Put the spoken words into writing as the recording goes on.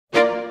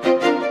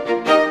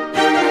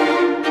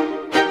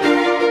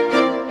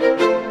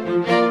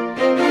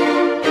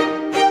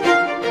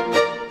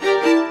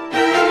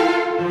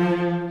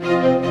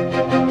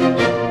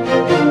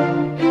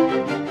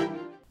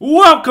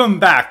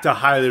Welcome back to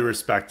Highly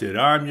Respected.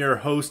 I'm your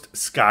host,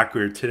 Scott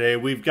Greer. Today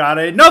we've got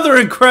another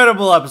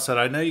incredible episode.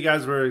 I know you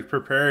guys were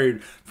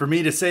prepared for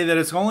me to say that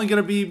it's only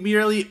going to be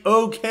merely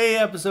okay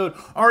episode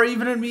or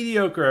even a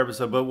mediocre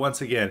episode, but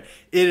once again,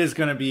 it is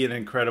going to be an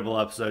incredible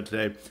episode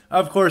today.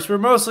 Of course, we're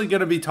mostly going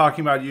to be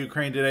talking about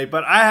Ukraine today,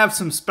 but I have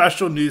some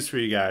special news for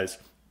you guys.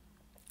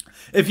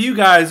 If you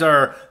guys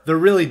are the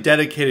really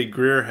dedicated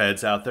Greer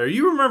heads out there,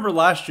 you remember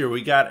last year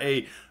we got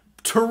a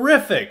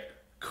terrific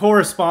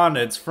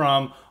correspondence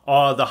from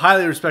the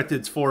highly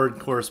respected foreign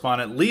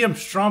correspondent Liam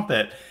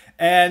Strumpett.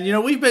 And, you know,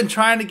 we've been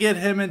trying to get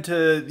him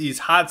into these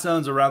hot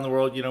zones around the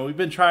world. You know, we've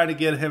been trying to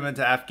get him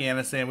into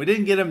Afghanistan. We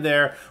didn't get him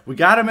there. We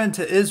got him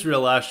into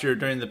Israel last year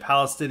during the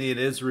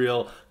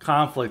Palestinian-Israel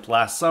conflict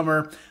last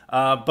summer.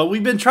 But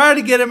we've been trying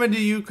to get him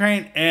into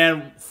Ukraine.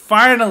 And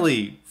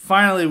finally,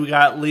 we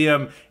got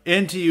Liam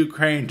into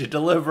Ukraine to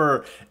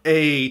deliver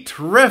a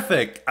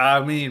terrific,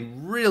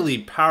 really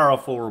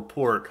powerful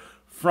report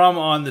from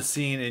on the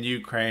scene in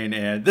Ukraine.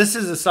 And this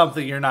is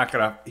something you're not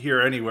going to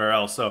hear anywhere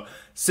else. So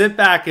sit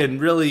back and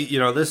really, you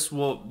know,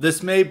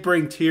 this may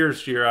bring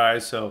tears to your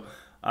eyes. So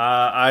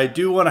I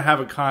do want to have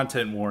a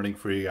content warning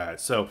for you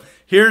guys. So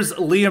here's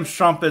Liam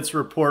Strumpett's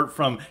report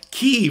from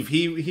Kyiv.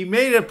 He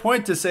made a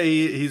point to say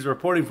he's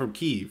reporting from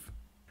Kyiv.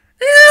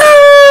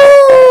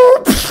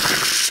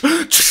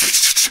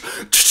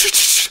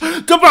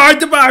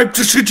 Divide.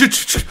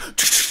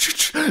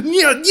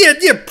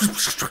 Yeah.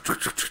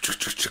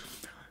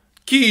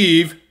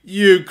 Kyiv,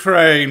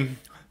 Ukraine.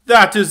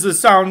 That is the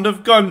sound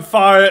of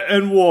gunfire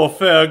and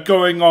warfare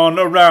going on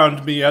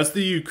around me as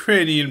the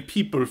Ukrainian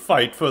people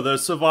fight for their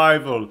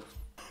survival.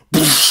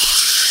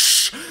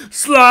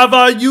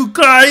 Slava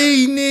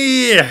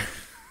Ukraini!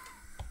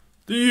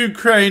 The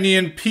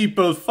Ukrainian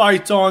people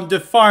fight on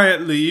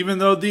defiantly even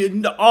though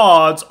the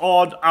odds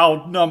are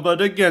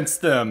outnumbered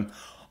against them.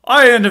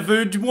 I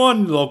interviewed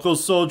one local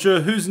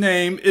soldier whose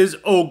name is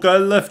Olga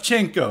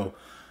Levchenko.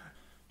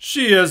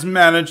 She has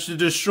managed to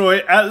destroy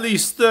at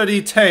least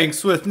 30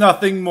 tanks with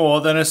nothing more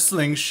than a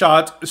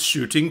slingshot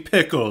shooting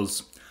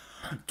pickles.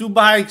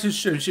 I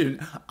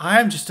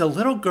am just a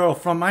little girl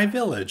from my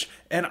village,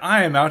 and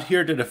I am out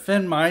here to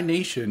defend my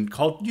nation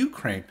called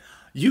Ukraine.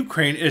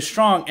 Ukraine is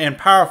strong and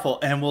powerful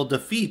and will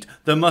defeat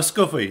the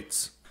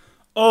Muscovites.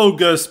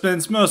 Olga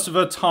spends most of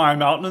her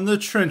time out in the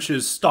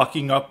trenches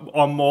stocking up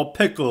on more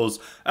pickles,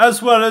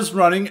 as well as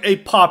running a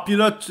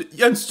popular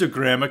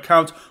Instagram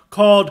account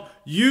called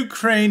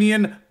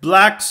Ukrainian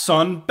Black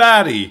Sun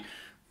Baddie.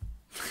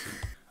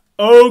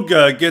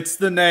 Olga gets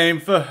the name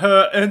for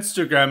her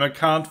Instagram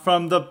account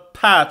from the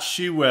patch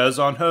she wears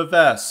on her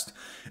vest.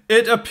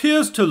 It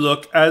appears to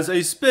look as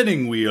a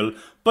spinning wheel,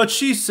 but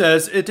she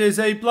says it is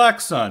a black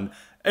sun,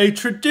 a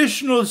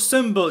traditional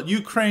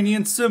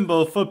Ukrainian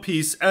symbol for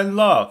peace and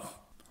love.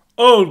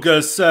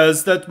 Olga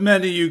says that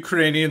many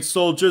Ukrainian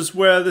soldiers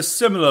wear the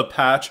similar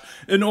patch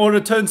in order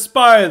to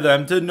inspire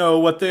them to know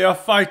what they are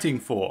fighting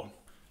for.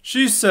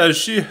 She says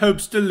she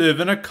hopes to live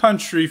in a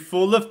country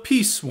full of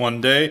peace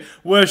one day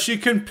where she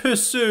can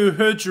pursue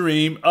her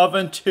dream of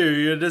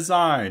interior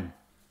design.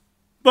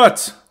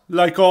 But,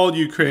 like all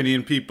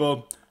Ukrainian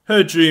people,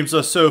 her dreams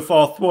are so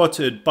far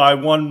thwarted by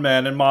one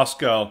man in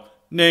Moscow,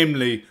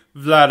 namely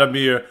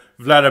Vladimir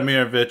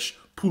Vladimirovich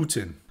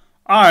Putin.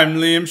 I'm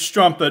Liam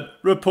Strumpett,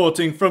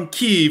 reporting from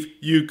Kyiv,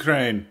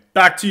 Ukraine.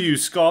 Back to you,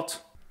 Scott.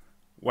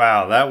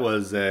 Wow, that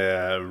was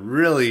a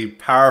really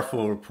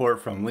powerful report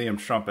from Liam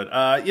Strumpett. But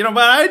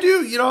I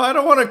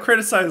don't want to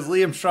criticize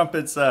Liam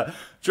Strumpett's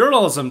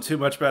journalism too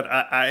much, but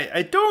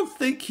I don't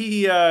think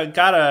he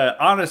got an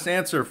honest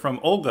answer from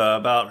Olga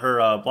about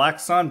her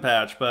black sun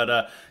patch.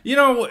 But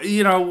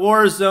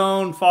war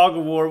zone, fog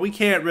of war. We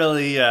can't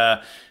really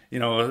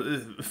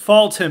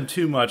fault him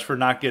too much for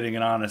not getting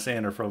an honest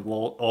answer from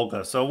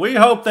Olga. So we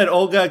hope that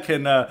Olga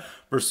can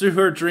pursue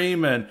her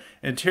dream in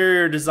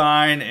interior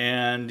design,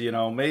 and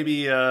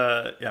maybe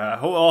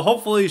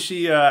hopefully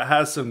she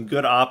has some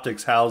good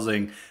optics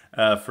housing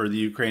for the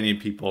Ukrainian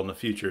people in the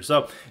future.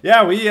 So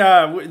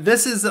yeah,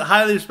 this is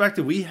highly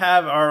respected. We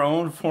have our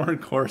own foreign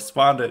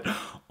correspondent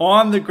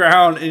on the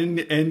ground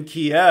in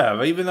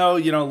Kiev, even though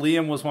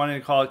Liam was wanting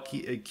to call it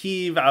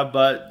Kyiv,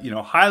 but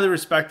highly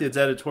respected its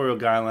editorial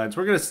guidelines.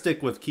 We're going to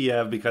stick with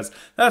Kiev because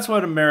that's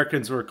what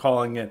Americans were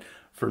calling it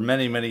for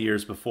many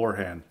years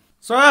beforehand.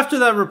 So after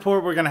that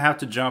report, we're going to have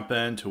to jump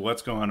into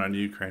what's going on in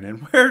Ukraine.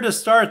 And where to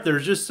start?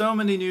 There's just so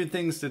many new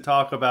things to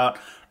talk about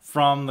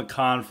from the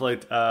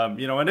conflict.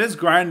 It is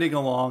grinding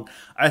along.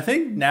 I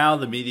think now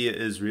the media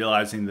is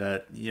realizing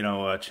that,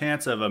 a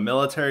chance of a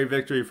military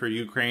victory for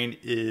Ukraine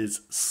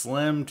is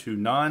slim to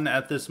none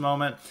at this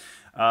moment.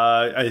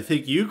 I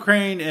think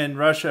Ukraine and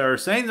Russia are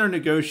saying their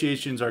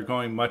negotiations are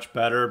going much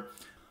better.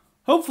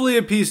 Hopefully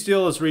a peace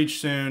deal is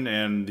reached soon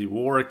and the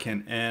war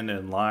can end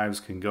and lives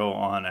can go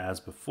on as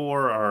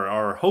before,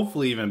 or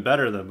hopefully even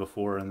better than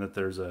before, and that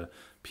there's a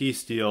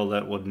peace deal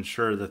that would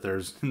ensure that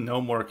there's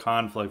no more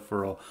conflict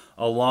for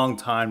a long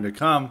time to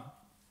come.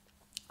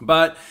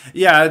 But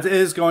yeah, it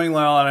is going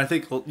well, and I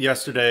think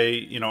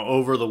yesterday,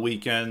 over the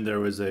weekend,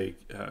 there was a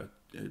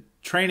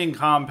training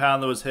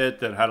compound that was hit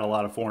that had a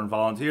lot of foreign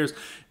volunteers.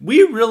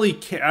 We really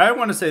can't, I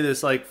want to say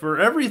this, like, for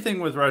everything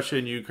with Russia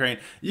and Ukraine,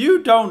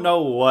 you don't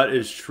know what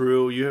is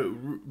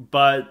true.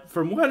 But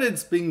from what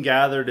it's been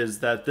gathered is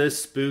that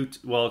this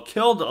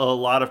killed a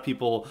lot of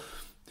people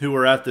who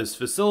were at this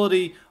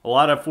facility. A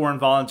lot of foreign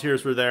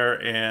volunteers were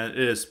there, and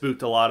it has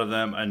spooked a lot of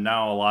them, and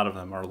now a lot of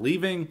them are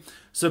leaving,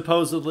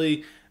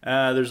 supposedly.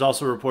 There's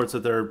also reports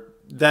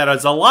that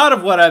is a lot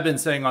of what I've been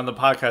saying on the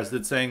podcast.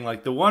 It's saying,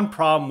 like, the one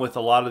problem with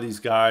a lot of these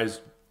guys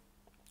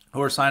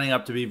who are signing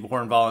up to be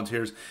foreign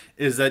volunteers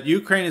is that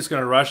Ukraine is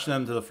going to rush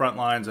them to the front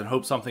lines and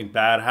hope something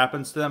bad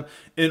happens to them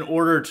in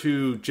order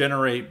to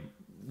generate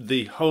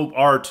the hope,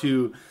 or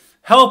to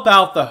help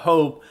out the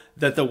hope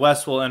that the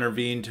West will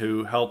intervene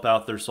to help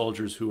out their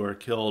soldiers who are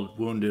killed,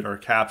 wounded, or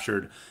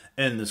captured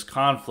in this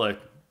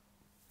conflict.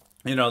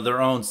 You know,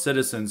 their own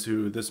citizens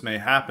who this may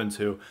happen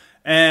to.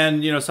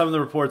 And, you know, some of the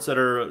reports that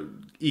are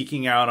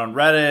eking out on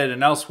Reddit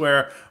and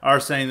elsewhere are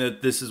saying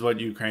that this is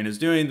what Ukraine is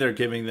doing. They're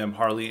giving them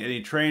hardly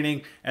any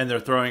training, and they're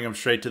throwing them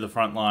straight to the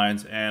front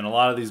lines. And a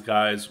lot of these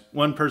guys,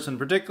 one person in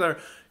particular,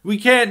 we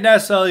can't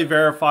necessarily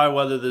verify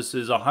whether this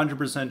is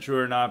 100% true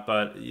or not,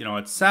 but, you know,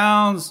 it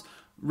sounds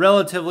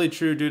relatively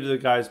true due to the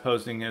guy's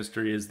posting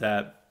history, is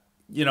that,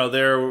 you know,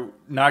 they're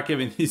not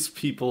giving these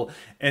people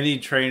any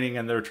training,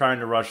 and they're trying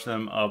to rush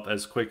them up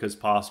as quick as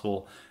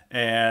possible.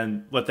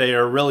 And what they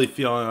are really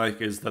feeling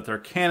like is that they're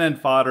cannon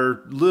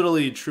fodder,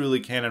 literally, truly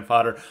cannon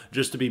fodder,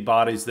 just to be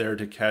bodies there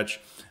to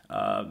catch,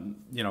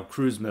 you know,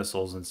 cruise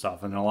missiles and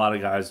stuff. And a lot of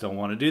guys don't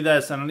want to do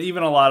this. And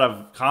even a lot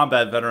of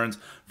combat veterans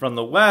from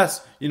the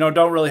West, you know,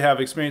 don't really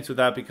have experience with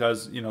that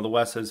because, you know, the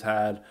West has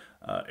had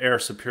air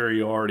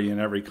superiority in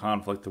every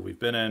conflict that we've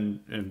been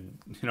in,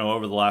 you know,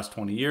 over the last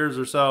 20 years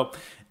or so.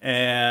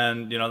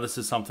 And, you know, this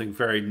is something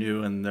very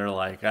new. And they're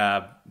like,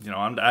 you know,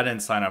 I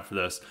didn't sign up for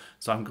this,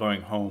 so I'm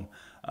going home.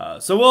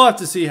 So we'll have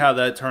to see how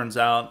that turns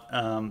out.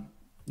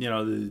 You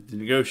know, the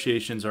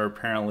negotiations are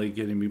apparently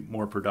getting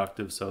more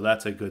productive, so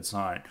that's a good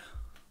sign.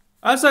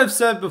 As I've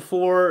said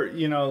before,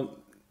 you know,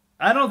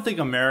 I don't think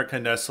America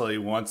necessarily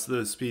wants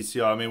this peace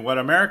deal. I mean, what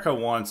America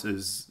wants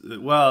is,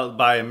 well,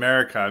 by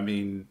America, I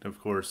mean, of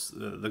course,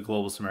 the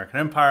globalist American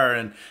empire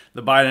and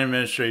the Biden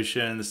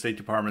administration, the State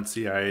Department,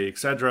 CIA,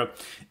 etc.,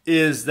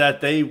 is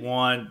that they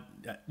want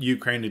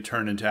Ukraine to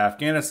turn into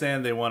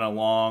Afghanistan. They want a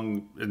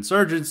long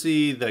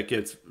insurgency that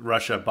gets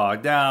Russia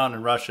bogged down,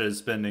 and Russia is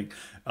spending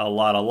a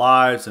lot of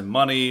lives and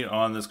money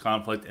on this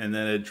conflict, and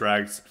then it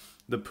drags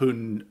the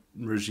Putin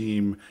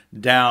regime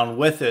down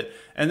with it.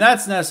 And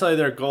that's necessarily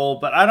their goal,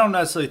 but I don't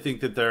necessarily think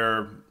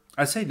that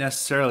I say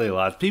necessarily a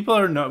lot. People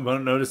are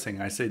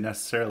noticing I say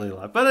necessarily a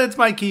lot, but it's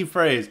my key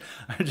phrase.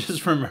 I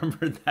just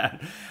remembered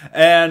that.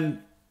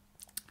 And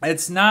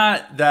it's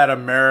not that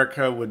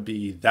America would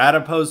be that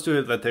opposed to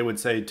it, that they would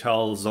say,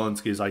 tell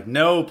Zelensky's like,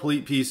 no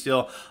peace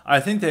deal.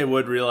 I think they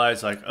would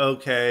realize, like,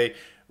 okay,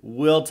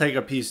 we'll take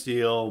a peace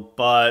deal,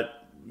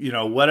 but, you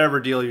know, whatever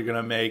deal you're going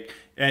to make,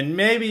 and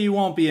maybe you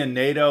won't be in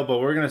NATO, but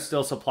we're going to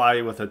still supply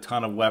you with a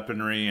ton of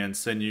weaponry and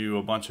send you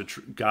a bunch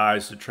of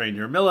guys to train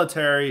your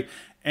military.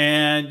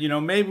 And, you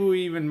know, maybe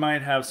we even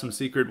might have some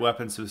secret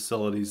weapons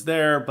facilities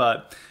there,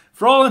 but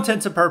for all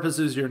intents and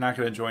purposes, you're not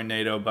going to join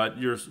NATO, but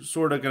you're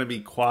sort of going to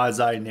be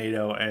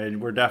quasi-NATO, and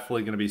we're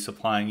definitely going to be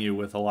supplying you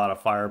with a lot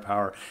of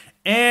firepower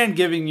and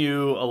giving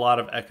you a lot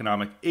of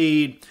economic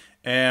aid,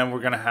 and we're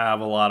going to have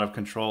a lot of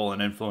control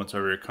and influence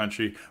over your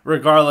country,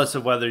 regardless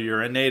of whether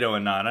you're in NATO or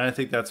not. And I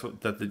think that's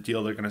the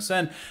deal they're going to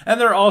send. And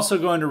they're also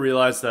going to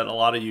realize that a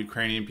lot of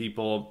Ukrainian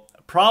people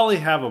probably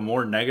have a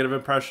more negative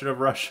impression of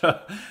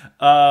Russia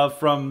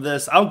from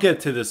this. I'll get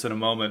to this in a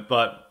moment,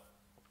 but,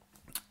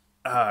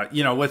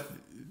 you know, with...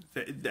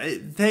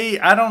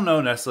 I don't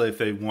know necessarily if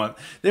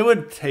they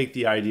would take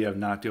the idea of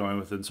not dealing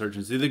with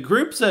insurgency. The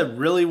groups that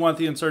really want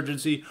the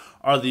insurgency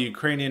are the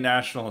Ukrainian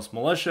nationalist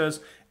militias,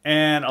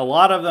 and a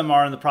lot of them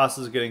are in the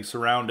process of getting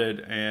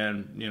surrounded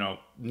and, you know,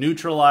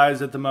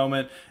 neutralized at the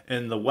moment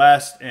in the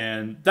West.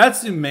 And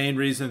that's the main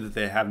reason that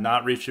they have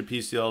not reached a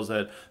peace deal, is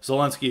that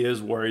Zelensky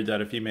is worried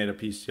that if he made a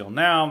peace deal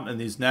now and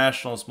these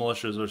nationalist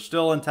militias are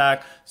still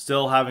intact,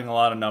 still having a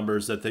lot of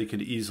numbers, that they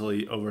could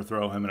easily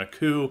overthrow him in a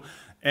coup.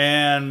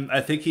 And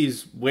I think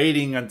he's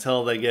waiting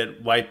until they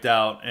get wiped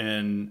out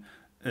in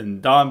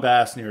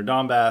Donbass, near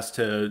Donbass,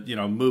 to, you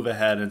know, move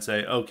ahead and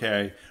say,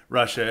 okay,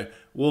 Russia,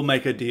 we'll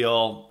make a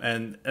deal.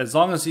 And as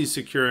long as he's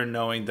secure in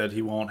knowing that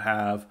he won't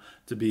have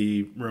to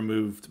be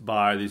removed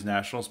by these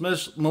nationalist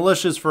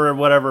militias for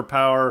whatever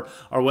power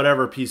or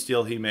whatever peace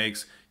deal he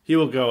makes, he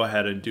will go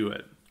ahead and do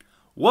it.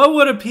 What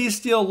would a peace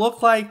deal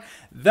look like?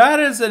 That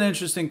is an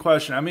interesting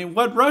question. I mean,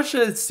 what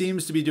Russia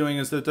seems to be doing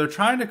is that they're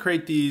trying to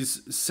create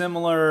these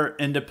similar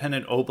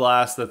independent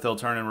oblasts that they'll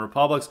turn in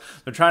republics.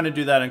 They're trying to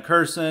do that in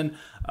Kherson.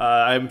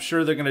 I'm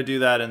sure they're going to do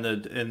that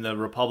in the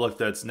republic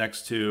that's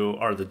next to,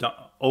 or the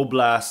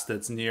oblast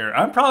that's near.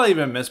 I'm probably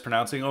even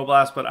mispronouncing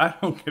oblast, but I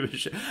don't give a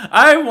shit.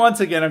 Once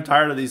again, I'm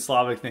tired of these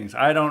Slavic things.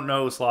 I don't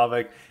know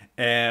Slavic,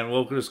 and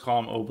we'll just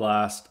call them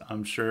oblast.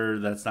 I'm sure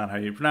that's not how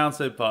you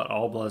pronounce it, but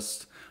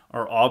oblast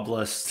or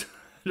oblast.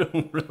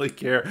 don't really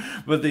care.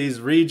 But these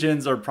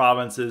regions or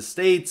provinces,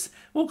 states,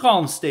 we'll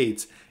call them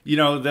states. You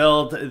know,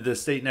 the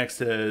state next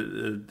to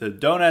the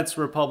Donetsk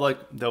Republic,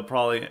 they'll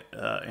probably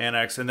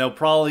annex, and they'll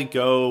probably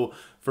go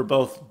for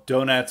both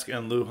Donetsk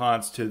and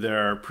Luhansk to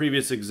their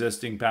previous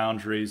existing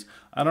boundaries.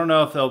 I don't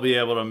know if they'll be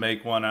able to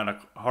make one out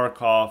of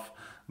Kharkov,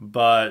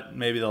 but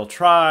maybe they'll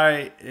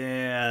try.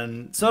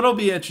 And so it'll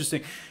be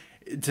interesting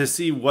to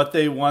see what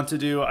they want to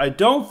do. I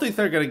don't think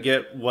they're going to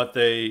get what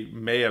they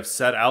may have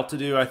set out to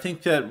do. I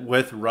think that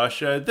with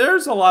Russia,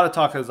 there's a lot of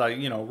talk as like,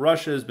 you know,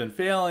 Russia has been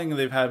failing.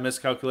 They've had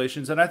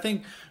miscalculations. And I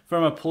think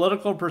from a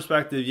political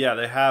perspective, yeah,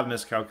 they have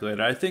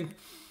miscalculated. I think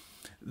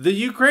the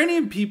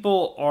Ukrainian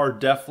people are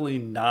definitely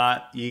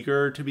not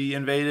eager to be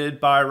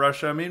invaded by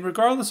Russia. I mean,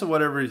 regardless of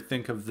whatever you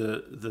think of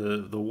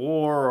the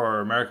war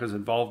or America's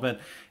involvement,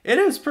 it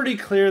is pretty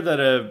clear that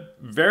a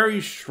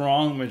very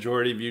strong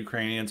majority of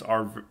Ukrainians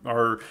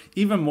are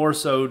even more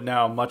so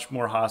now much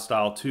more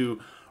hostile to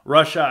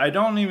Russia. I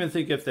don't even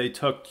think if they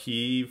took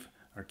Kiev,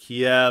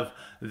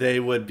 they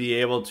would be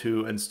able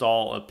to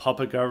install a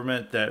puppet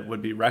government that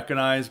would be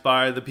recognized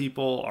by the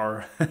people,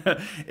 or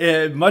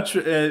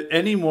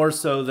any more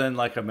so than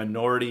like a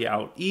minority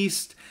out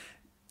east.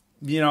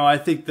 You know, I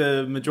think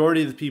the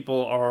majority of the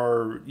people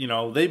are, you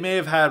know, they may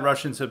have had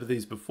Russian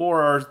sympathies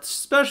before, or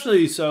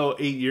especially so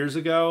 8 years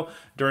ago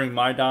during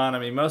Maidan. I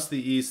mean, most of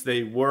the East,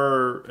 they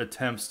were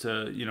attempts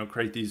to, you know,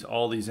 create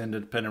all these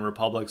independent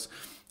republics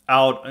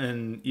out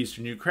in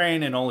eastern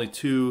Ukraine, and only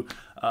two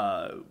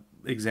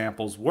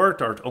examples worked,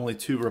 or only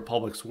two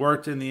republics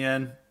worked in the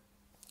end.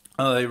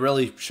 They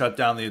really shut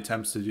down the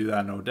attempts to do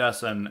that in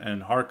Odessa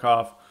and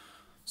Kharkov.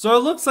 So it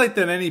looks like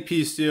that any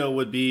peace deal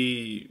would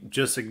be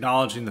just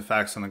acknowledging the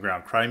facts on the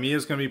ground. Crimea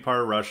is going to be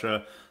part of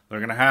Russia. They're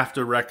going to have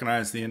to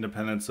recognize the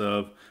independence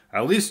of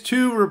at least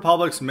two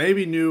republics,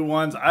 maybe new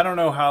ones. I don't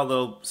know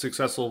how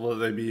successful will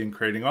they be in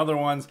creating other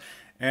ones.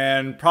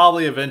 And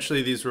probably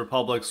eventually these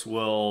republics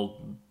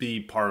will be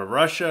part of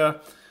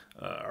Russia.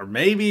 Or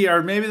maybe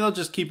they'll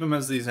just keep them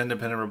as these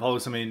independent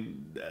republics. I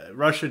mean,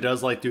 Russia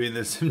does like doing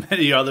this in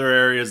many other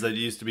areas that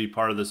used to be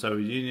part of the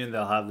Soviet Union.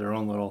 They'll have their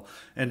own little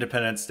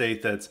independent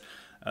state that's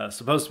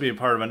supposed to be a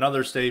part of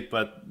another state,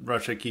 but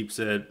Russia keeps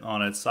it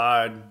on its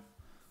side.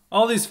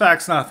 All these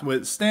facts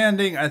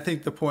notwithstanding, I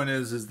think the point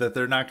is that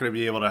they're not going to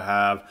be able to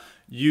have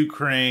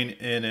Ukraine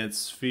in its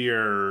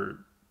sphere,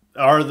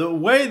 or the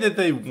way that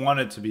they want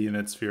it to be in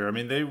its sphere. I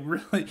mean,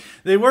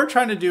 they were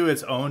trying to do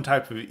its own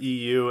type of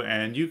EU,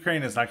 and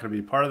Ukraine is not going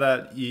to be part of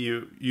that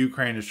EU.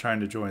 Ukraine is trying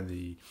to join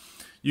the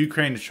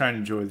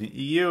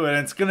EU, and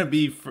it's going to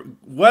be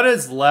what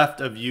is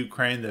left of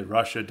Ukraine that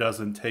Russia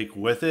doesn't take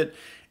with it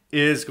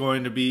is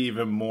going to be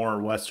even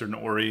more Western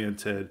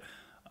oriented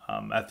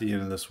at the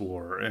end of this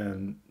war.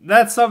 And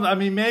that's something, I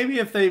mean, maybe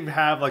if they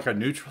have like a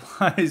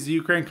neutralized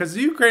Ukraine, because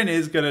Ukraine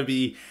is going to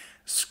be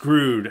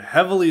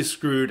heavily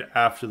screwed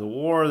after the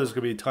war. There's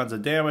going to be tons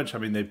of damage. I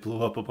mean, they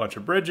blew up a bunch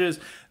of bridges.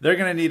 They're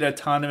going to need a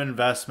ton of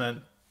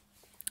investment.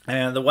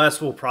 And the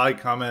West will probably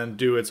come and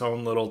do its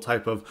own little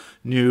type of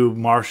new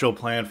Marshall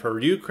Plan for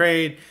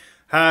Ukraine,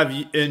 have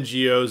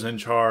NGOs in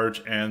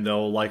charge, and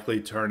they'll likely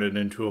turn it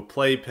into a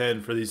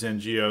playpen for these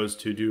NGOs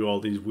to do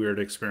all these weird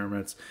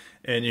experiments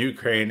in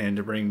Ukraine and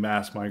to bring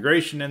mass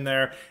migration in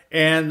there.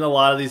 And a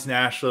lot of these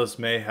nationalists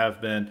may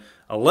have been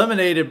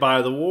eliminated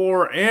by the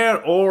war,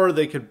 or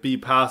they could be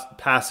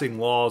passing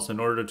laws in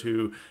order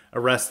to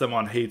arrest them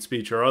on hate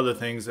speech or other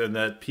things, and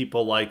that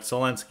people like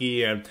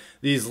Zelensky and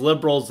these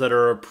liberals that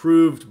are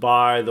approved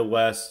by the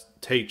West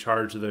take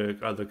charge of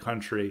the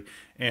country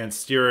and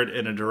steer it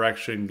in a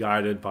direction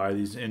guided by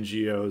these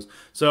NGOs.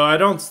 So I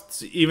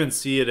don't even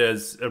see it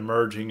as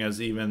emerging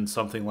as even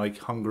something like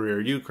Hungary or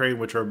Ukraine,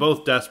 which are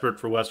both desperate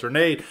for Western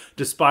aid,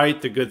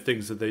 despite the good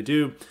things that they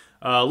do.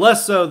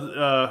 Less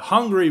so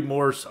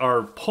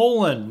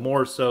Poland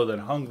more so than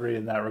Hungary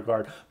in that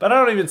regard. But I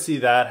don't even see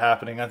that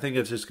happening. I think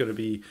it's just going to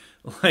be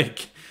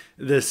like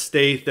this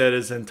state that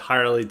is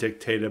entirely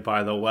dictated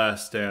by the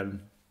West, and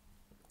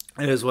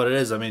it is what it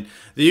is. I mean,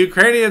 the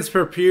Ukrainians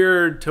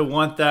prepared to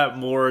want that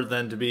more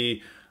than to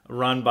be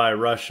run by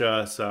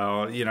Russia.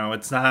 So, you know,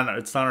 it's not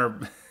our,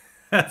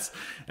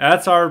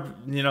 that's our,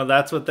 you know,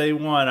 that's what they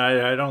want.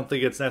 I don't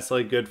think it's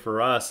necessarily good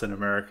for us in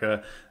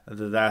America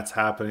that that's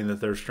happening,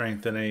 that they're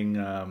strengthening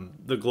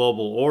the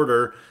global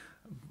order.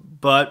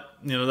 But,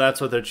 you know, that's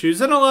what they're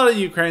choosing. And a lot of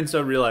Ukrainians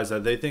don't realize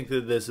that. They think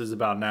that this is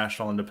about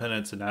national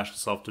independence and national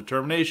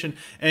self-determination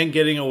and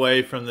getting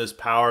away from this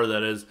power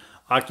that has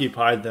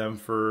occupied them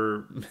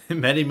for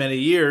many, many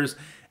years.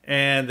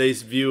 And they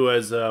view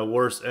as a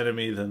worse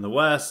enemy than the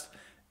West.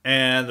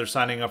 And they're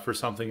signing up for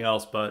something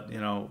else. But, you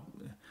know,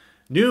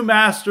 new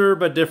master,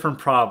 but different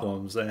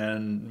problems.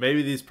 And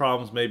maybe these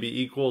problems may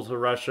be equal to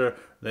Russia.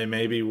 They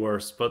may be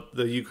worse. But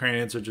the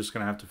Ukrainians are just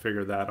going to have to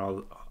figure that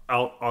out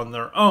on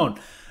their own.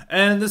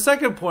 And the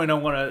second point I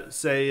want to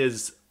say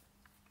is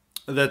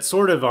that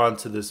sort of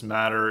onto this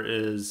matter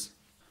is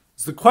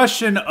the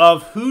question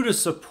of who to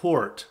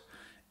support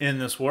in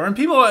this war. And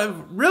people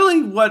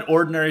really what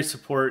ordinary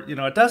support, you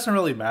know, it doesn't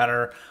really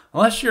matter.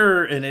 unless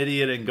you're an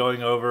idiot and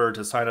going over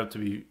to sign up to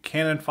be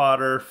cannon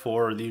fodder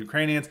for the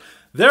Ukrainians.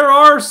 There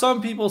are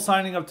some people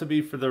signing up to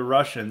be for the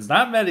Russians.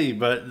 Not many,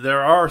 but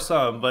there are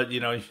some. But, you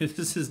know,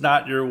 this is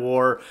not your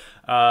war.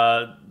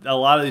 A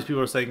lot of these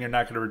people are saying you're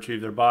not going to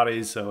retrieve their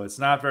bodies, so it's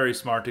not very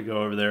smart to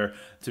go over there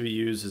to be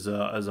used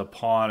as a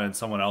pawn in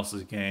someone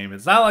else's game.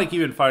 It's not like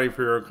even fighting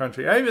for your own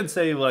country. I even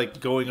say, like,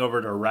 going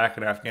over to Iraq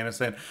and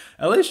Afghanistan,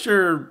 at least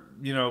you're,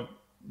 you know,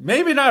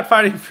 maybe not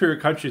fighting for your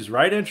country's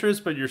right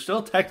interest, but you're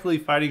still technically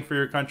fighting for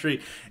your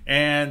country,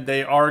 and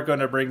they are going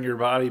to bring your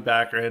body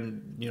back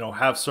and, you know,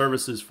 have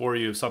services for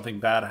you if something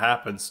bad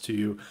happens to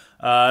you.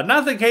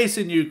 Not the case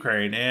in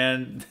Ukraine.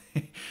 And,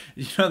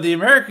 you know, the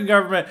American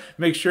government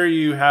makes sure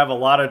you have a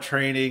lot of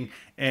training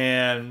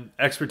and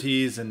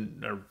expertise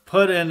and are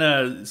put in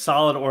a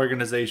solid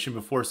organization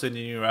before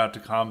sending you out to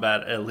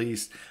combat, at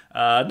least.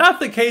 Not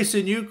the case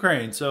in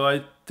Ukraine. So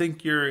I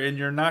think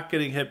you're not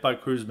getting hit by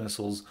cruise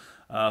missiles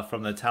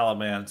from the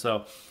Taliban.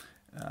 So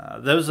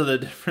those are the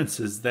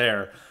differences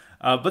there.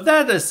 But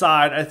that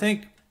aside, I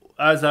think,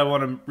 as I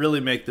want to really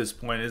make this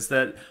point, is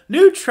that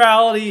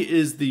neutrality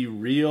is the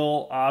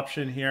real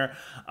option here.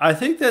 I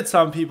think that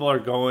some people are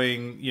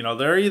going, you know,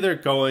 they're either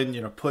going,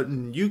 you know,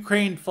 putting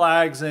Ukraine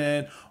flags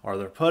in, or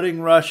they're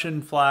putting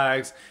Russian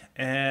flags,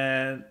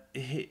 and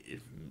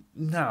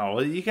no,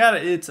 you got to,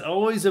 it's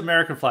always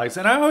American flags.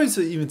 And I always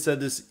even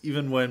said this,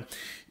 even when,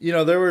 you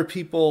know, there were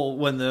people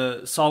when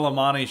the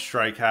Soleimani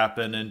strike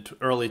happened in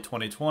early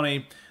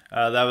 2020.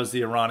 That was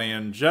the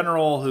Iranian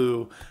general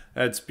who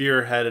had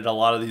spearheaded a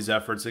lot of these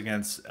efforts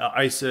against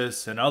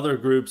ISIS and other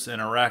groups in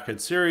Iraq and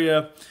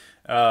Syria,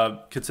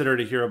 considered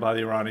a hero by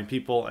the Iranian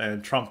people,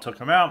 and Trump took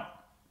him out.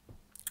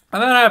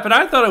 And that happened.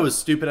 I thought it was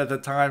stupid at the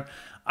time.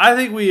 I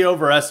think we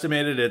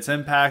overestimated its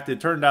impact. It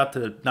turned out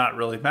to not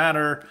really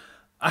matter.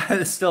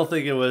 I still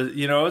think it was,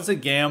 you know, it was a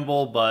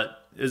gamble,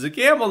 but it was a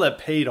gamble that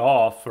paid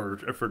off for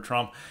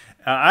Trump.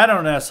 I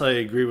don't necessarily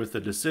agree with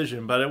the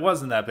decision, but it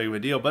wasn't that big of a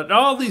deal. But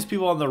all these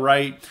people on the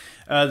right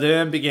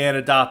then began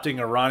adopting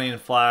Iranian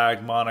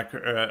flag moniker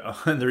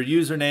and their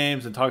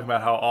usernames and talking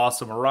about how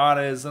awesome Iran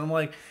is. And I'm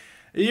like,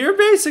 you're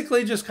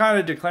basically just kind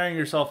of declaring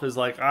yourself as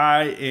like,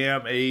 I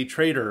am a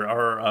traitor,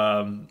 or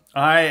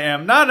I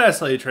am not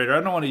necessarily a traitor.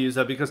 I don't want to use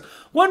that, because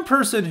one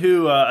person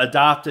who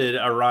adopted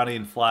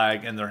Iranian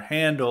flag and their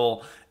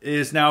handle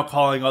is now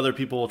calling other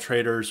people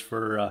traitors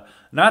for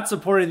not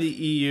supporting the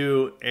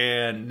EU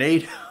and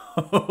NATO.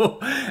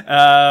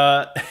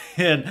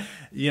 And,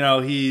 you know,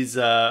 he's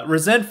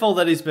resentful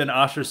that he's been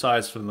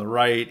ostracized from the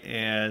right,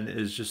 and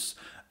is just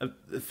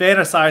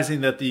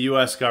fantasizing that the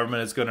U.S.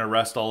 government is going to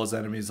arrest all his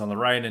enemies on the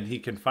right, and he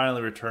can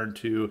finally return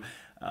to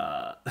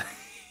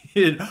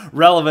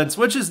relevance,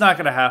 which is not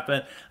going to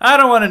happen. I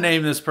don't want to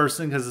name this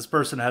person because this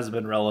person hasn't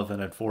been relevant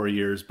in 4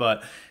 years.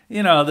 But,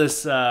 you know,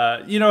 this,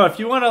 you know, if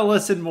you want to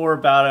listen more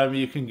about him,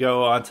 you can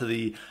go onto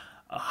the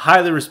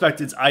highly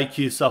respected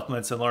IQ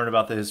supplements and learn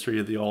about the history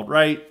of the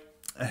alt-right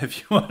if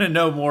you want to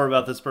know more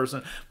about this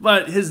person.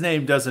 But his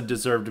name doesn't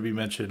deserve to be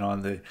mentioned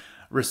on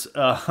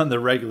the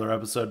regular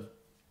episode.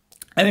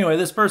 Anyway,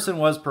 this person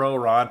was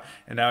pro-Iran,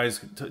 and now he's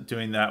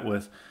doing that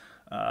with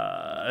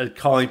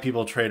calling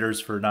people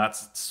traitors for not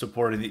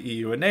supporting the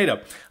EU and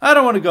NATO. I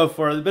don't want to go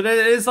further, but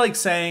it is like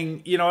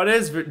saying, you know, it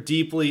is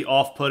deeply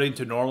off-putting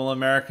to normal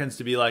Americans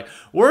to be like,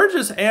 we're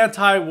just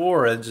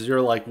anti-war, and just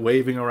you're like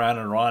waving around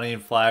an Iranian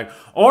flag.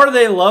 Or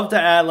they love to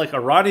add like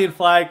Iranian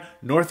flag,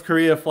 North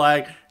Korea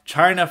flag,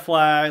 China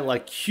flag,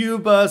 like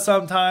Cuba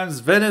sometimes,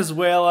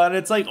 Venezuela, and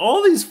it's like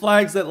all these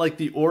flags that like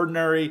the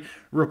ordinary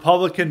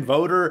Republican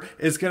voter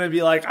is going to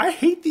be like, I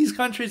hate these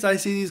countries, I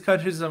see these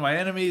countries as my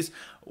enemies.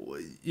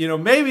 You know,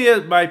 maybe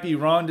it might be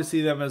wrong to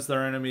see them as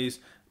their enemies,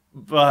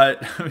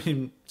 but I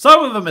mean,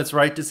 some of them it's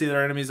right to see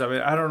their enemies. I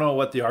mean, I don't know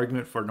what the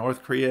argument for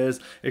North Korea is,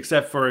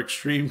 except for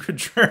extreme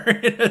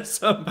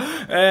contrarianism,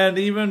 and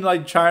even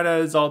like China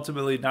is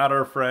ultimately not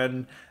our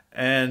friend.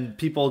 And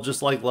people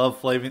just like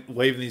love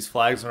waving these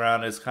flags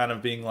around as kind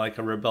of being like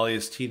a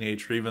rebellious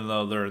teenager, even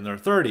though they're in their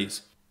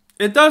 30s.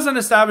 It doesn't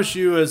establish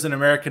you as an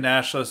American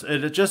nationalist.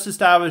 It just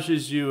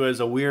establishes you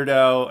as a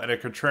weirdo and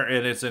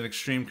and it's an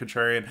extreme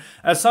contrarian,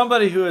 as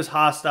somebody who is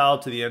hostile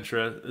to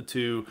the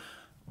to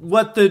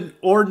what the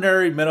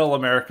ordinary middle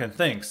American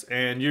thinks.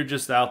 And you're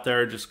just out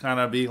there just kind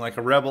of being like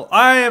a rebel.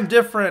 I am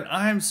different.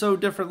 I am so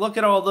different. Look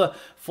at all the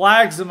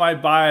flags in my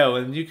bio.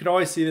 And you can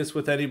always see this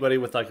with anybody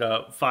with like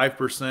a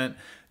 5%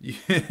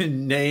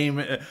 name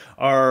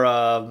or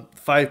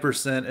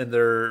 5% in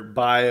their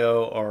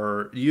bio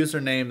or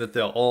username, that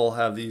they'll all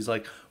have these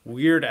like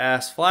weird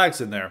ass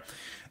flags in there.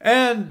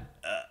 And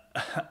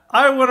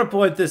I want to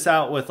point this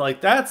out with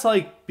like, that's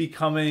like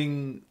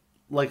becoming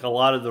like a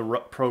lot of the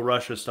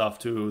pro-Russia stuff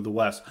to the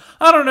West.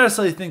 I don't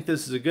necessarily think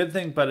this is a good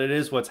thing, but it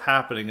is what's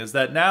happening, is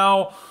that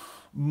now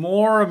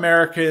more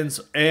Americans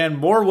and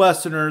more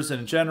Westerners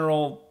in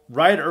general,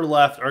 right or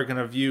left, are going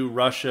to view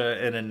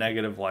Russia in a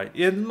negative light.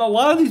 And a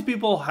lot of these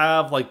people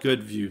have like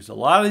good views. A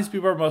lot of these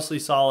people are mostly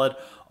solid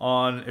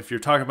on, if you're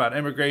talking about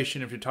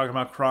immigration, if you're talking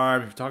about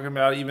crime, if you're talking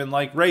about even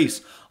like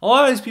race, a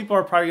lot of these people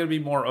are probably going to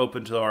be more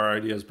open to our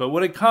ideas. But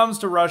when it comes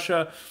to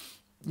Russia,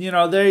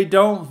 they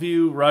don't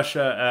view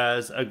Russia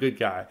as a good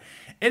guy.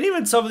 And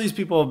even some of these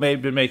people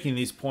have been making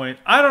these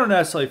points. I don't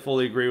necessarily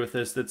fully agree with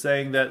this, that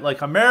saying that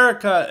like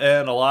America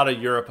and a lot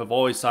of Europe have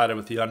always sided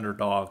with the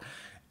underdog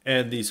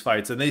in these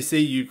fights, and they see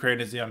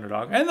Ukraine as the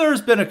underdog. And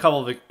there's been a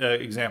couple of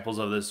examples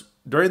of this.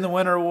 During the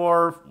Winter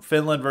War,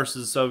 Finland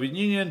versus the Soviet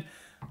Union,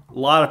 a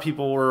lot of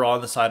people were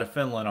on the side of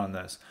Finland on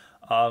this.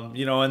 In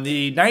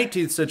the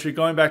 19th century,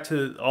 going back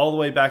to all the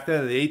way back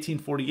then, the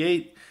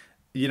 1848,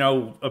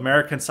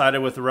 Americans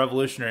sided with the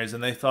revolutionaries,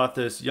 and they thought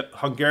this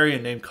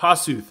Hungarian named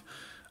Kossuth,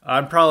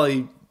 I'm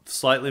probably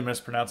slightly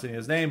mispronouncing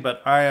his name,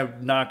 but I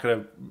am not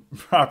going to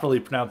properly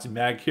pronounce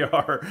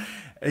Magyar.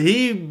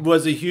 He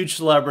was a huge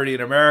celebrity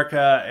in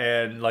America,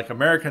 and like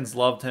Americans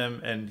loved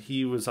him, and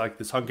he was like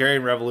this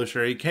Hungarian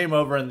revolutionary. He came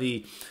over in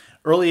the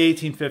early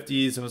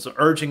 1850s and was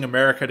urging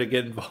America to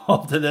get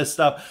involved in this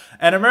stuff.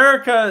 And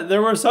there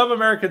were some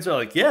Americans who were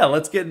like, yeah,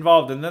 let's get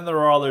involved. And then there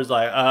were others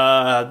like,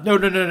 no.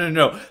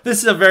 This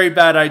is a very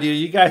bad idea.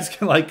 You guys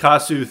can like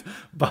Kossuth,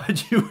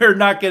 but you are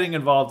not getting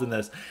involved in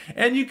this.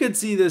 And you can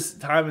see this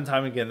time and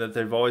time again that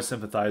they've always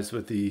sympathized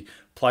with the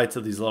plights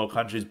of these little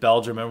countries.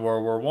 Belgium in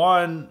World War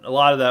I, a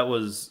lot of that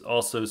was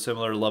also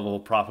similar level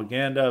of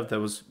propaganda that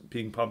was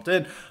being pumped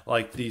in,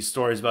 like these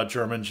stories about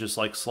Germans just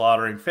like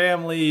slaughtering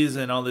families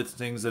and all these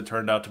things that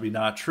turned out to be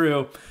not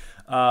true.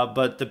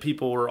 But the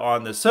people were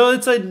on this. So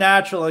it's a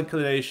natural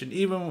inclination.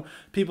 Even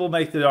people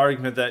make the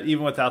argument that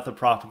even without the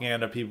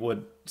propaganda, people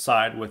would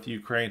side with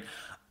Ukraine.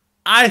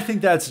 I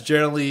think that's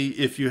generally,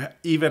 if you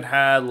even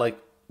had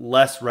like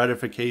less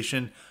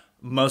ratification,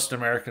 most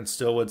Americans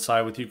still would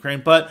side with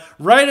Ukraine. But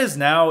right as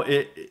now,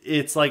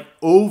 it's like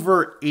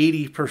over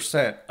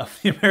 80% of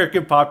the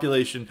American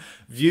population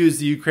views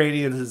the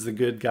Ukrainians as the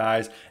good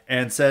guys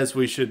and says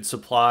we should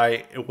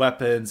supply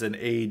weapons and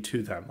aid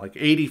to them, like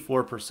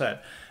 84%.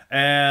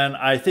 And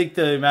I think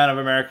the amount of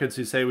Americans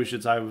who say we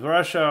should side with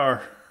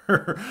Russia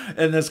or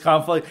in this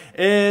conflict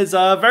is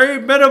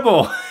very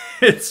minimal.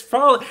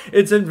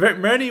 It's in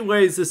many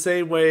ways the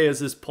same way as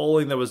this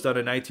polling that was done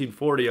in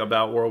 1940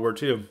 about World War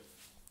II.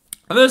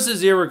 And this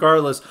is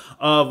irregardless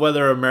of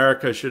whether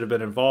America should have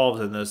been involved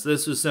in this.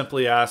 This is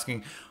simply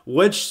asking,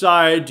 which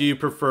side do you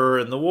prefer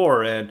in the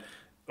war? And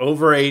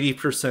over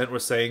 80%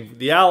 was saying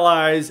the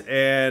Allies,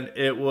 and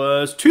it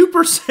was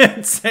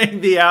 2%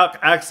 saying the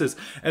Axis.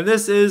 And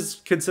this is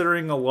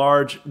considering a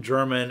large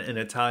German and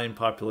Italian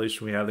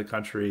population we have in the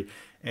country,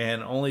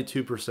 and only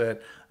 2%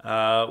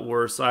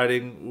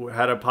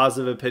 had a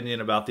positive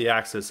opinion about the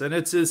Axis. And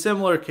it's a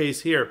similar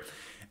case here.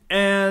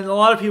 And a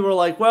lot of people are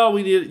like, well,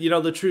 we need,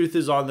 the truth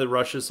is on the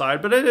Russia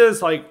side. But it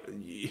is like,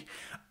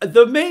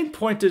 the main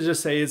point to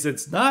just say is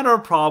it's not our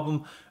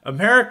problem.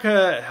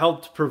 America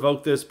helped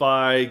provoke this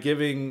by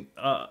giving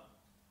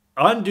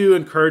undue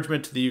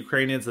encouragement to the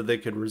Ukrainians that they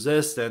could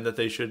resist and that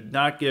they should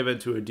not give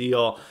into a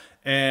deal.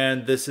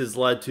 And this has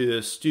led to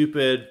a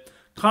stupid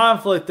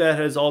conflict that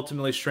has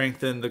ultimately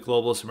strengthened the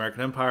globalist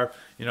American empire.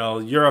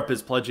 Europe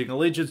is pledging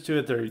allegiance to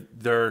it.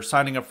 They're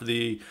signing up for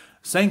the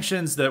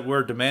sanctions that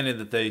we're demanding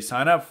that they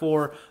sign up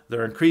for.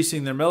 They're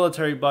increasing their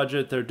military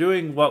budget. They're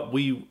doing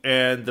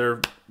and they're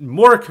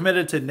more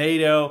committed to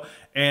NATO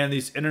and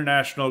these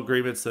international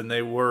agreements than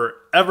they were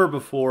ever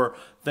before,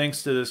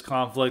 thanks to this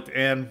conflict.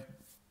 And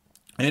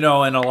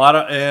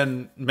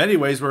in many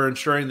ways, we're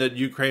ensuring that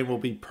Ukraine will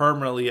be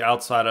permanently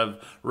outside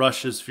of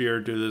Russia's sphere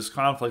due to this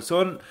conflict.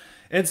 So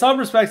in some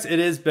respects, it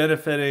is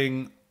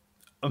benefiting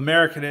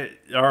American,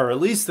 or at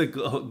least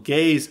the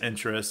gays'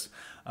 interests.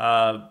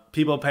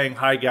 People paying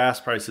high gas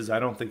prices, I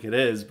don't think it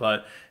is,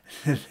 but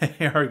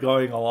they are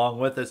going along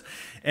with this.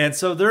 And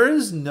so there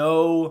is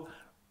no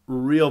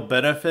real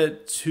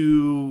benefit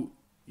to,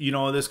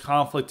 this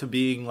conflict to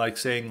being like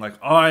saying like,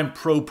 oh, I'm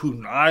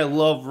pro-Putin, I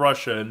love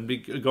Russia,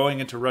 and going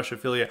into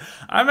Russophilia.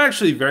 I'm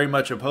actually very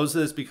much opposed to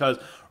this because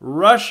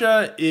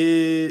Russia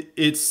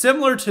it's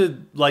similar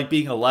to like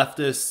being a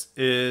leftist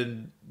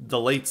in the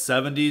late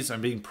 70s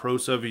and being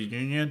pro-Soviet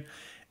Union.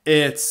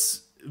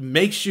 It's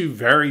makes you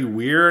very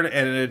weird,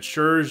 and it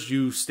ensures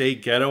you stay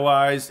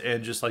ghettoized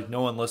and just like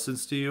no one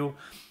listens to you,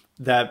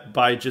 that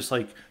by just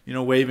like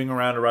waving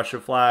around a Russia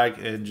flag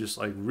and just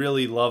like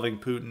really loving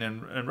Putin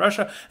and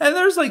Russia. And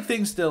there's like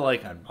things to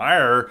like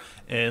admire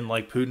in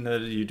like Putin,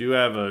 that you do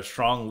have a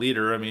strong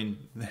leader. I mean,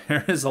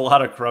 there is a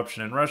lot of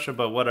corruption in Russia,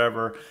 but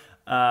whatever.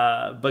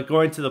 But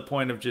going to the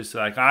point of just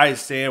like, I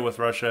stand with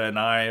Russia and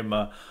I am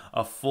a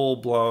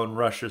full-blown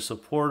Russia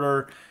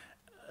supporter,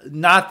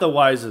 not the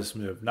wisest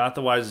move,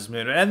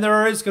 And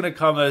there is going to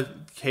come a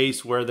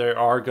case where they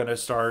are going to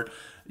start,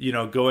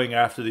 going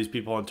after these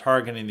people and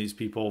targeting these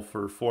people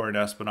for foreign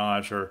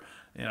espionage or,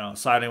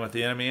 siding with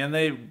the enemy. And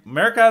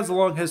America has a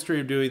long history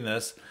of doing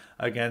this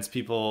against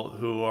people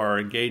who are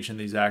engaged in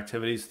these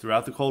activities.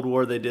 Throughout the Cold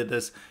War, they did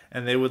this,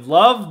 and they would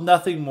love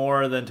nothing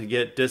more than to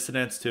get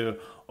dissidents to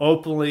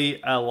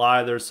openly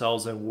ally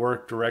themselves and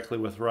work directly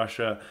with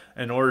Russia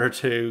in order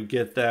to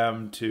get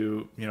them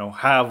to,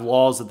 have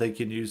laws that they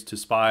can use to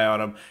spy on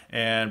them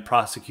and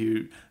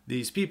prosecute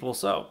these people.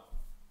 So,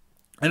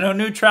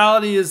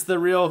 neutrality is the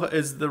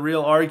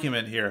real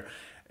argument here.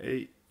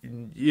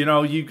 you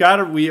know,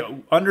 we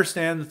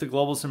understand that the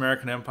globalist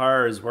American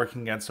empire is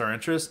working against our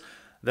interests,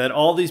 that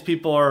all these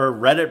people are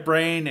Reddit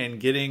brain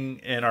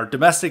and our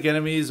domestic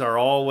enemies are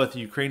all with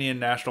Ukrainian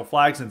national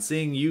flags and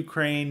seeing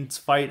Ukraine's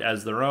fight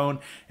as their own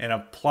and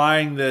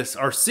applying this,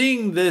 or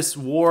seeing this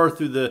war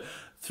through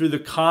the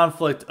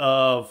conflict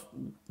of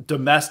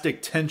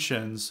domestic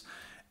tensions.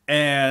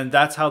 And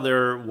that's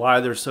why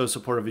they're so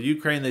supportive of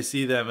Ukraine. They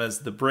see them as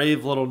the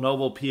brave little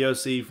noble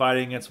POC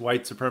fighting against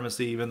white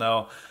supremacy, even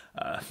though,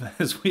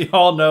 as we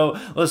all know,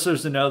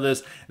 listeners who know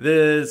this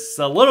is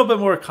a little bit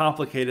more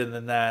complicated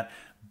than that.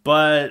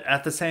 But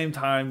at the same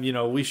time, you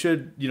know, we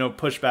should, you know,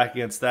 push back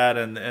against that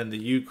and the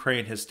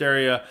Ukraine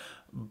hysteria.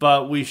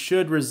 But we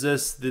should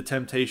resist the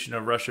temptation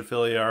of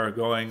Russophilia, or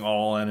going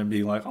all in and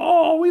being like,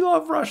 oh, we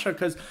love Russia.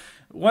 Because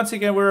once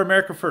again, we're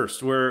America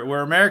first.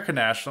 We're American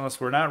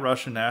nationalists. We're not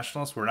Russian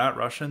nationalists. We're not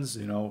Russians.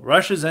 You know,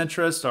 Russia's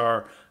interests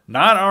are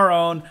not our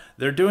own.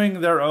 They're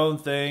doing their own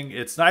thing.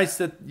 It's nice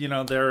that, you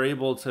know, they're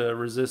able to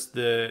resist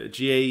the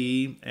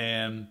GAE,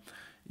 and,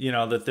 you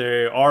know, that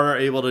they are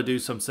able to do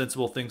some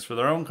sensible things for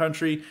their own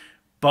country.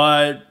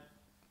 But,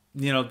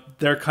 you know,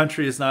 their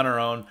country is not our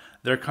own.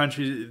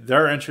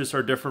 Their interests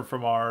are different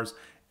from ours.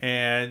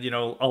 And, you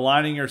know,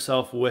 aligning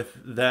yourself with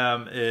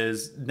them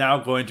is now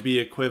going to be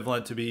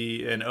equivalent to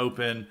be an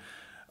open,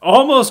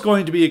 almost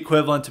going to be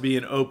equivalent to be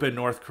an open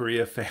North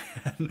Korea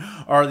fan,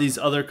 or these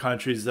other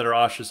countries that are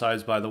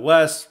ostracized by the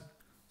West.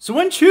 So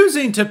when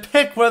choosing to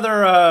pick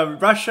whether a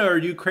Russia or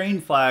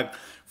Ukraine flag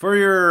for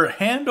your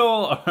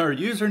handle or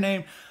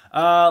username,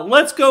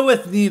 let's go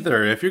with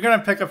neither. If you're going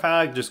to pick a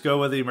flag, just go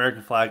with the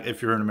American flag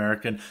if you're an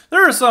American.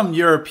 There are some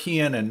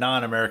European and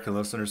non-American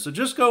listeners, so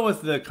just go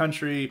with the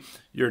country,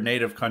 your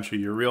native country,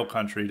 your real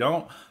country.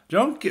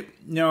 Don't get,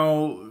 you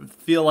know,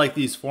 feel like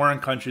these foreign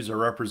countries are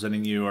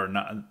representing you or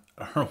not,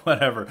 or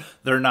whatever.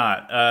 They're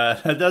not.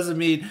 That doesn't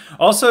mean.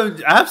 Also,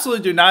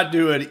 absolutely do not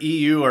do an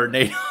EU or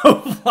NATO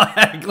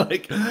flag.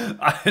 Like,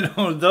 I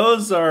know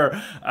those are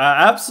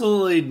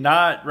absolutely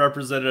not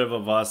representative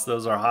of us.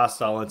 Those are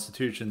hostile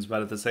institutions.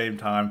 But at the same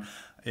time,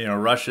 you know,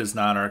 Russia is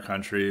not our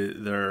country.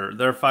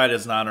 Their fight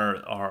is not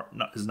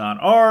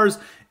ours.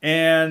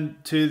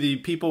 And to the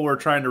people we're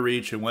trying to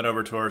reach and went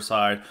over to our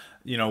side,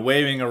 you know,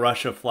 waving a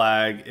Russia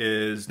flag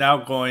is now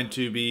going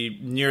to be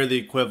near the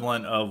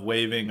equivalent of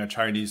waving a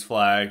Chinese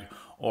flag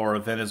or a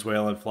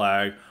Venezuelan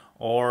flag,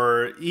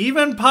 or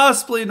even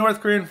possibly a North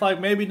Korean flag.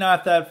 Maybe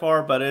not that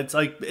far, but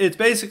it's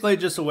basically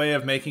just a way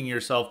of making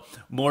yourself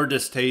more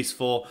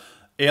distasteful,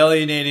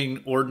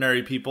 alienating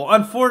ordinary people.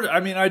 I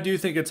mean, I do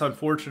think it's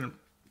unfortunate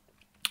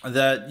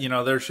that, you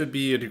know, there should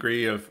be a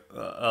degree of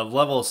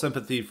level of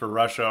sympathy for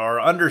Russia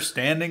or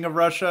understanding of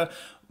Russia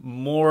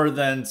more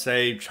than,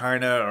 say,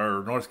 China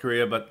or North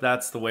Korea, but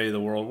that's the way the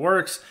world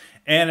works.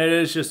 And it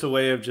is just a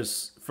way of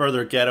just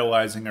further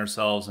ghettoizing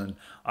ourselves and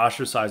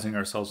ostracizing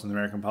ourselves from the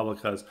American public,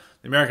 because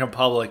the American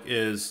public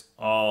is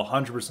all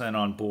 100%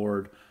 on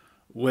board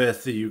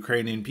with the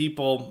Ukrainian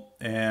people.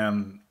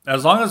 And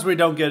as long as we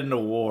don't get into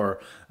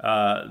war,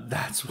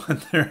 that's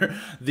what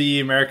the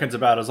Americans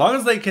about. As long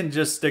as they can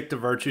just stick to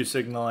virtue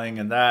signaling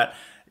and that.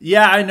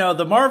 Yeah, I know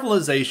the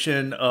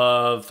marvelization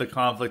of the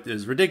conflict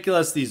is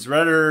ridiculous. These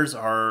Redditors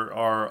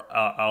are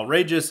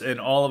outrageous,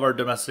 and all of our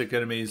domestic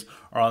enemies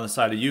are on the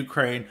side of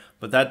Ukraine.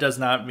 But that does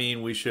not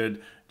mean we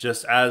should,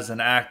 just as an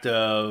act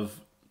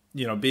of,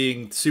 you know,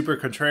 being super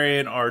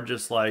contrarian or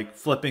just like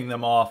flipping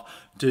them off,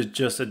 to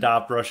just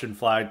adopt Russian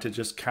flag to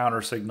just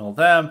counter signal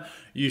them.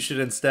 You should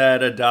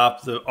instead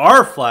adopt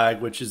our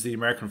flag, which is the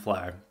American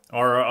flag,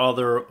 or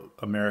other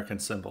American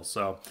symbols.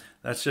 So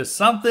that's just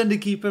something to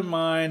keep in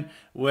mind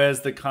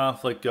as the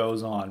conflict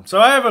goes on. So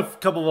I have a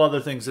couple of other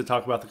things to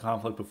talk about the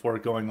conflict before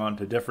going on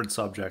to different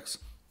subjects.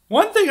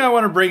 One thing I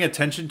want to bring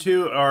attention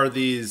to are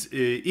these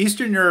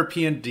Eastern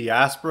European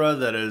diaspora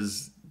that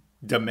is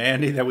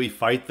demanding that we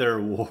fight their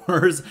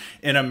wars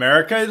in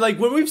America. Like,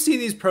 when we've seen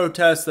these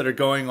protests that are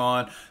going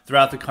on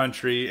throughout the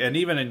country and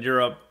even in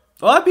Europe,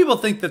 a lot of people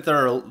think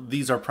that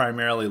these are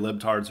primarily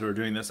libtards who are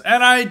doing this.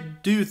 And I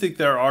do think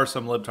there are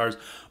some libtards,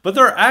 but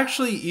there are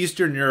actually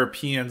Eastern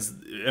Europeans,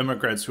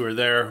 immigrants who are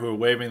there, who are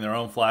waving their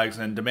own flags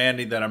and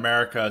demanding that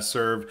America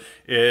serve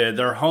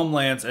their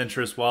homeland's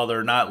interests while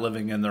they're not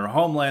living in their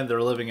homeland.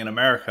 They're living in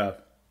America.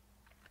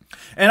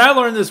 And I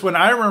learned this when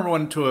I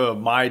went to a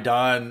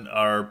Maidan,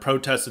 or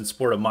protest in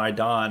support of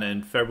Maidan,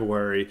 in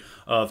February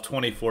of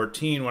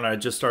 2014, when I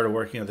just started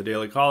working at the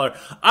Daily Caller.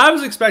 I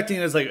was expecting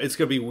it's going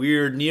to be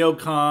weird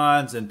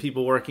neocons and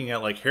people working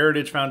at like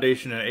Heritage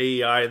Foundation and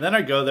AEI. And then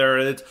I go there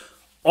and it's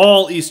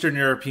all Eastern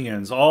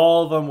Europeans,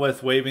 all of them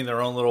with waving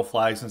their own little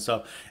flags and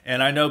stuff.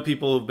 And I know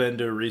people who've been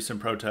to recent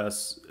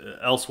protests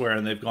elsewhere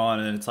and they've gone,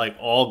 and it's like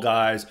all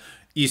guys,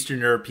 Eastern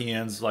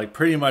Europeans, like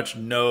pretty much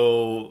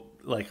no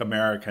like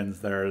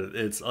Americans there.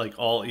 It's like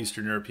all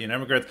Eastern European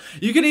immigrants.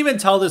 You can even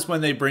tell this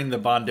when they bring the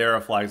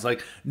Bandera flags.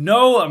 Like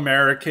no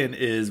American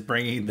is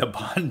bringing the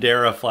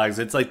Bandera flags.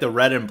 It's like the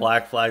red and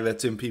black flag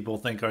that some people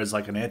think is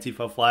like an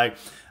Antifa flag.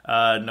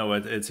 No,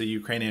 it's a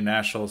Ukrainian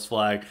nationalist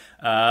flag.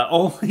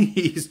 Only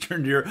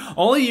Eastern Europe,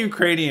 only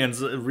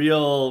Ukrainians,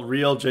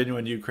 real,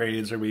 genuine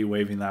Ukrainians are be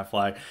waving that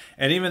flag.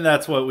 And even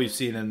that's what we've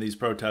seen in these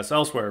protests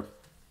elsewhere.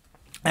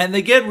 And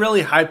they get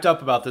really hyped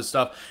up about this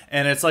stuff,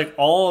 and it's like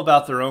all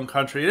about their own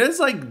country. It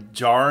is like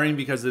jarring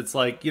because it's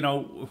like, you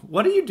know,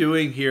 what are you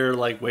doing here,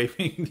 like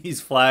waving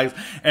these flags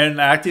and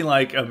acting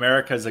like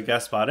America's a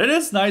guest spot? It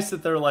is nice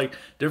that they're like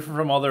different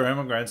from other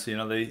immigrants. You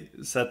know, they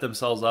set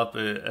themselves up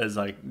as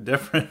like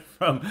different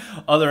from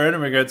other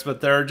immigrants,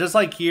 but they're just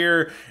like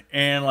here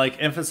and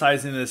like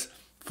emphasizing this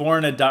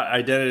foreign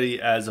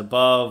identity as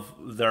above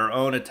their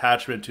own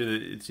attachment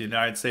to the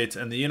United States.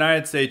 And the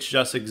United States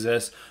just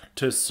exists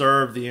to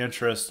serve the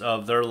interest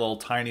of their little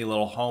tiny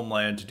little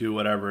homeland to do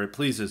whatever it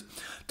pleases.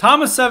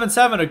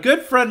 Thomas77, a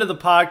good friend of the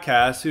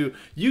podcast who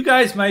you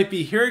guys might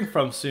be hearing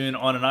from soon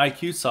on an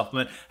IQ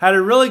supplement, had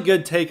a really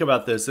good take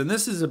about this. And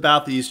this is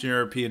about the Eastern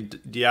European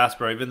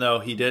diaspora, even though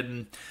he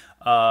didn't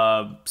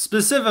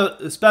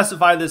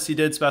specify this. He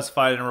did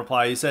specify it in a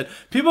reply. He said,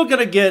 people are going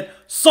to get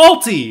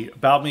salty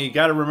about me. You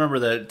got to remember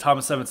that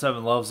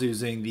Thomas77 loves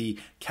using the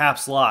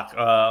caps lock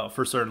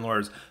for certain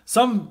words.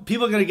 Some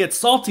people are going to get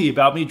salty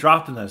about me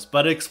dropping this,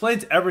 but it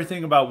explains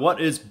everything about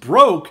what is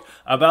broke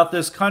about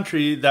this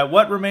country, that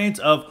what remains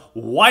of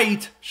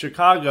white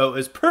Chicago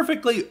is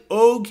perfectly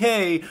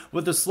okay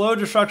with the slow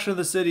destruction of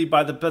the city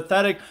by the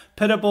pathetic,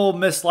 pitiable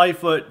Miss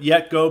Lightfoot,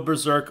 yet go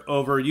berserk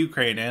over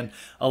Ukraine. And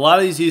a lot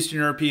of these Eastern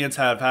Europeans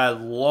have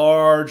had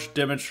large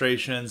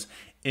demonstrations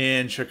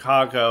in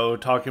Chicago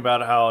talking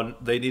about how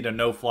they need a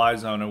no-fly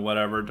zone or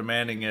whatever,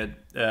 demanding it.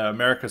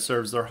 America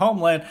serves their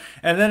homeland.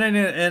 And then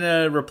in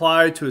a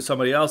reply to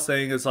somebody else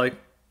saying, it's like,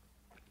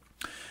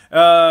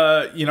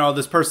 you know,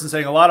 this person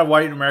saying a lot of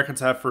white Americans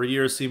have for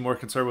years seemed more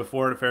concerned with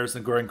foreign affairs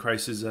than growing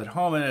crises at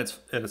home, and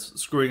it's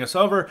screwing us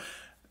over.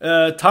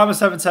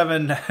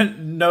 Thomas77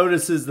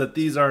 notices that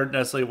these aren't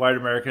necessarily white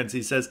Americans.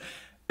 He says,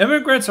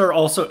 immigrants are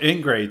also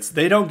ingrates.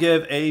 They don't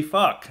give a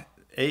fuck.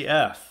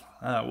 AF.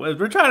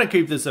 We're trying to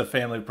keep this a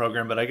family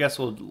program, but I guess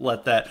we'll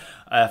let that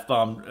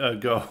F-bomb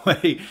go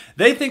away.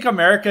 They think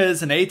America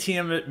is an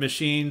ATM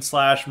machine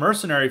 /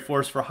 mercenary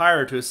force for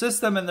hire to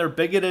assist them in their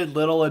bigoted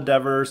little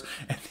endeavors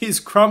and these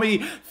crummy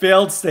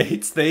failed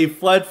states they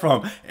fled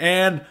from.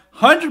 And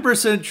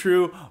 100%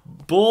 true,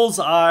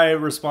 bullseye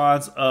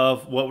response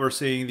of what we're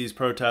seeing these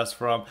protests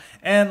from.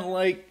 And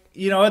like,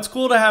 you know, it's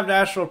cool to have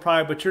national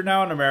pride, but you're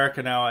now in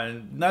America now,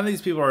 and none of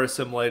these people are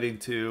assimilating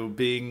to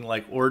being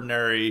like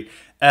ordinary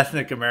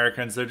ethnic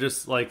Americans. They're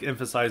just like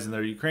emphasizing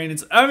they're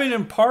Ukrainians. I mean,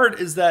 in part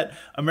is that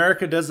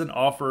America doesn't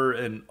offer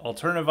an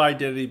alternative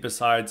identity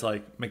besides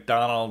like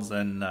McDonald's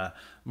and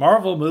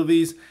Marvel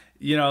movies.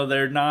 You know,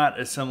 they're not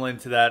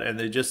assimilating to that, and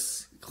they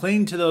just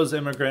cling to those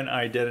immigrant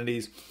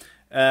identities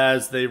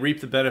as they reap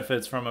the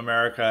benefits from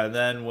America. And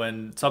then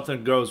when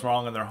something goes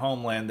wrong in their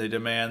homeland, they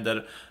demand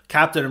that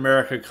Captain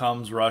America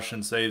comes, rush,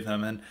 and save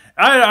them. And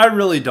I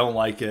really don't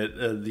like it.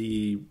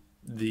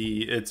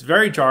 It's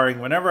very jarring.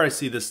 Whenever I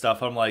see this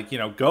stuff, I'm like, you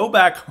know, go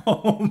back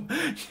home.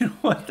 You know,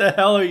 what the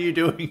hell are you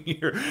doing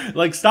here?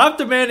 Like, stop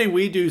demanding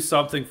we do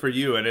something for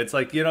you. And it's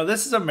like, you know,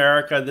 this is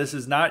America. This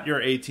is not your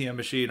ATM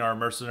machine or a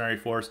mercenary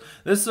force.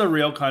 This is a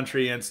real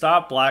country, and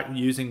stop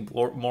using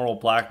moral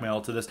blackmail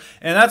to this.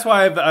 And that's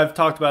why I've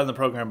talked about in the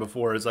program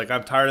before, is like,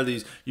 I'm tired of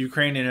these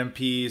Ukrainian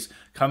MPs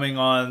coming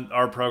on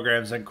our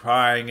programs and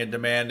crying and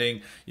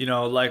demanding, you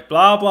know, like,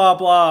 blah, blah,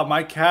 blah.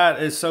 My cat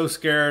is so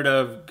scared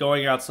of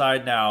going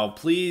outside now.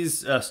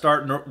 Please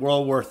start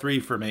World War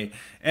III for me.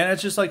 And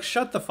it's just like,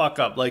 shut the fuck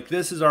up. Like,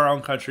 this is our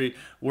own country.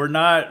 We're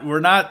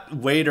not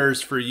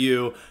waiters for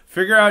you.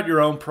 Figure out your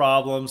own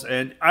problems.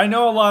 And I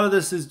know a lot of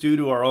this is due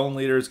to our own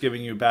leaders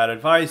giving you bad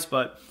advice,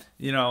 but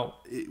you know,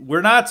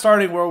 we're not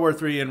starting World War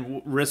III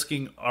and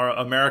risking our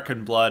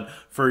American blood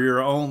for your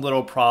own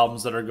little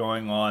problems that are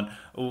going on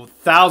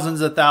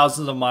thousands and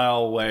thousands of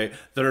miles away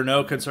that are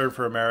no concern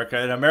for America.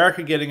 And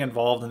America getting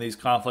involved in these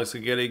conflicts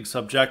and getting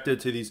subjected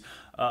to these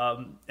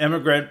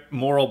immigrant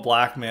moral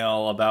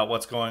blackmail about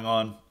what's going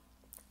on.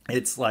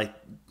 It's like,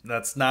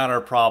 that's not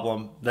our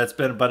problem.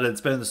 But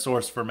it's been the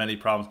source for many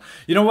problems.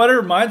 You know what it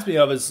reminds me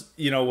of is,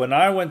 you know, when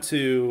I went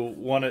to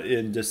one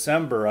in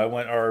December,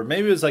 or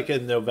maybe it was like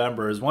in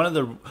November, is one of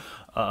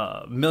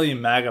the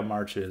Million MAGA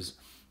marches.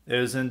 It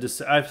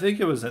was I think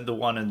it was the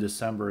one in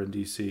December in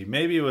DC.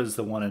 Maybe it was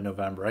the one in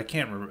November. I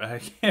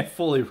can't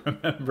fully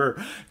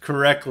remember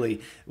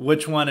correctly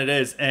which one it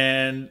is.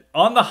 And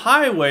on the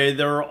highway,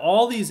 there were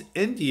all these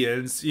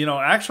Indians, you know,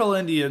 actual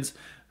Indians,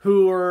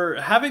 who were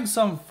having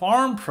some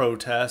farm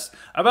protest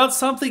about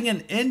something in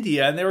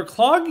India, and they were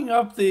clogging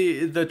up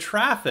the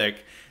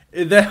traffic.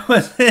 that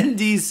was in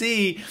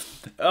DC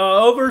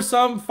over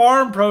some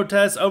farm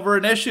protest over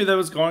an issue that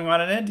was going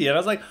on in India. And I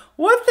was like,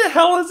 what the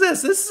hell is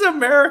this? This is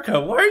America.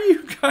 Why are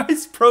you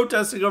guys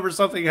protesting over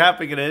something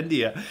happening in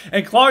India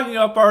and clogging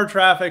up our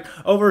traffic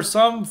over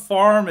some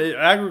farm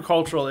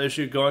agricultural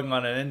issue going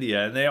on in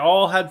India? And they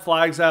all had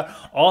flags out,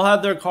 all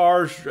had their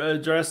cars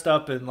dressed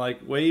up and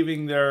like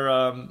waving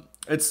their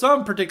it's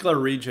some particular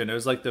region. It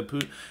was like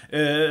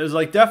it was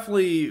like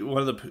definitely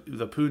one of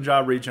the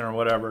Punjab region or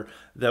whatever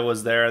that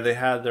was there. They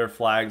had their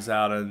flags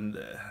out, and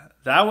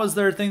that was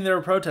their thing they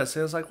were protesting.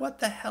 I was like, what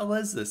the hell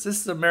is this?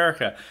 This is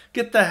America.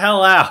 Get the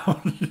hell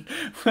out.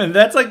 And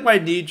that's like my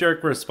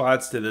knee-jerk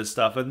response to this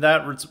stuff. And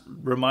that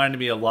reminded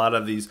me a lot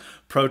of these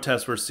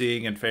protests we're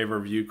seeing in favor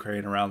of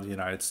Ukraine around the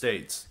United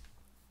States.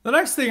 The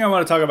next thing I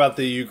want to talk about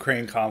the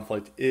Ukraine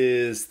conflict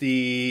is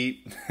the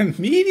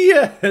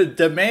media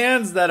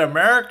demands that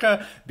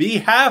America be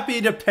happy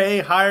to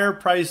pay higher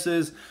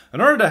prices in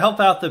order to help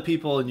out the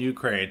people in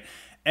Ukraine.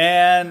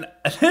 And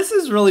this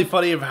is really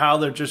funny of how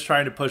they're just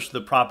trying to push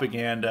the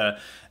propaganda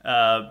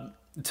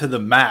to the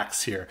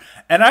max here.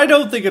 And I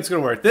don't think it's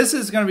going to work. This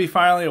is going to be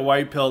finally a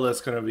white pill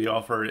that's going to be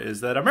offered,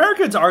 is that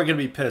Americans are going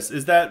to be pissed.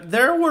 Is that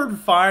they were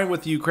fine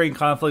with the Ukraine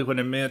conflict when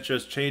it meant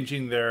just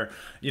changing their,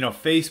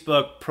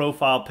 Facebook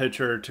profile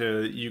picture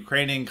to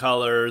Ukrainian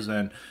colors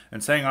and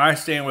saying, I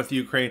stand with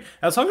Ukraine.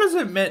 As long as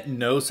it meant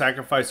no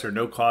sacrifice or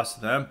no cost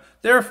to them,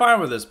 they're fine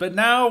with this. But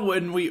now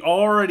when we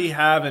already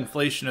have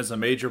inflation as a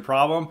major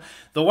problem,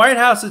 the White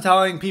House is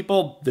telling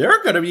people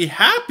they're going to be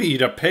happy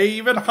to pay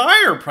even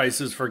higher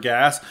prices for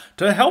gas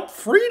to help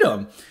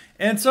freedom.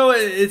 And so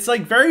it's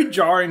like very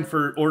jarring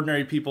for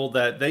ordinary people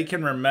that they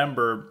can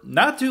remember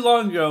not too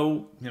long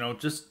ago,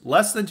 just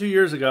less than 2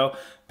 years ago,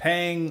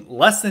 paying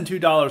less than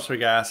 $2 for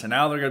gas, and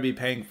now they're going to be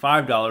paying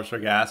 $5 for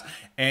gas.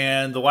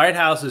 And the White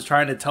House is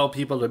trying to tell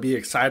people to be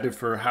excited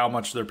for how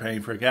much they're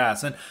paying for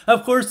gas. And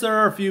of course, there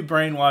are a few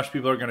brainwashed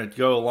people who are going to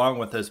go along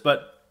with this,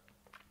 but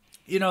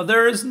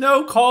there is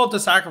no call to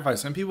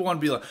sacrifice. And people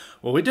want to be like,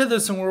 well, we did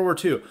this in World War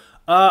II.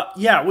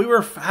 Yeah, we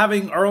were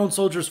having our own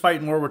soldiers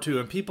fight in World War II,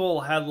 and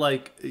people had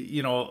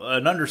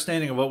an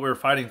understanding of what we were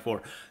fighting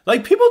for.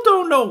 Like, people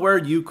don't know where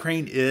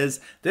Ukraine is.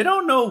 They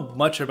don't know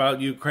much about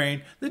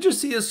Ukraine. They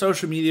just see a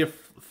social media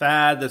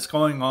fad that's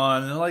going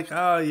on, and they're like,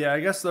 oh yeah, I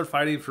guess they're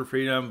fighting for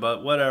freedom,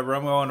 but whatever.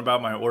 I'm going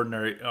about my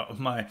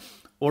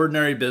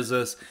ordinary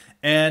business.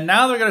 And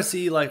now they're going to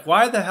see, like,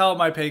 why the hell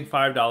am I paying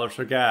 $5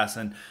 for gas?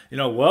 And,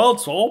 well,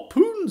 it's all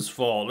Putin's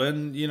fault.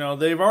 And,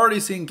 they've already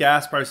seen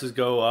gas prices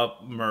go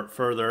up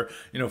further.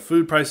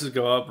 Food prices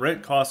go up,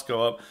 rent costs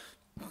go up.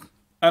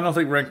 I don't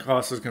think rent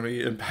costs is going to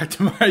be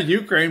impacted by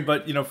Ukraine,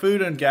 but,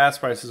 food and gas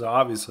prices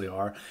obviously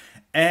are.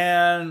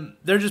 And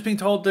they're just being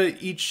told to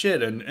eat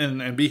shit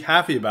and be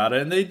happy about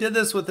it. And they did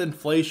this with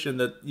inflation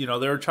that, they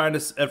were trying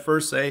to at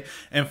first say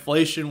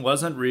inflation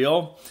wasn't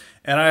real.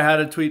 And I had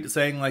a tweet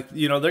saying,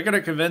 they're going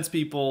to convince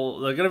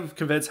people, they're going to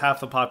convince half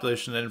the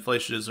population that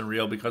inflation isn't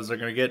real because they're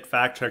going to get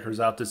fact checkers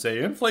out to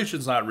say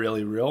inflation's not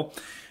really real.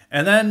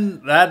 And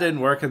then that didn't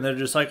work. And they're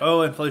just like,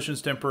 oh,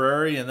 inflation's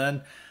temporary. And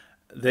then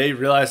they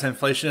realize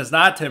inflation is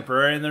not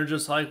temporary. And they're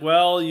just like,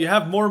 well, you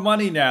have more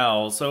money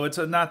now, so it's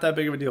not that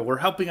big of a deal. We're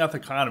helping out the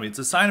economy. It's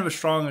a sign of a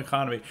strong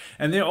economy.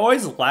 And they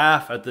always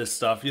laugh at this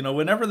stuff.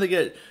 Whenever they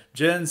get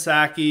Jen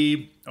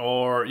Psaki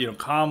or,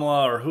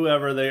 Kamala or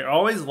whoever, they're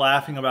always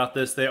laughing about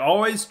this. They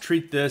always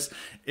treat this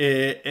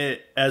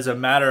as a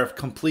matter of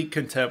complete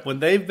contempt. When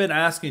they've been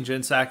asking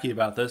Jen Psaki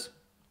about this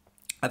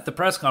at the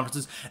press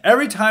conferences,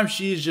 every time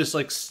she's just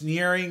like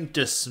sneering,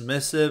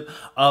 dismissive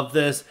of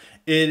this,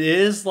 it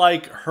is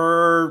like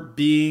her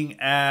being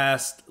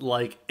asked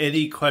like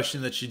any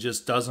question that she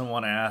just doesn't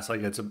want to ask.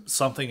 Like it's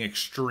something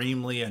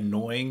extremely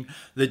annoying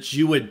that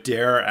you would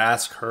dare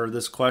ask her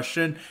this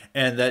question,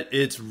 and that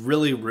it's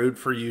really rude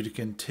for you to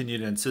continue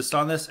to insist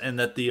on this, and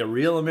that the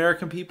real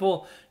American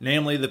people,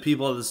 namely the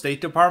people of the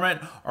State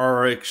Department,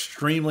 are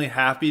extremely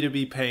happy to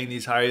be paying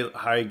these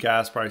high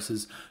gas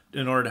prices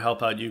in order to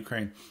help out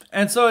Ukraine.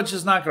 And so it's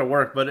just not going to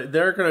work, but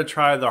they're going to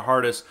try their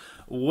hardest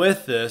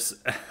with this,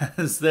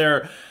 as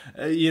they're,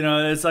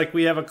 it's like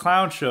we have a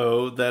clown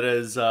show that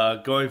is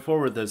going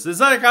forward with this. It's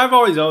like I've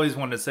always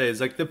wanted to say,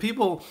 it's like the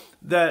people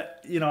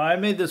that, I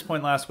made this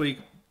point last week,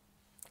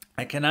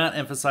 I cannot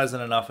emphasize it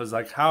enough, is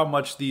like how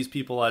much these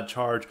people at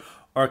charge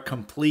are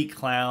complete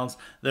clowns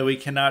that we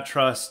cannot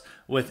trust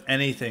with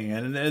anything.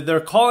 And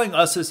they're calling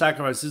us to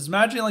sacrifices.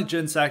 Imagine like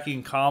Jen Psaki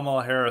and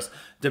Kamala Harris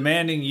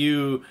demanding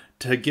you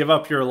to give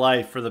up your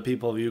life for the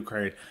people of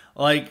Ukraine.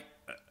 Like,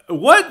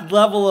 what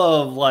level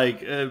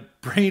of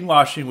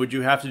brainwashing would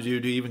you have to do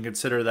to even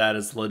consider that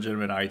as a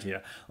legitimate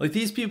idea? Like,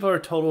 these people are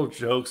total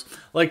jokes.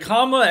 Like,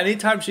 Kamala,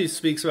 anytime she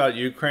speaks about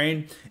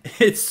Ukraine,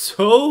 it's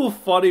so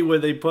funny when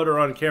they put her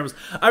on cameras.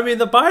 I mean,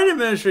 the Biden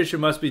administration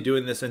must be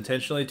doing this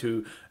intentionally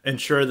to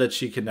ensure that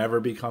she can never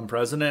become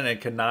president and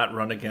cannot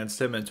run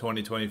against him in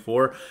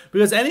 2024.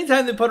 Because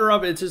anytime they put her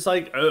up, it's just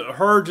like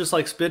her just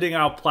like spitting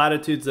out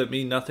platitudes that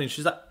mean nothing.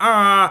 She's like,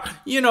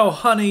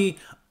 honey,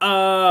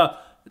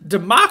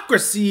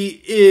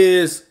 democracy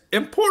is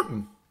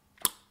important.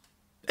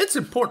 It's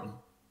important.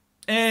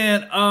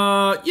 And,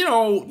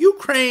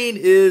 Ukraine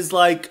is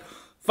like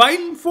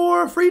fighting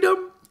for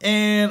freedom.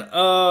 And,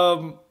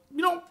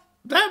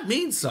 that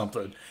means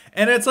something.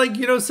 And it's like,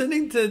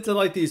 sending to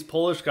like these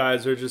Polish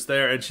guys who are just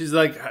there. And she's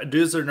like,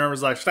 dudes are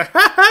nervous, like, she's like,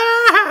 ha,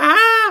 ha, ha,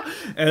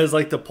 ha. And it's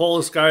like the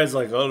Polish guy is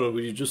like, oh,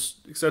 we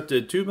just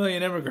accepted 2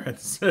 million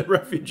immigrants,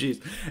 refugees.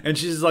 And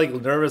she's like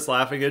nervous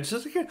laughing. It's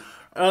just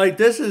like,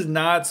 this is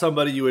not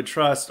somebody you would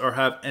trust or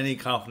have any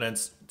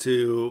confidence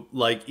to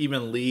like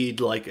even lead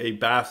like a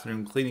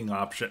bathroom cleaning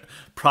option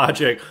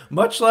project,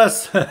 much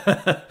less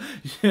a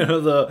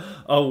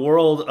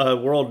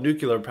world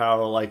nuclear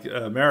power like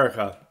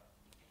America.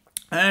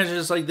 And it's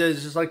just like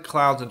there's just like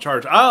clowns in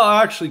charge.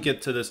 I'll actually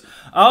get to this.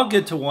 I'll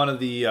get to one of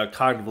the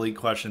cognitive elite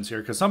questions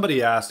here because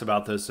somebody asked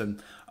about this, and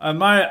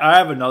I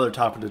have another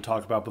topic to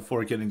talk about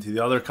before getting to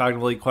the other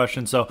cognitive elite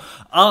question. So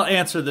I'll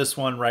answer this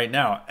one right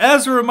now.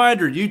 As a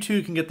reminder, you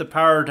too can get the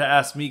power to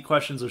ask me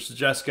questions or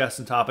suggest guests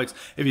and topics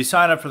if you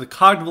sign up for the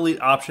cognitive elite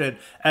option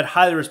at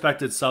Highly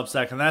Respected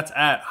Substack, and that's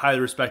at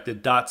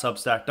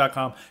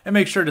highly-respected.substack.com. And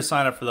make sure to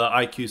sign up for the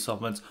IQ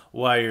supplements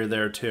while you're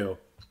there too.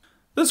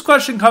 This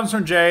question comes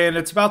from Jay, and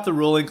it's about the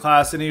ruling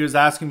class, and he was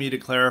asking me to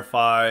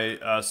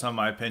clarify some of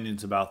my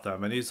opinions about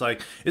them. And he's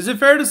like, is it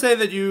fair to say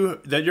that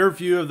your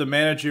view of the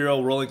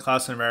managerial ruling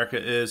class in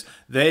America is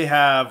they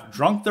have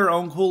drunk their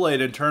own Kool-Aid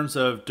in terms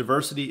of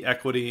diversity,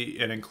 equity,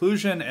 and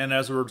inclusion, and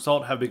as a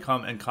result have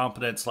become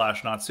incompetent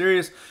 / not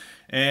serious?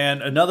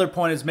 And another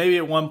point is maybe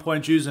at one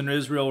point Jews in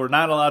Israel were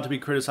not allowed to be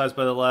criticized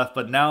by the left,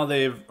 but now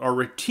they are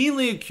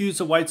routinely accused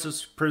of white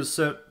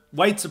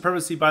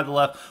supremacy by the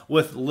left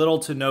with little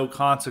to no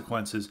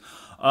consequences.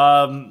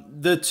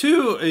 The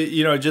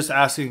two, just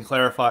asking and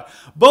clarify,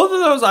 both of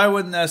those I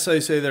wouldn't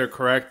necessarily say they're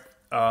correct.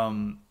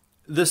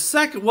 The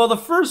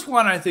first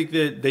one, I think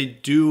that they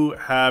do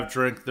have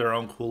drink their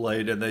own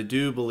Kool-Aid, and they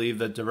do believe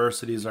that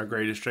diversity is our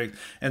greatest strength.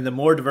 And the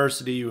more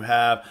diversity you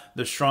have,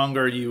 the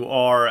stronger you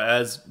are,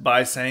 as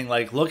by saying,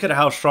 like, look at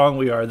how strong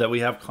we are that we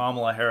have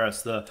Kamala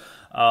Harris, the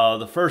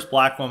first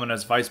black woman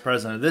as vice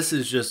president. This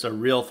is just a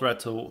real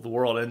threat to the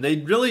world. And they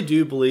really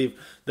do believe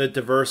that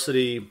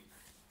diversity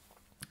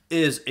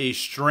is a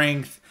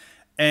strength.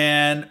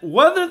 And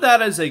whether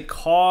that is a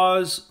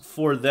cause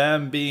for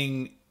them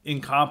being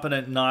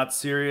incompetent, not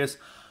serious,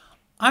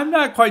 I'm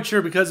not quite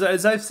sure, because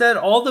as I've said,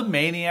 all the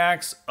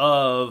maniacs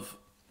who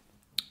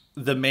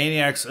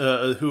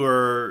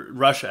are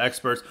Russia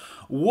experts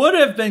would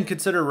have been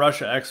considered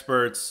Russia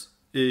experts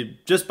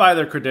just by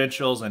their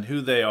credentials and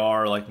who they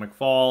are, like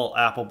McFaul,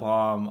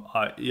 Applebaum,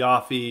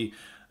 Yaffe,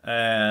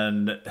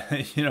 and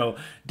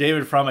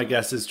David Frum, I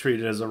guess, is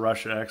treated as a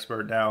Russia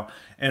expert now.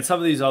 And some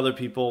of these other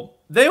people,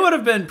 they would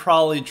have been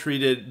probably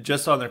treated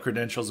just on their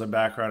credentials and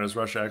background as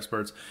Russia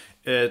experts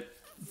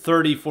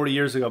 30, 40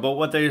 years ago. But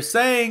what they're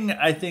saying,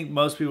 I think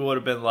most people would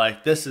have been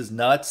like, this is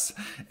nuts.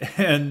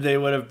 And they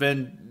would have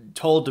been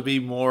told to be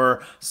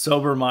more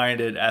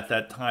sober-minded at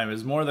that time.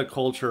 Is more the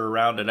culture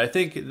around it. I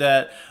think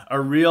that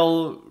a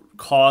real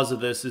cause of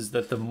this is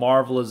that the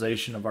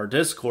marvelization of our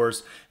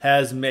discourse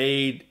has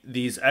made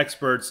these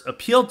experts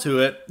appeal to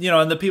it,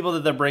 and the people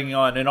that they're bringing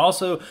on. And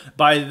also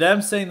by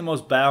them saying the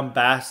most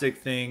bombastic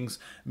things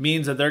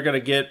means that they're going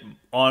to get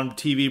on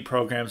TV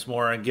programs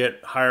more and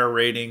get higher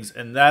ratings.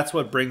 And that's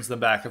what brings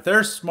them back. If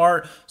they're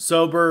smart,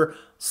 sober,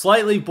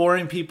 slightly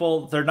boring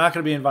people, they're not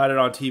going to be invited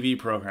on TV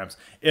programs.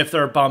 If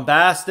they're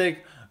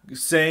bombastic,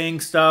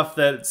 saying stuff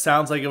that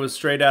sounds like it was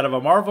straight out of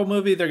a Marvel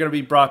movie, they're going to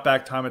be brought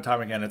back time and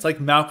time again. It's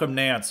like Malcolm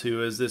Nance,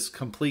 who is this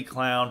complete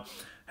clown,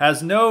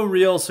 has no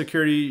real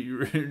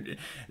security,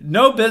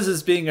 no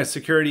business being a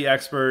security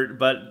expert,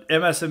 but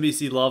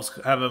MSNBC loves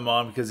having him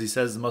on because he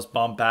says the most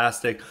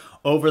bombastic,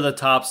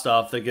 over-the-top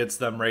stuff that gets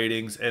them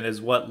ratings and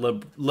is what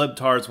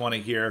libtards want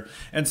to hear.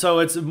 And so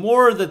it's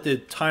more that the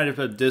type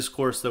of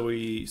discourse that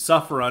we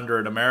suffer under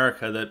in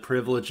America that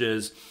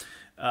privileges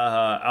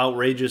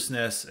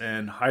outrageousness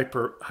and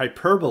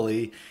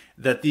hyperbole,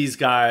 that these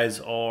guys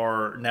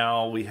are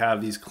now, we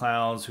have these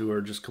clowns who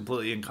are just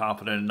completely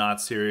incompetent and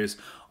not serious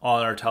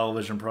on our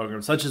television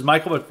programs, such as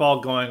Michael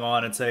McFaul going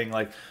on and saying,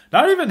 like,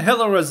 not even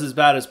Hitler was as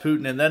bad as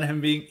Putin, and then him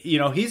being,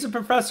 he's a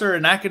professor,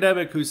 an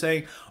academic who's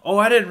saying, oh,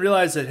 I didn't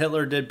realize that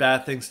Hitler did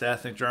bad things to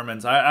ethnic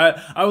Germans.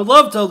 I would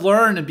love to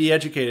learn and be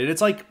educated. It's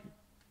like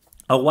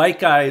a white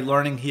guy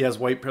learning he has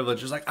white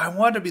privilege is like, I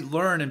want to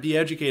learn and be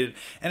educated.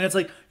 And it's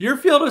like, your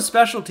field of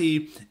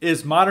specialty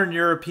is modern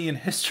European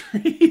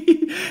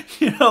history.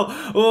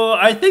 Well,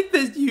 I think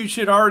that you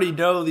should already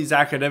know these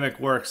academic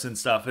works and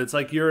stuff. It's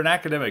like, you're an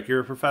academic, you're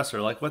a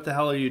professor. Like, what the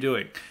hell are you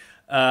doing?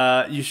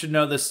 You should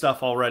know this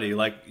stuff already.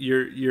 Like,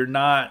 you're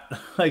not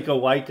like a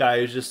white guy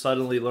who's just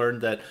suddenly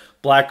learned that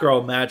black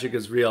girl magic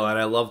is real, and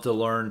I love to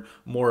learn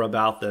more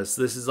about this.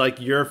 This is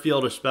like your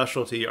field of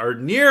specialty, or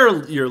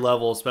near your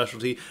level of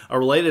specialty, a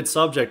related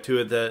subject to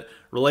it that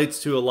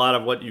relates to a lot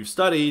of what you've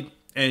studied,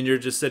 and you're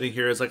just sitting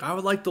here as like, I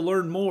would like to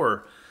learn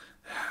more.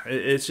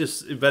 It's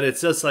just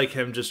like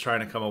him just trying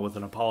to come up with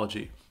an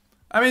apology.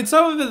 I mean,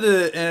 some of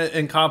the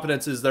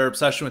incompetence is their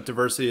obsession with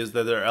diversity, is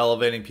that they're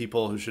elevating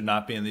people who should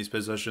not be in these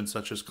positions,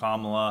 such as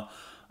Kamala.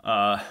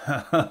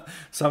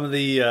 some of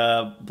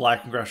the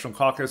Black Congressional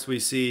Caucus we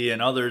see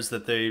and others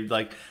that they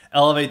like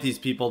elevate these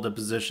people to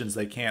positions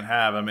they can't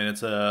have. I mean,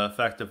 it's an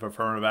effective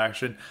affirmative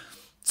action.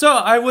 So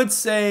I would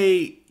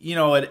say,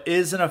 it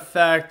is an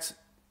effect,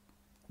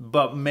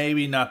 but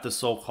maybe not the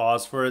sole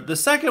cause for it. The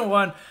second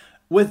one,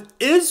 with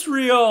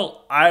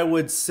Israel, I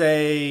would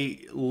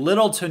say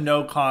little to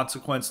no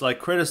consequence, like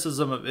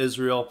criticism of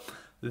Israel.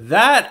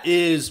 That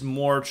is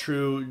more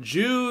true.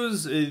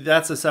 Jews,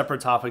 that's a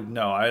separate topic.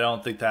 No, I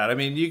don't think that. I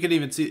mean, you can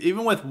even see,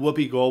 even with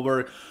Whoopi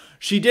Goldberg,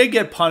 she did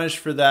get punished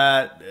for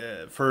that,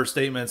 for her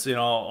statements,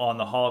 on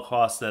the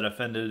Holocaust that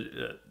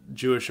offended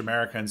Jewish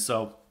Americans.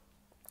 So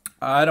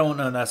I don't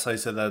know necessarily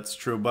say that's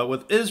true. But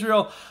with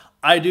Israel,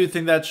 I do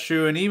think that's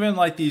true. And even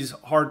like these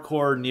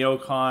hardcore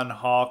neocon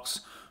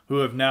hawks who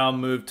have now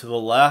moved to the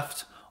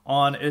left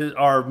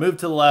moved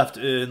to the left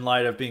in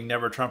light of being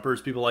never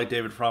Trumpers, people like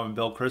David Frum and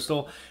Bill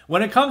Kristol.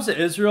 When it comes to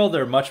Israel,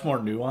 they're much more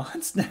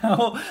nuanced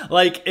now.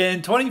 Like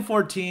in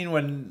 2014,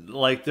 when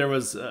like there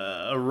was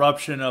a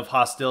eruption of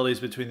hostilities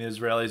between the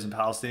Israelis and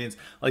Palestinians,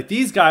 like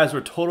these guys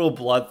were total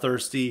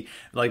bloodthirsty,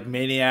 like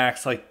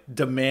maniacs, like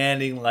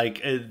demanding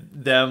like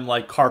them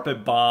like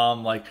carpet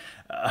bomb, like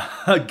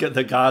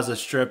the Gaza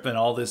Strip and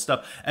all this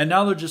stuff. And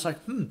now they're just like,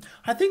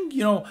 I think,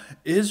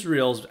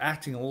 Israel's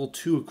acting a little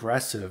too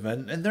aggressive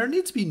and there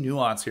needs to be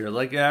nuance here.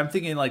 Like I'm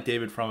thinking like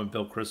David Frum and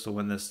Bill Kristol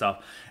in this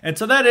stuff. And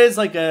so that is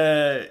like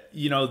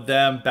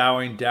them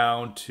bowing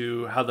down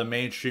to how the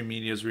mainstream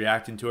media is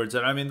reacting towards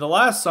it. I mean, the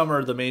last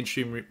summer, the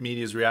mainstream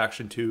media's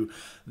reaction to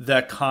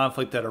that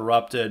conflict that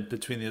erupted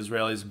between the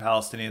Israelis and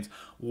Palestinians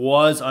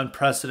was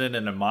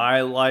unprecedented in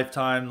my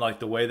lifetime, like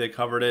the way they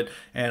covered it,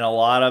 and a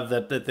lot of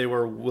that they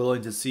were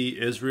willing to see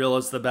Israel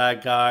as the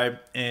bad guy.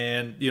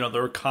 And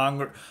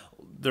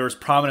there was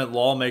prominent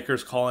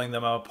lawmakers calling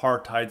them an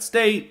apartheid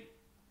state.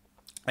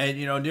 And,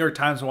 New York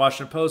Times and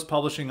Washington Post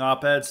publishing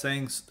op-eds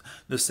saying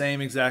the same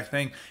exact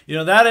thing.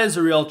 That is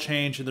a real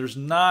change. And there's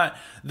not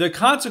the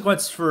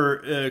consequence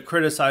for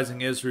criticizing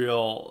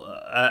Israel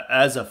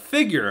as a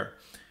figure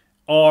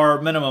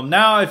are minimum.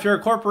 Now, if you're a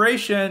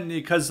corporation,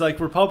 because like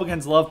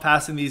Republicans love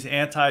passing these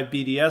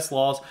anti-BDS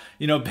laws,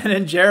 Ben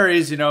and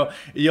Jerry's,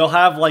 you'll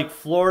have like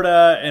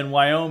Florida and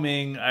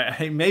Wyoming.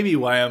 Maybe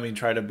Wyoming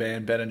try to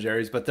ban Ben and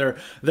Jerry's, but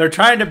they're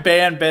trying to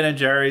ban Ben and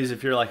Jerry's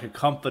if you're like a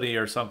company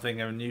or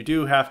something. And you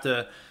do have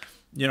to,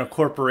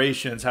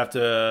 corporations have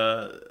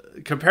to,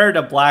 compared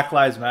to Black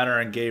Lives Matter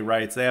and gay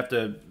rights, they have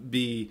to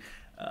be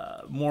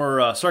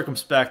more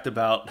circumspect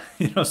about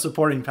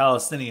supporting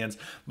Palestinians,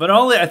 but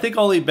I think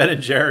only Ben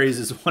and Jerry's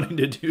is wanting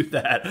to do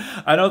that.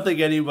 I don't think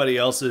anybody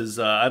else is.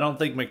 I don't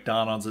think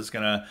McDonald's is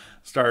going to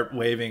start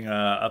waving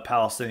a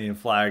Palestinian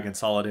flag in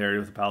solidarity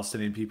with the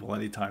Palestinian people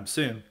anytime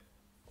soon.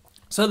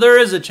 So there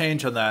is a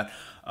change on that.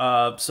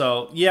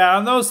 So yeah,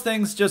 on those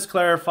things, just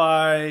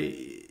clarify.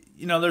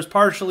 There's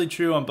partially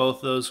true on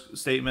both those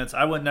statements.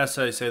 I wouldn't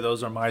necessarily say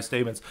those are my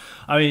statements.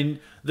 I mean,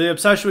 the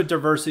obsession with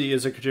diversity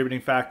is a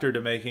contributing factor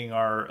to making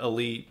our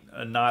elite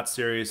not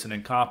serious and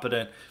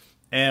incompetent.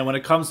 And when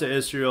it comes to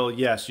Israel,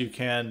 yes, you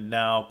can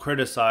now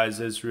criticize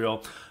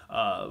Israel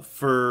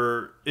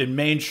in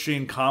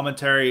mainstream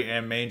commentary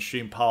and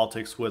mainstream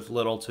politics with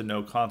little to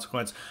no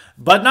consequence.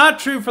 But not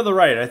true for the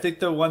right. I think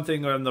the one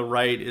thing on the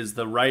right is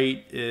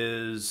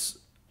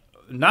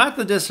not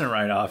the distant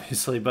right,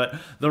 obviously, but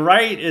the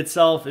right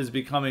itself is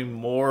becoming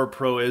more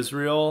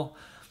pro-Israel,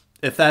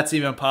 if that's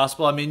even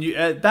possible. I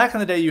mean, back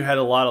in the day, you had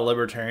a lot of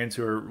libertarians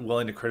who were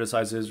willing to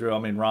criticize Israel. I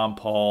mean, Rand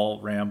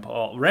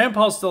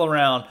Paul's still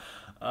around.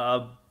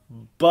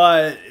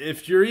 But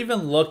if you're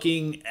even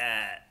looking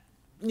at,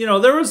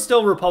 there was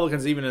still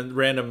Republicans, even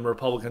random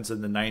Republicans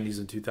in the 90s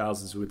and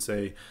 2000s who would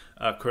say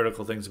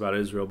critical things about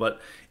Israel.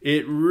 But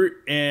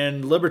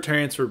and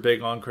libertarians were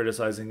big on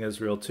criticizing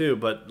Israel too,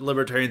 but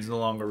libertarians no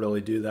longer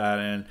really do that.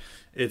 And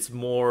it's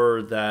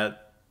more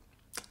that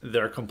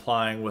they're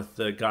complying with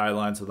the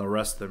guidelines of the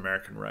rest of the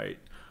American right.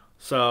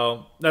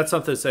 So that's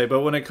something to say.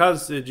 But when it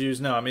comes to Jews,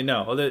 no. I mean,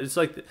 no.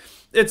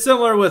 It's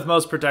similar with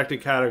most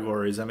protected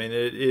categories. I mean,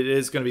 it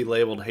is going to be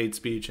labeled hate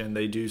speech, and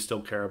they do still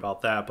care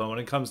about that. But when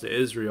it comes to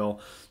Israel,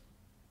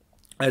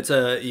 it's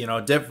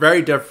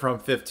very different from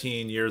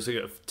 15 years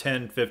ago,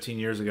 10, 15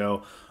 years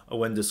ago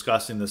when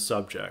discussing this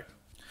subject.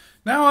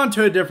 Now on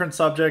to a different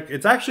subject.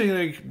 It's actually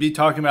going to be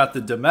talking about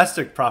the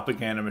domestic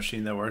propaganda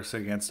machine that works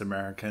against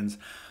Americans.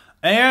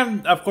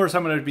 And, of course,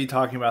 I'm going to be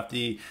talking about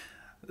the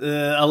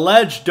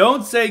alleged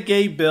Don't Say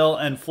Gay bill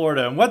in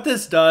Florida. And what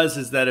this does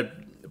is that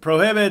it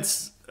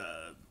prohibits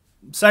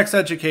sex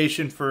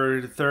education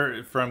for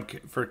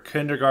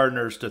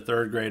kindergartners to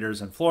third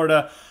graders in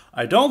Florida.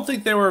 I don't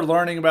think they were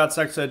learning about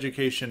sex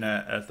education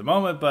at the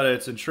moment, but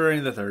it's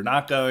ensuring that they're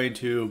not going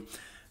to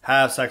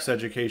have sex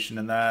education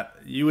in that.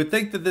 You would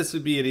think that this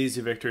would be an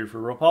easy victory for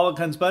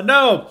Republicans, but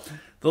no!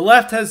 The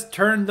left has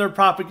turned their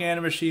propaganda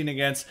machine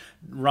against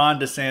Ron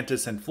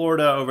DeSantis in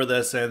Florida over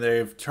this, and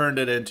they've turned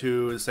it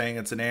into saying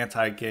it's an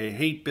anti-gay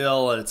hate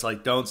bill, and it's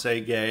like, don't say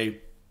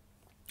gay.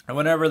 And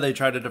whenever they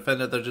try to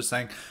defend it, they're just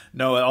saying,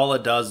 no, all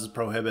it does is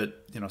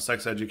prohibit,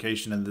 sex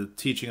education and the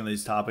teaching of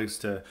these topics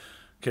to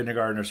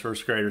kindergartners,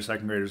 first graders,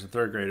 second graders, and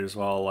third graders,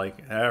 while like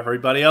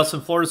everybody else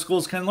in Florida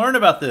schools can learn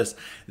about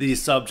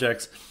these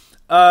subjects.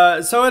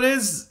 So it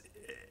is.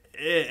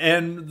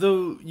 And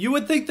you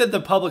would think that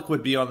the public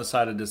would be on the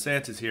side of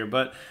DeSantis here,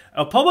 but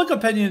a public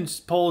opinion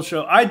poll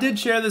show, I did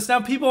share this.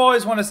 Now, people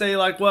always want to say,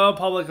 like, well,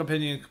 public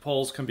opinion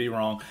polls can be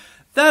wrong.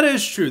 That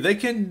is true. They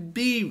can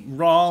be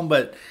wrong,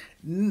 but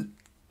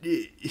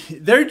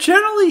they're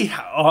generally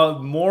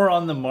more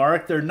on the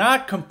mark. They're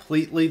not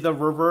completely the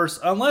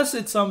reverse, unless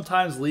it's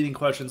sometimes leading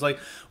questions. Like,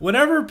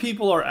 whenever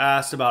people are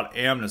asked about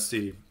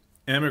amnesty,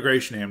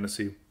 immigration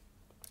amnesty,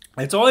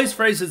 it's always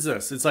phrased as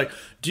this. It's like,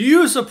 do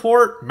you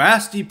support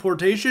mass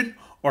deportation,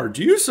 or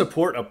do you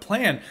support a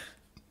plan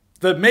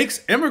that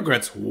makes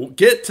immigrants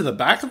get to the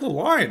back of the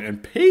line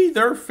and pay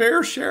their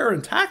fair share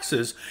in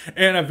taxes,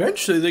 and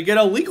eventually they get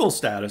a legal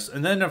status?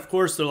 And then, of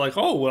course, they're like,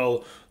 oh,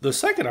 well, the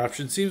second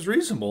option seems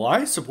reasonable.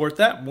 I support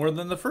that more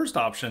than the first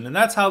option. And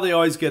that's how they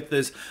always get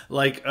this,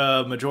 like,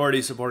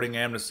 majority supporting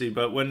amnesty.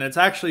 But when it's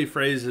actually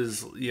phrased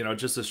as, you know,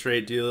 just a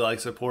straight deal,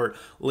 like support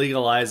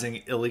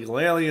legalizing illegal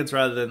aliens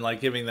rather than, like,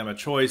 giving them a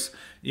choice,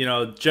 you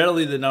know,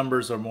 generally the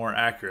numbers are more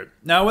accurate.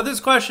 Now, with this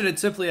question, it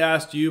simply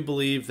asks, do you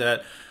believe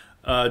that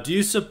do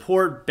you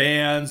support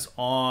bans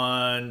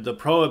on the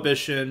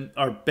prohibition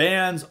or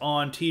bans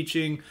on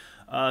teaching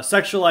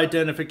sexual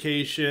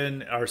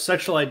identification or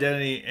sexual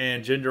identity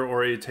and gender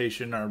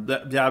orientation or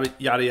yada,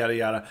 yada,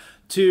 yada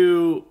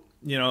to,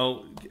 you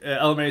know,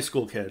 elementary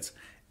school kids?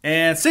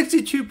 And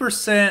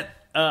 62%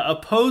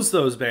 oppose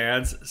those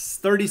bans,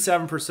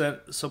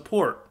 37%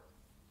 support.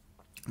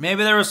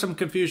 Maybe there was some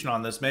confusion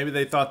on this. Maybe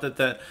they thought that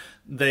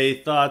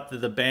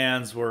the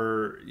bans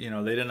were, you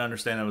know, they didn't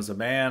understand it was a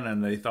ban,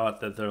 and they thought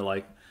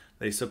that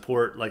they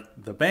support like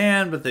the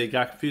ban, but they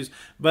got confused.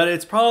 But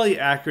it's probably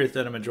accurate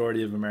that a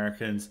majority of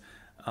Americans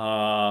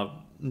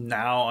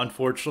now,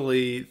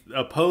 unfortunately,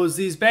 oppose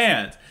these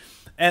bans.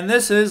 And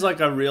this is like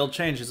a real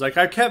change. It's like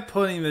I kept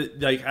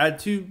putting I had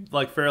two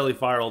like fairly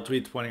viral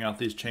tweets pointing out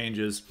these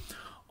changes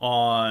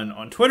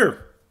on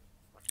Twitter.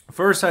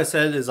 First, I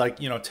said is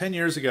like, you know, 10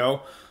 years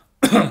ago,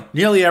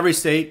 nearly every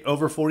state,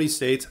 over 40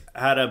 states,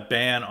 had a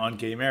ban on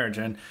gay marriage.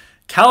 And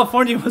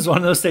California was one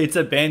of those states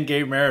that banned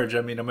gay marriage.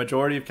 I mean, a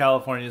majority of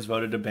Californians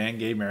voted to ban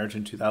gay marriage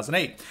in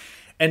 2008.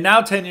 And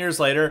now, 10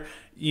 years later,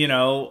 you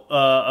know,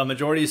 a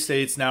majority of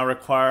states now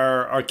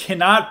require or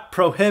cannot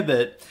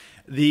prohibit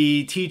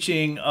the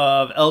teaching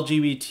of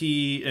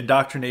LGBT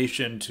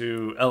indoctrination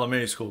to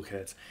elementary school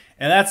kids.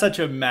 And that's such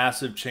a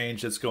massive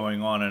change that's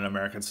going on in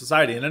American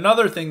society. And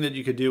another thing that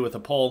you could do with a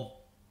poll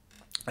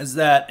is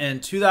that in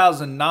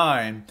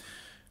 2009,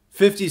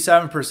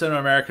 57% of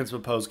Americans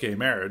opposed gay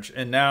marriage.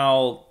 And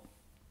now,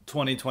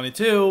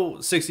 2022,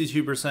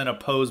 62%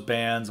 oppose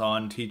bans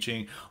on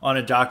teaching, on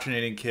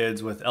indoctrinating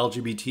kids with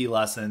LGBT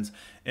lessons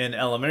in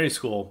elementary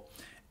school.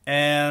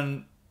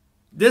 And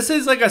this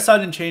is like a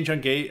sudden change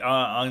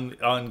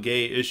on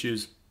gay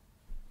issues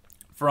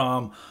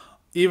from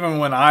even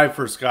when I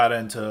first got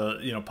into,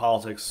 you know,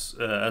 politics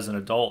as an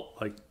adult,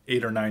 like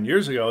 8 or 9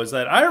 years ago. Is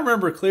that I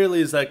remember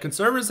clearly is that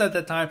conservatives at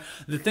that time,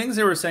 the things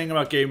they were saying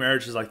about gay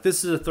marriage is like,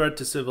 this is a threat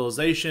to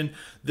civilization.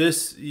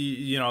 This,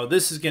 you know,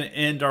 this is going to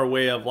end our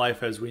way of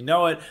life as we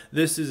know it.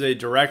 This is a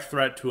direct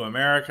threat to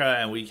America,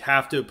 and we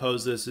have to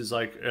oppose this. Is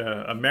like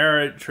a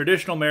marriage,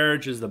 traditional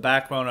marriage is the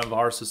backbone of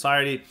our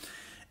society.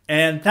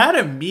 And that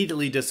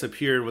immediately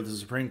disappeared with the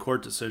Supreme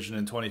Court decision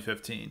in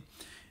 2015.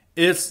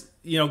 It's,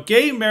 you know,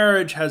 gay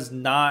marriage has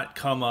not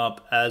come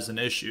up as an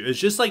issue. It's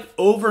just like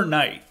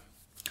overnight,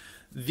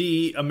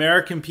 the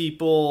American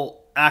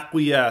people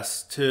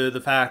acquiesce to the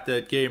fact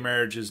that gay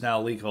marriage is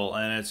now legal,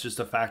 and it's just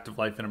a fact of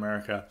life in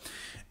America.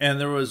 And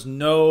there was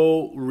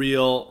no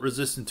real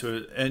resistance to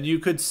it. And you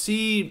could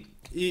see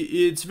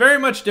it's very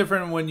much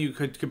different when you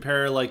could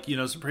compare, like, you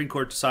know, Supreme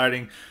Court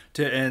deciding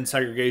to end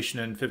segregation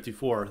in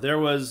 54. There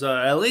was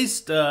at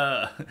least,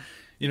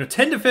 you know,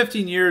 10 to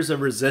 15 years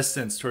of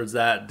resistance towards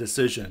that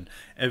decision,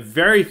 a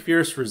very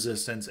fierce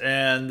resistance.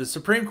 And the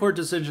Supreme Court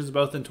decisions,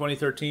 both in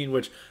 2013,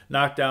 which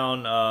knocked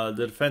down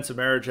the Defense of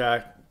Marriage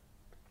Act,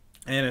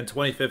 and in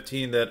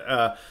 2015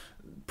 that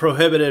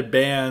prohibited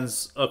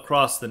bans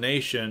across the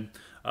nation,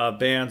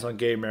 bans on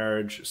gay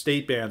marriage,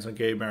 state bans on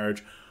gay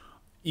marriage.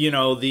 You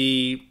know,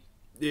 the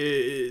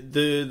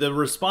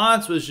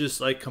response was just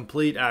like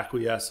complete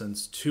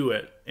acquiescence to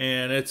it.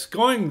 And it's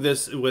going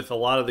this with a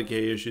lot of the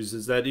gay issues,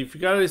 is that if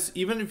you guys,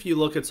 even if you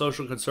look at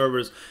social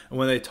conservatives and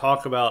when they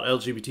talk about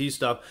LGBT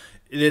stuff,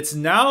 it's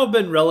now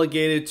been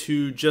relegated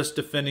to just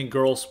defending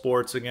girls'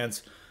 sports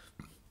against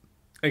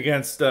you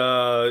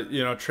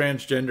know,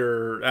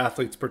 transgender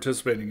athletes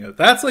participating in it.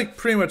 That's like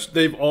pretty much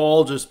they've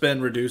all just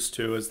been reduced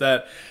to, is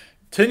that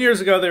 10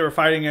 years ago, they were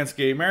fighting against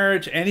gay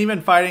marriage and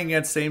even fighting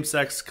against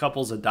same-sex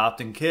couples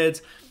adopting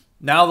kids.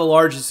 Now the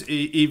largest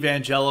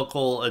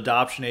evangelical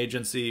adoption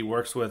agency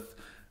works with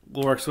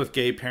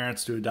gay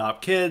parents to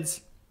adopt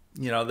kids.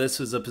 You know,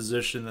 this is a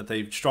position that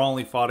they've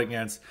strongly fought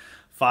against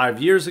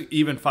 5 years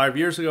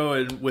ago,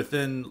 and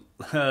within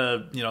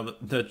you know,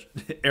 the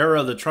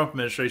era of the Trump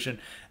administration,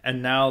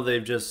 and now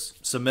they've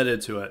just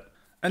submitted to it.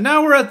 And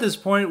now we're at this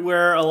point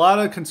where a lot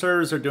of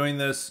conservatives are doing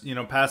this,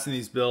 passing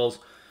these bills,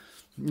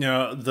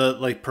 the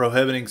like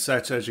prohibiting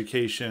sex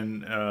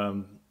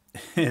education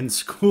in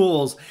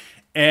schools,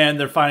 and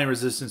they're finding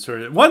resistance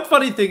to it. One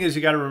funny thing is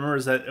you got to remember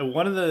is that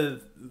one of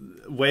the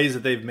ways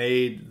that they've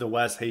made the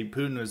West hate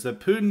Putin is that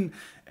Putin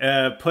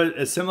put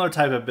a similar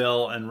type of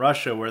bill in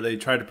Russia where they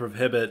tried to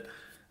prohibit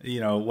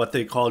what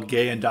they called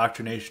gay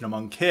indoctrination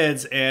among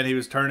kids, and he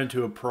was turned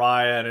into a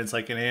pariah, and it's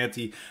like an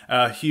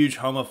huge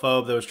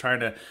homophobe that was trying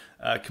to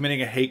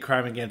committing a hate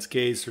crime against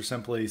gays for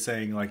simply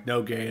saying like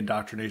no gay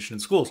indoctrination in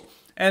schools.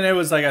 And it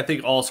was like, I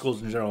think all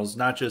schools in general, it's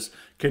not just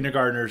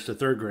kindergartners to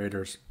third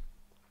graders.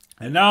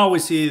 And now we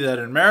see that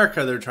in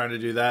America they're trying to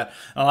do that.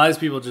 And a lot of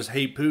people just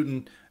hate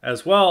Putin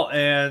as well,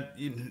 and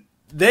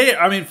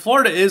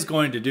Florida is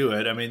going to do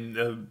it. I mean,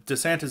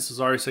 DeSantis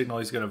has already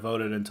signaled he's going to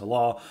vote it into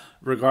law,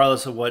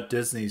 regardless of what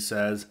Disney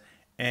says.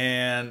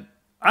 And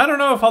I don't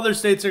know if other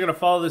states are going to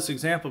follow this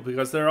example,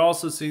 because they're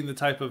also seeing the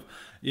type of,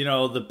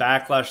 the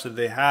backlash that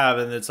they have,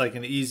 and it's like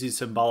an easy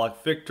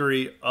symbolic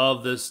victory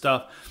of this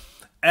stuff.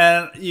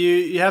 And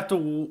you have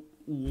to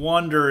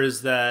wonder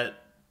is that,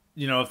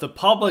 if the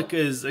public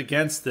is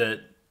against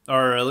it,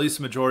 or at least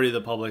the majority of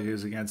the public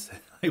is against it,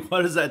 like,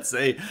 what does that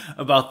say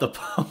about the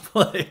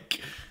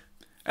public?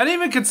 And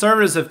even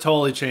conservatives have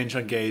totally changed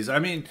on gays. I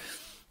mean,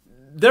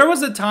 there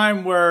was a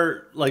time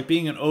where like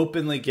being an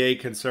openly gay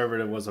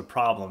conservative was a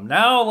problem.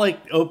 Now, like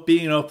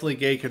being an openly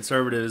gay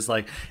conservative is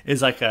like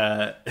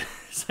a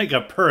it's like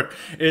a perk.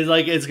 It's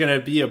like it's gonna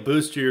be a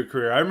boost to your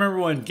career. I remember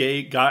when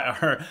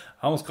I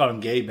almost called him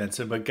Gay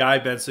Benson, but Guy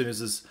Benson is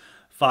this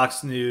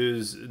Fox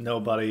News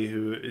nobody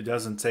who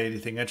doesn't say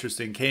anything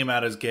interesting, came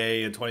out as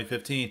gay in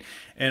 2015,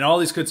 and all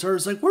these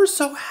conservatives like, we're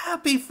so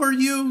happy for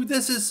you.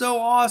 This is so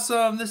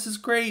awesome. This is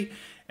great.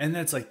 And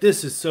then it's like,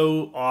 this is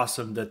so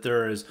awesome that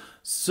there is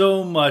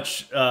so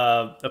much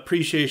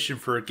appreciation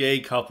for gay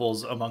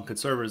couples among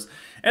conservatives.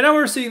 And now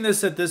we're seeing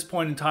this at this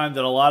point in time,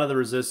 that a lot of the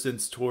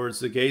resistance towards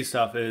the gay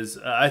stuff is,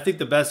 I think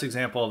the best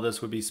example of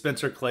this would be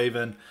Spencer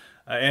Klavan,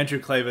 Andrew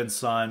Klavan's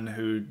son,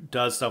 who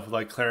does stuff with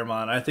like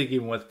Claremont. I think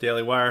even with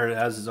Daily Wire,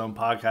 has his own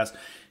podcast.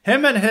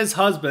 Him and his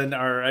husband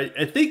are,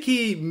 I think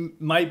he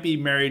might be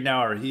married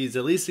now, or he's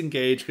at least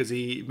engaged, because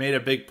he made a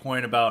big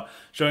point about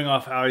showing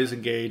off how he's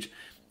engaged.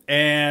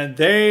 And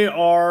they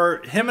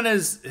are, him and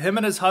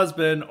his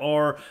husband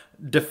are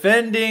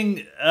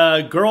defending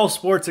girl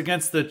sports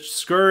against the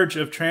scourge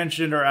of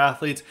transgender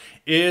athletes,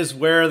 is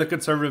where the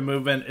conservative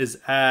movement is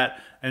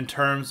at in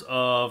terms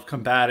of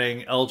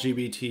combating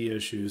LGBT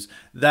issues.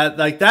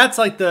 That's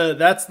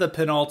the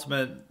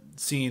penultimate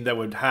scene that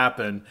would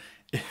happen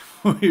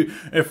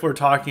if we're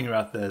talking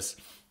about this.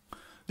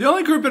 The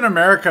only group in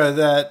America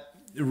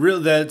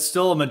that's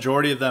still a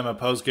majority of them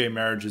oppose gay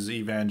marriage is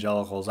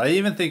evangelicals. I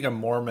even think of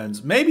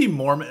Mormons. Maybe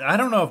Mormon. I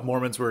don't know if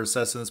Mormons were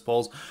assessed in this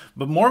polls,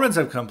 but Mormons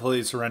have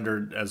completely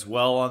surrendered as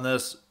well on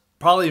this.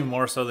 Probably even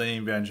more so than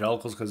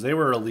evangelicals, because they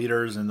were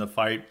leaders in the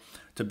fight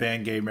to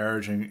ban gay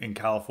marriage in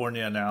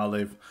California. Now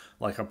they've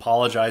like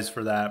apologized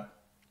for that.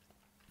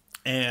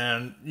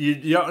 And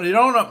you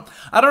don't know.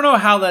 I don't know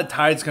how that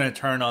tide's going to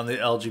turn on the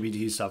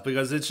LGBT stuff,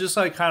 because it's just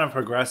like kind of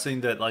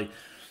progressing that like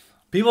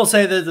people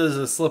say that there's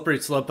a slippery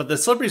slope, but the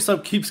slippery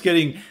slope keeps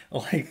getting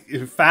like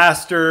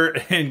faster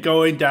and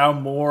going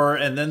down more.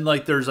 And then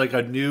like there's like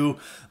a new,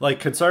 like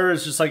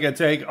conservatives just like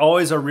take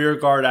always a rear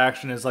guard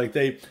action. Is like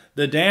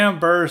the dam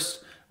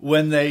burst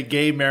when the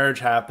gay marriage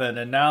happened,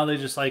 and now they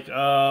just like,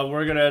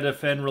 we're going to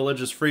defend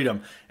religious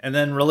freedom. And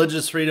then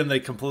religious freedom they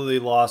completely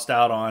lost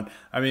out on.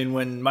 I mean,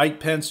 when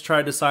Mike Pence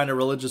tried to sign a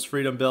religious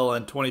freedom bill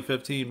in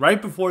 2015,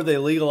 right before they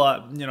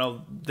legalized,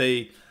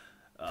 they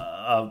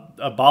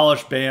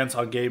abolished bans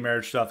on gay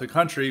marriage throughout the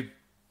country,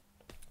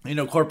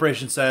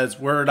 corporation says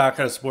we're not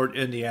going to support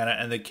Indiana,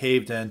 and they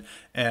caved in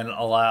and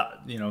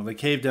they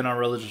caved in on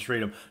religious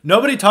freedom.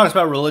 Nobody talks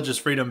about religious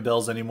freedom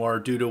bills anymore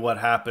due to what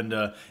happened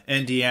to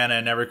Indiana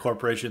and every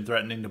corporation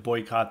threatening to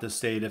boycott the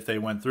state if they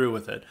went through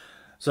with it.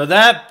 So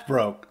that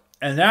broke.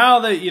 And now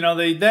they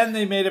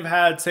may have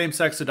had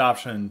same-sex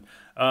adoption,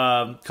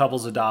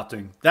 couples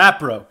adopting. That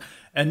broke.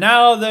 And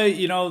now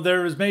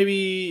there was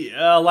maybe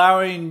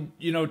allowing,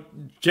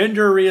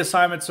 gender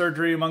reassignment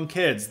surgery among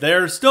kids.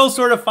 They're still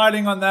sort of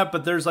fighting on that,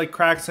 but there's like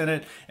cracks in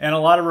it. And a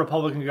lot of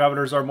Republican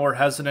governors are more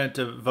hesitant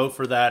to vote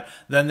for that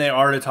than they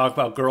are to talk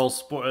about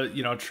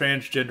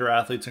transgender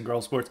athletes and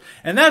girls sports.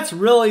 And that's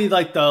really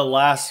like the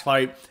last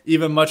fight,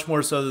 even much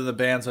more so than the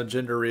bans on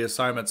gender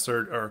reassignment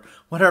or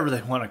whatever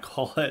they want to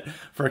call it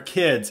for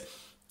kids.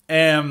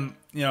 And,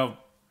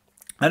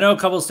 I know a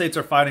couple of states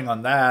are fighting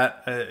on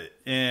that,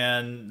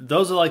 and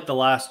those are like the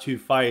last two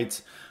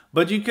fights.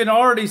 But you can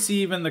already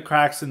see even the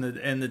cracks in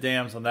the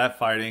dams on that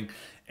fighting,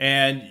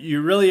 and you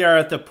really are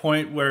at the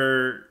point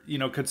where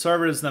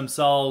conservatives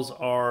themselves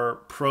are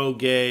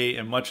pro-gay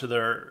in much of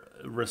their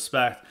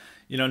respect.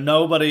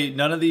 None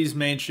of these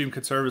mainstream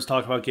conservatives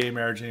talk about gay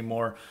marriage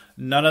anymore.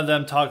 None of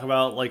them talk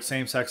about like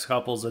same-sex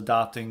couples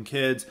adopting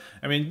kids.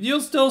 I mean,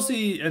 you'll still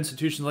see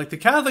institutions like the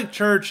Catholic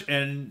Church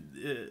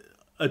and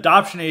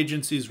adoption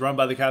agencies run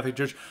by the Catholic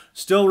Church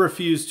still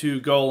refuse to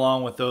go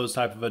along with those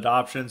type of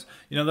adoptions.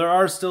 You know, there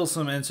are still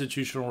some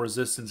institutional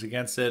resistance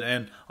against it,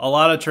 and a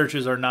lot of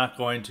churches are not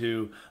going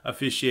to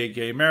officiate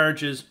gay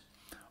marriages.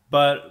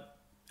 But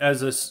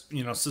as a,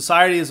 you know,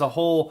 society as a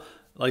whole,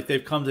 like,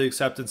 they've come to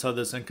acceptance of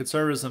this, and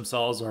conservatives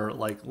themselves are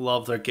like,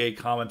 love their gay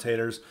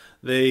commentators.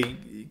 They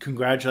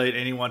congratulate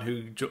anyone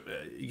who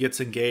gets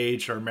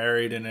engaged or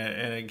married in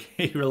a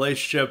gay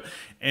relationship,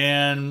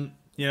 and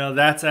you know,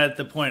 that's at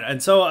the point.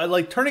 And so,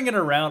 like, turning it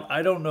around,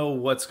 I don't know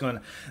what's going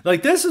to...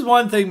 Like, this is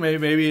one thing,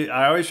 maybe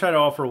I always try to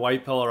offer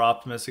white pill or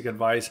optimistic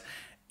advice.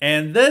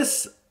 And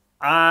this,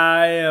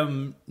 I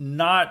am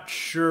not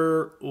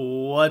sure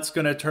what's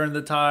going to turn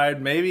the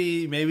tide.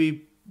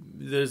 Maybe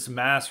there's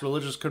mass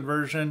religious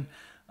conversion.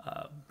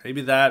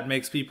 Maybe that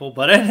makes people...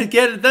 But then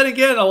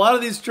again, a lot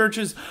of these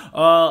churches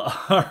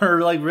are,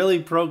 like,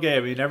 really pro-gay.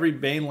 I mean, every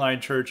mainline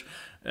church...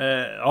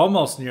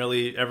 almost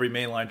nearly every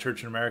mainline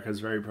church in America is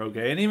very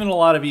pro-gay, and even a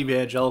lot of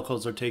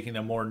evangelicals are taking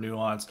a more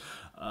nuanced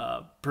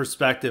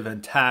perspective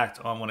and tact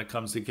on when it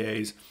comes to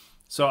gays.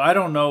 So I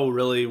don't know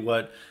really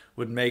what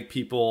would make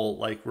people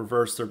like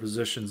reverse their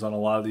positions on a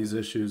lot of these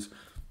issues.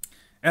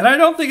 And I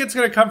don't think it's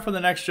going to come from the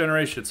next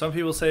generation. Some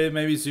people say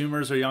maybe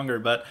Zoomers are younger,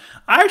 but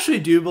I actually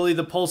do believe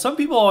the poll. Some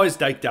people always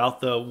doubt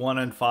the 1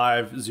 in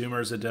 5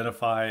 Zoomers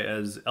identify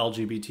as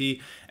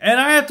LGBT. And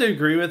I have to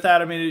agree with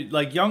that. I mean,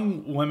 like,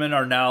 young women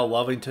are now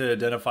loving to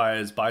identify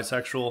as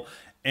bisexual,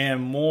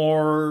 and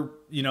more,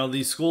 you know,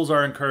 these schools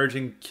are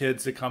encouraging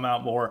kids to come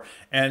out more.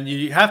 And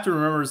you have to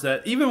remember is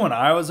that even when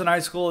I was in high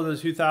school in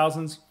the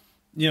 2000s,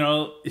 you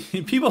know,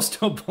 people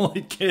still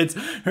bullied kids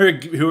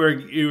who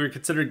were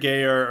considered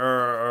gay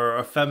or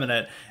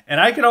effeminate,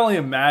 and I can only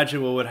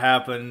imagine what would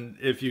happen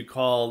if you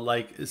called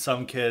like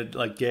some kid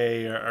like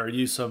gay or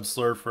use some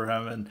slur for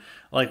him, and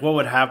like what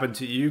would happen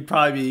to you? You'd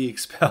probably be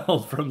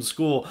expelled from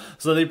school.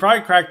 So they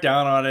probably cracked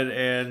down on it,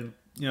 and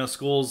you know,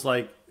 schools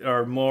like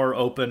are more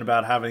open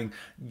about having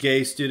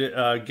gay straight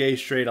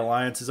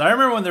alliances. I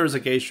remember when there was a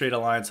gay straight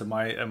alliance in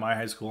my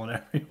high school,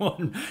 and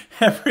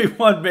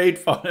everyone made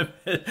fun of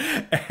it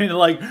and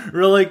like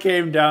really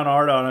came down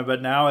hard on it.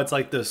 But now it's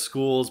like the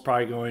school's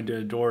probably going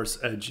to endorse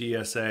a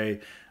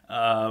GSA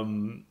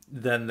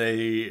than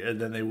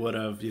they would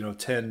have, you know,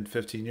 10,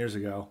 15 years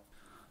ago.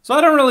 So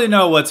I don't really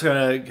know what's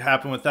going to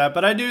happen with that,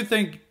 but I do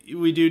think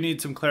we do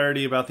need some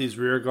clarity about these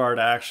rearguard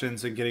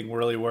actions and getting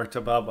really worked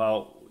up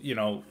about, you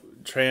know,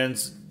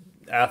 trans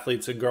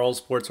athletes and girls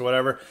sports or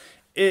whatever.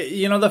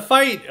 You know, the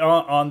fight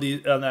on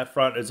that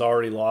front is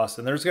already lost,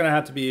 and there's going to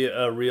have to be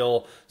a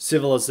real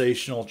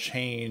civilizational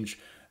change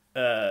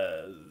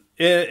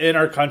in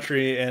our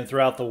country and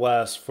throughout the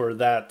West for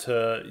that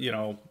to, you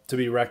know, to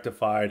be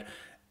rectified.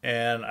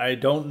 And I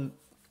don't,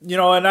 you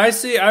know, and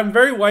I'm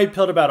very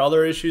white-pilled about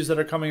other issues that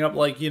are coming up,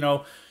 like, you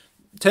know,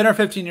 10 or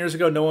 15 years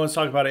ago, no one was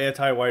talking about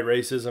anti-white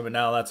racism, and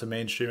now that's a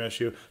mainstream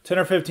issue. 10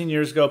 or 15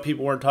 years ago,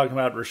 people weren't talking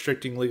about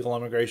restricting legal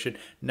immigration.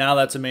 Now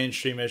that's a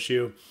mainstream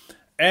issue.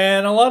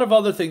 And a lot of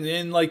other things,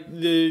 in like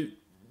the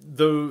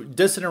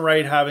dissident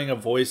right having a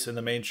voice in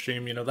the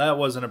mainstream, you know, that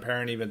wasn't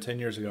apparent even 10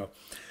 years ago.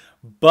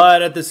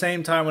 But at the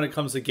same time, when it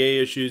comes to gay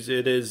issues,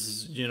 it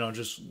is, you know,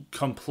 just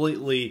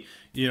completely,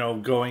 you know,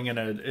 going in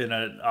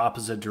an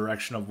opposite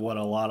direction of what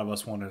a lot of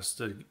us wanted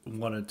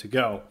to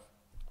go.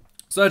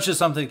 So that's just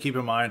something to keep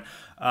in mind.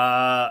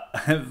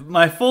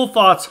 My full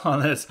thoughts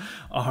on this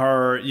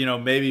are, you know,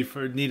 maybe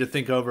need to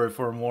think over it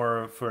for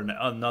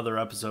another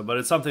episode, but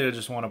it's something I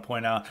just want to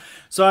point out.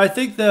 So I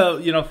think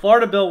the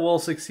Florida bill will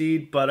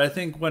succeed, but I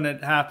think when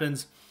it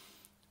happens,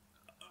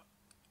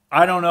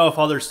 I don't know if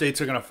other states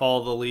are going to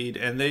follow the lead,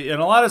 and a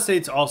lot of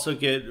states also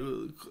get,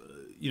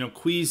 you know,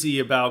 queasy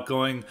about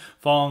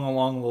following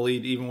along the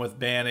lead, even with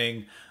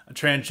banning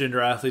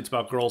transgender athletes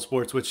about girls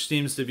sports, which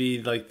seems to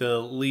be like the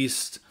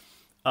least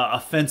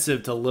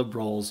offensive to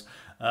liberals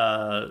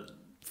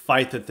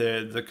fight that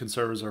the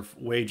conservatives are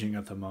waging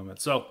at the moment.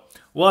 So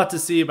we'll have to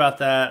see about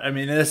that. I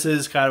mean, this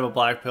is kind of a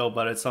black pill,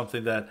 but it's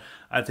something that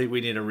I think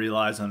we need to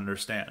realize and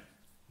understand.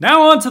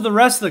 Now on to the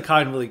rest of the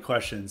Cotton Elite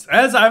questions,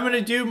 as I'm going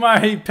to do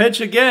my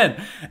pitch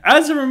again.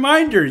 As a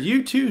reminder,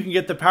 you too can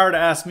get the power to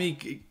ask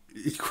me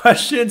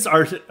questions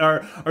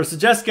or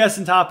suggest guests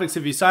and topics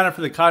if you sign up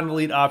for the Cotton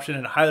Elite option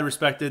at Highly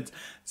Respected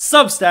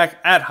Substack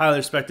at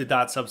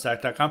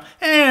highlyrespected.substack.com,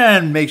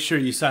 and make sure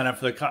you sign up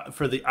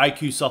for the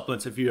IQ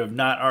supplements if you have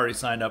not already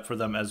signed up for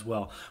them as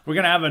well. We're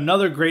going to have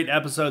another great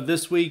episode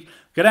this week.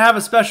 Going to have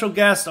a special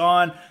guest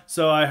on,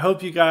 so I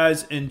hope you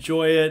guys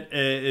enjoy it.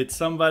 It's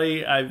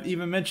somebody I've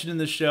even mentioned in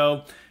the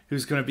show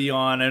who's going to be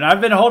on, and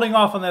I've been holding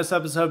off on this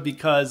episode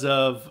because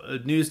of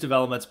news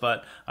developments,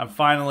 but I'm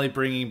finally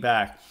bringing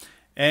back.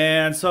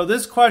 And so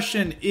this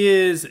question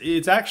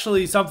it's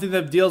actually something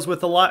that deals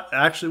with a lot,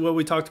 actually what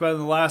we talked about in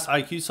the last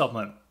IQ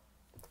supplement.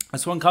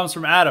 This one comes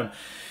from Adam.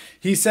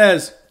 He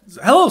says,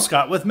 hello,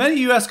 Scott. With many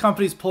U.S.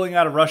 companies pulling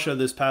out of Russia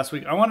this past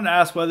week, I wanted to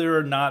ask whether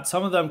or not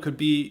some of them could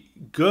be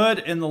good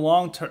in the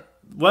long term.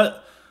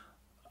 What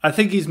I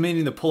think he's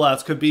meaning the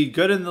pullouts could be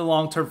good in the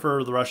long term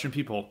for the Russian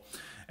people.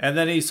 And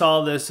then he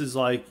saw this as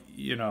like,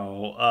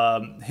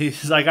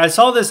 he's like, I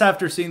saw this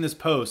after seeing this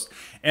post.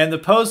 And the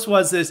post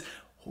was this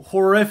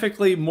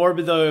horrifically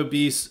morbidly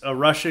obese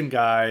Russian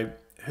guy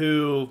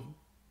who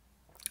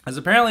is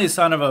apparently the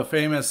son of a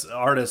famous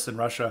artist in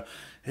Russia.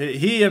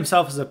 He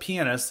himself is a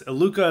pianist,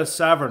 Luka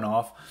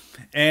Savernov,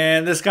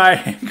 and this guy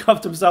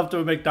handcuffed himself to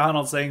a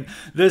McDonald's saying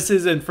this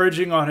is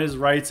infringing on his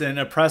rights and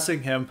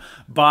oppressing him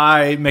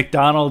by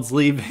McDonald's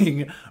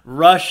leaving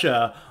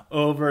Russia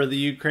over the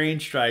Ukraine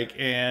strike.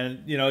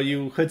 And,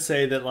 you could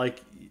say that,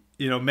 like,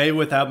 maybe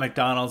without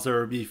McDonald's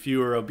there would be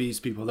fewer obese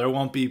people. There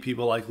won't be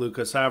people like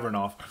Luka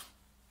Savernov.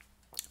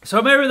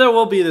 So maybe there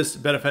will be this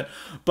benefit.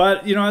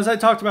 But, as I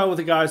talked about with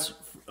the guys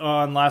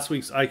on last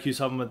week's IQ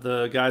Supplement,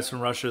 the guys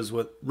from Russians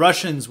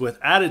with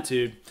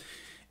Attitude,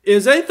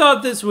 is they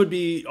thought this would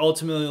be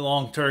ultimately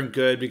long-term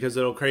good because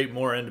it'll create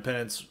more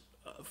independence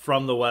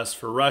from the West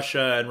for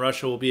Russia, and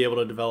Russia will be able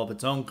to develop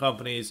its own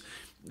companies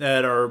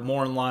that are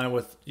more in line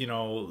with,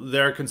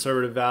 their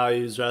conservative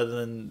values rather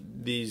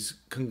than these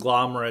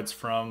conglomerates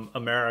from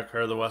America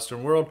or the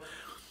Western world.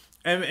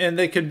 And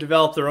they can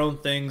develop their own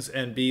things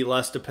and be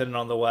less dependent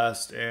on the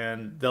West,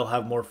 and they'll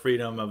have more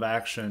freedom of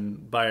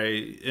action by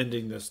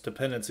ending this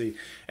dependency.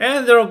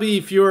 And there'll be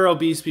fewer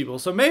obese people.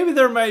 So maybe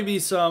there might be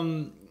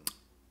some,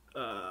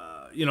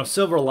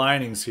 silver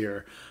linings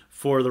here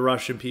for the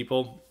Russian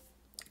people.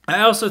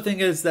 I also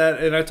think is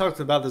that, and I talked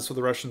about this with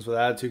the Russians with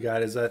Attitude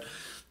Guide, is that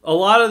a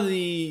lot of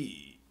the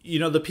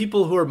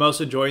people who are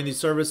most enjoying these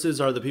services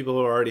are the people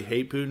who already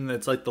hate Putin.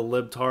 It's like the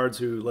libtards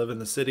who live in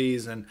the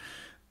cities and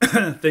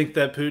think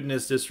that Putin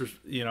is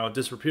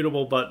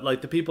disreputable, but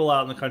like the people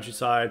out in the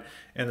countryside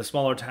and the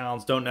smaller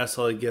towns don't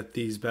necessarily get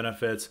these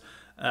benefits,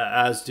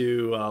 as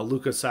do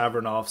Luka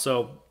Savernov.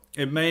 So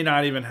it may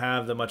not even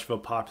have that much of a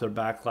popular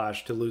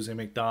backlash to losing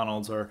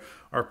McDonald's or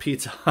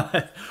Pizza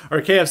Hut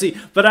or KFC.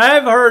 But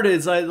I've heard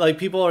it's like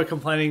people are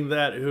complaining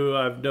that who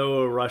I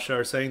know Russia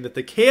are saying that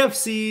the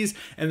KFCs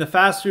and the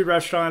fast food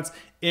restaurants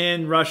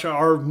in Russia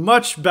are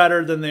much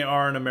better than they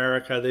are in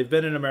America. They've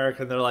been in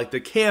America and they're like,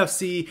 the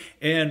KFC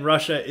in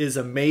Russia is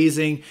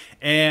amazing.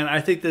 And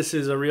I think this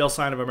is a real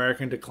sign of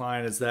American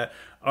decline, is that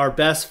our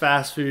best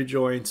fast food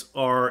joints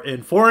are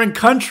in foreign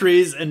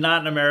countries and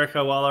not in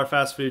America, while our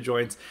fast food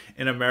joints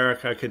in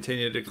America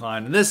continue to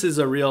decline. And this is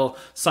a real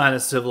sign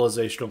of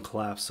civilizational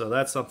collapse. So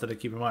that's something to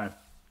keep in mind.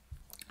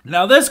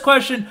 Now, this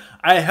question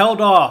I held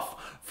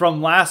off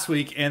from last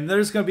week, and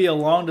there's going to be a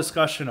long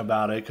discussion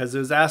about it because it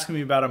was asking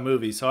me about a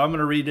movie. So I'm going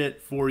to read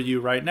it for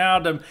you right now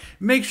to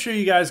make sure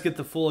you guys get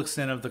the full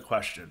extent of the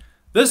question.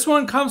 This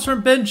one comes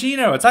from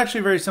Bengino. It's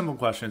actually a very simple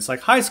question. It's like,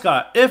 hi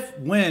Scott,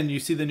 when you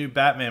see the new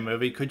Batman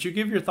movie, could you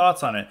give your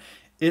thoughts on it?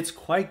 It's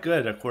quite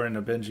good, according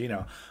to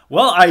Bengino.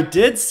 Well, I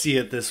did see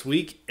it this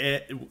week,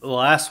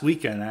 last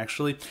weekend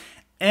actually,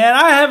 and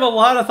I have a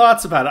lot of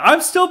thoughts about it.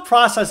 I'm still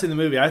processing the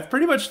movie. I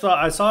pretty much thought,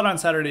 I saw it on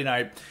Saturday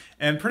night,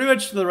 and pretty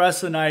much the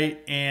rest of the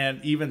night and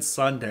even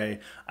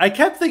Sunday, I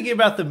kept thinking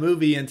about the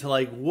movie into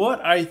like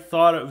what I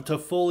thought of, to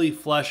fully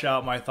flesh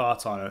out my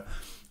thoughts on it.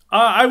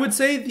 I would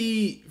say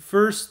the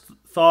first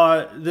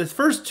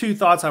two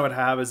thoughts I would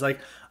have is like,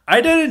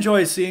 I did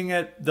enjoy seeing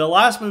it. The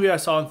last movie I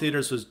saw in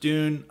theaters was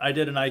Dune. I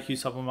did an IQ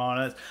supplement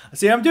on it.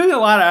 See, I'm doing a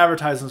lot of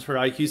advertisements for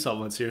IQ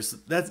supplements here, so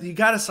you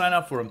got to sign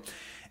up for them.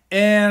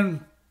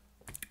 And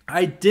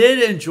I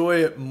did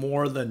enjoy it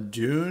more than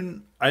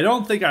Dune. I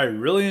don't think I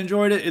really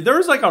enjoyed it. There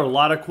was like a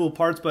lot of cool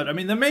parts, but I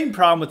mean, the main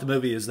problem with the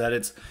movie is that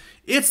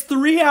it's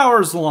 3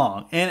 hours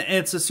long, and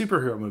it's a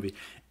superhero movie.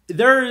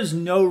 There is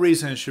no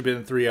reason it should have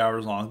been 3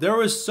 hours long. There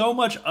was so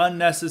much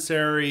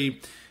unnecessary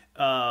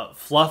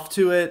fluff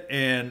to it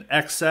and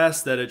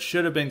excess that it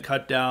should have been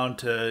cut down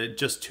to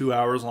just 2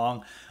 hours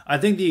long. I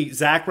think the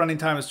exact running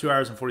time is 2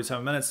 hours and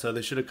 47 minutes, so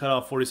they should have cut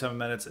off 47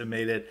 minutes and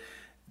made it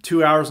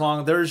 2 hours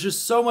long. There's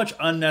just so much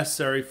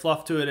unnecessary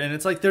fluff to it, and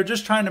it's like they're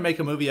just trying to make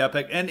a movie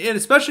epic, and it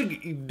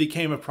especially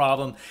became a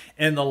problem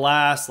in the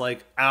last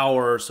like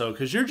hour or so,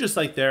 because you're just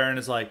like there and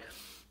it's like,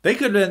 they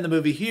could end the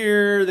movie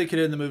here, they could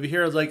end the movie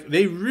here. It's like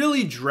they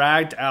really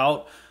dragged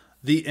out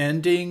the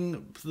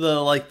ending,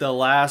 the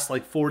last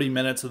 40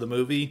 minutes of the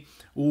movie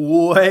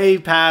way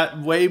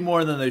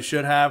more than they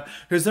should have,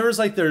 because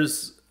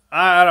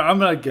I'm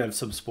gonna give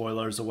some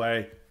spoilers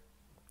away.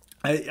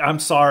 I'm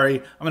sorry,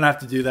 I'm gonna have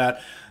to do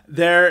that.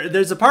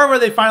 There's a part where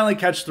they finally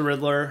catch the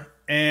Riddler,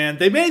 and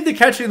they made the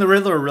catching the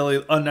Riddler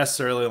really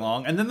unnecessarily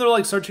long, and then they're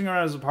like searching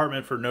around his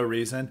apartment for no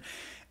reason,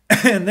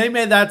 and they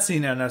made that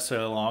scene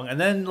unnecessarily long. And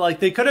then like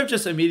they could have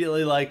just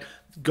immediately like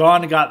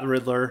gone and got the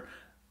Riddler.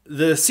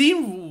 The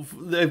scene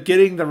of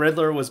getting the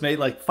Riddler was made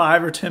like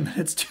 5 or 10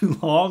 minutes too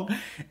long,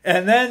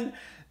 and then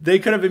they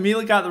could have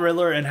immediately got the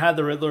Riddler and had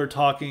the Riddler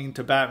talking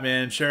to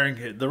Batman,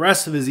 sharing the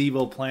rest of his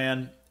evil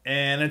plan.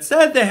 And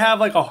instead they have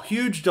like a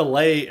huge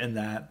delay in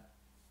that.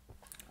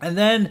 And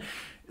then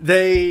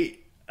to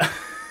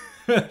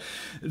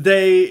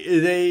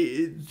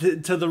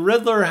the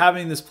Riddler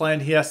having this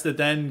plan, he has to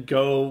then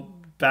go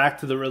back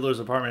to the Riddler's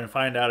apartment and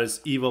find out his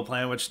evil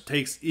plan, which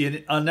takes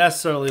an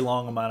unnecessarily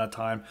long amount of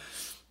time.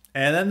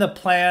 And then the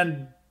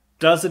plan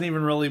doesn't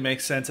even really make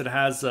sense. It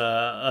has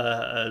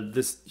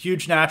this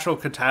huge natural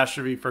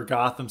catastrophe for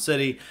Gotham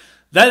City.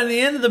 Then at the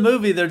end of the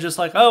movie, they're just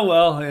like, oh,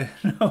 well, you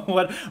know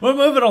what? We're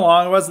moving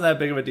along. It wasn't that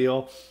big of a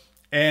deal.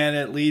 And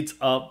it leads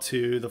up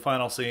to the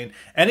final scene.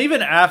 And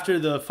even after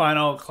the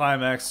final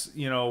climax,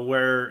 you know,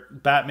 where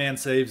Batman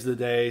saves the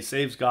day,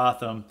 saves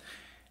Gotham,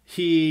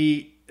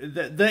 the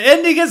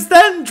ending is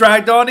then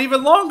dragged on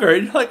even longer.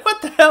 And you're like,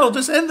 what the hell?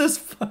 Just end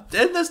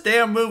this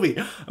damn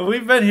movie.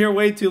 We've been here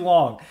way too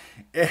long.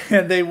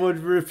 And they would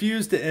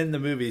refuse to end the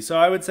movie. So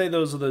I would say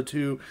those are the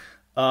two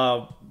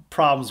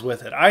problems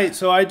with it.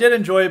 So I did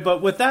enjoy it,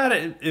 but with that,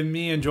 in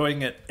me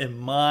enjoying it in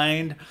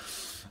mind,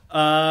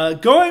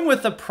 going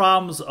with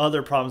the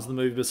other problems of the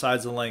movie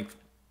besides the length,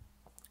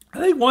 I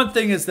think one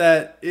thing is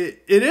that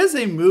it is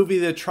a movie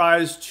that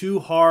tries too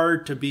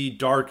hard to be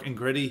dark and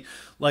gritty.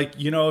 Like,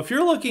 you know, if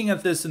you're looking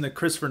at this in the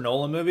Christopher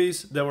Nolan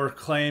movies that were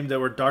claimed that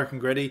were dark and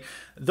gritty,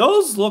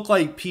 those look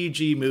like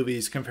PG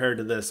movies compared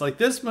to this. Like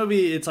this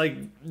movie, it's like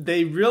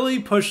they really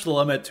push the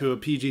limit to a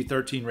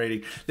PG-13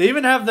 rating. They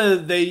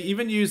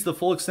even use the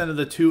full extent of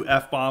the 2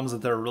 F-bombs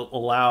that they're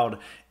allowed.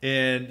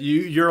 And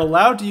you're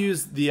allowed to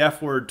use the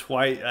F word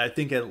twice, I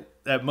think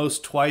at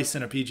most twice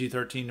in a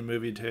PG-13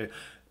 movie to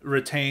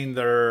retain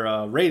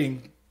their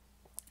rating.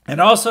 And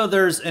also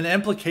there's an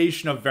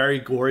implication of very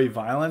gory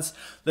violence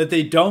that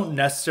they don't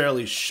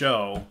necessarily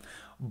show,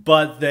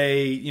 but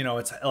they, you know,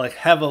 it's like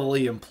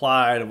heavily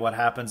implied of what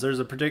happens. There's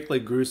a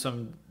particularly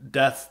gruesome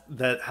death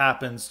that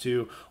happens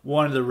to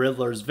one of the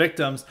Riddler's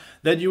victims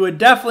that you would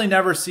definitely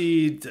never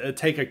see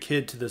take a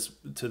kid to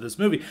this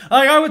movie.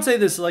 Like I would say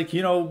this, like,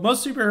 you know,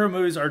 most superhero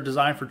movies are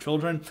designed for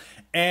children,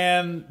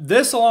 and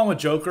this, along with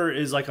Joker,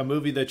 is like a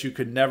movie that you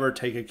could never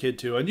take a kid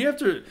to. And you have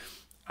to,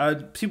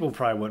 people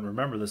probably wouldn't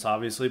remember this,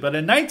 obviously, but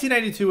in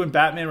 1992 when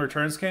Batman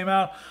Returns came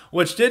out,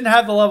 which didn't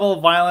have the level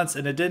of violence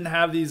and it didn't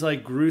have these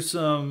like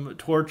gruesome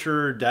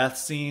torture death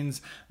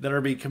scenes that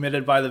are being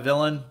committed by the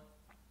villain,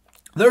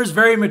 there's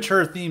very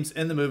mature themes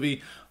in the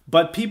movie,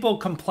 but people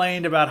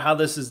complained about how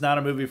this is not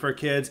a movie for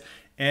kids.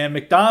 And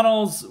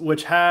McDonald's,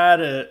 which had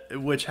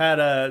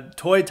a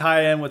toy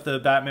tie-in with the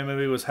Batman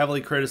movie, was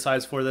heavily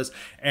criticized for this.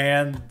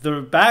 And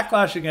the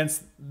backlash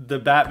against the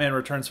Batman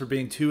Returns for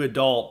being too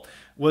adult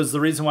was the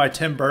reason why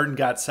Tim Burton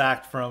got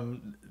sacked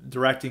from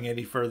directing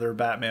any further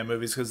Batman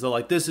movies, because they're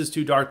like, this is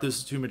too dark, this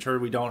is too mature,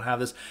 we don't have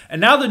this. And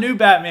now the new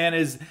Batman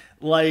is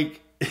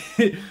like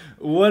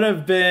would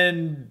have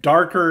been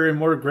darker and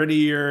more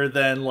grittier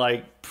than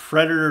like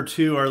Predator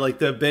 2 or like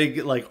the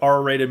big like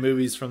R-rated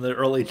movies from the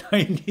early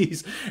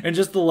 90s, and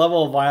just the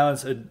level of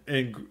violence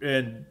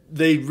and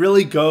they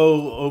really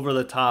go over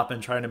the top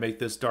and trying to make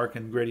this dark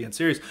and gritty and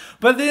serious.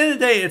 But at the end of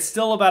the day, it's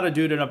still about a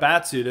dude in a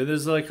bat suit, and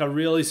there's like a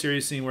really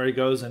serious scene where he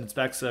goes and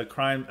inspects a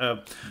crime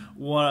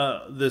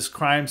this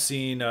crime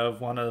scene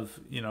of one of,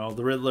 you know,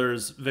 the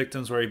Riddler's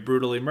victims where he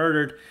brutally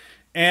murdered,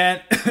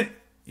 and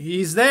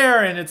he's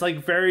there and it's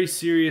like very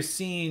serious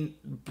scene,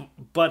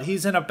 but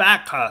he's in a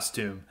bat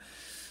costume.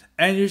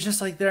 And you're just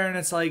like there, and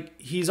it's like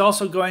he's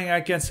also going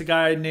against a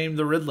guy named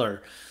the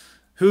Riddler,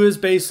 who is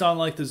based on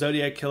like the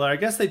Zodiac Killer. I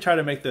guess they try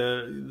to make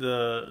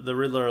the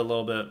Riddler a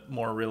little bit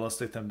more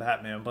realistic than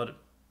Batman, but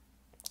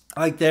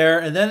like there,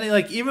 and then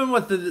like even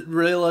with the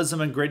realism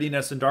and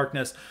grittiness and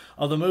darkness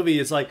of the movie,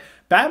 it's like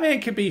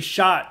Batman could be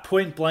shot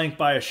point blank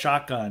by a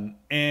shotgun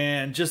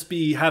and just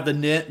have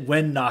the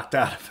wind knocked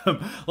out of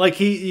him. Like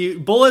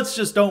bullets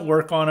just don't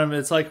work on him.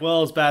 It's like, well,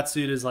 his bat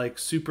suit is like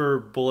super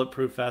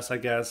bulletproof vest, I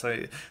guess.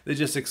 They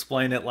just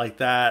explain it like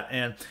that,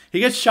 and he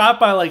gets shot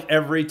by like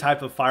every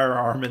type of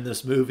firearm in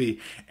this movie,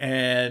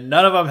 and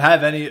none of them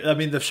have any. I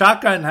mean, the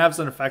shotgun has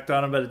an effect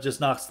on him, but it just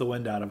knocks the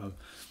wind out of him.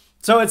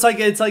 So it's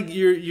like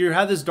you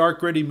have this dark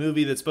gritty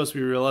movie that's supposed to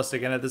be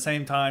realistic, and at the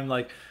same time,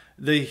 like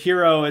the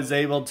hero is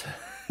able to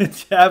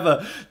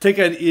take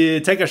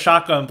a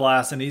shotgun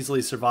blast and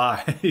easily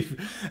survive,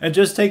 and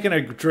just take an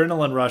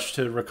adrenaline rush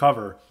to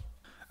recover.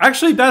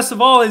 Actually, best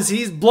of all is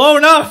he's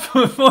blown up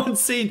with one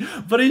scene,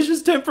 but he's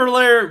just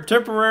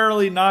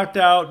temporarily knocked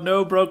out,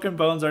 no broken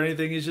bones or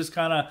anything. He's just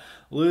kind of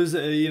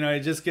he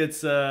just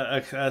gets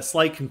a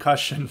slight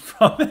concussion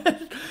from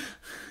it.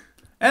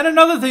 And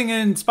another thing,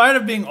 in spite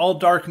of being all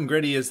dark and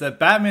gritty, is that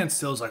Batman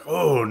still is like,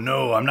 oh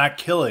no, I'm not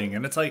killing.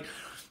 And it's like,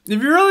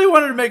 if you really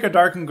wanted to make a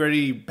dark and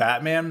gritty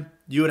Batman,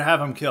 you would have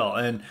him kill.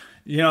 And,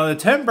 you know, the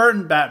Tim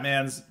Burton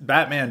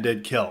Batman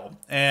did kill.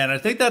 And I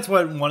think that's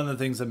one of the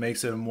things that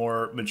makes it a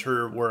more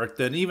mature work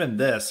than even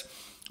this,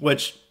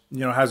 which, you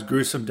know, has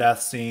gruesome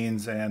death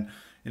scenes and,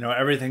 you know,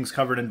 everything's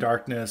covered in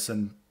darkness,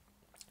 and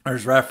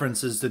there's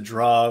references to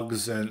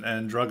drugs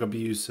and drug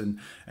abuse and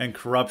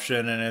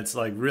corruption, and it's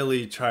like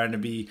really trying to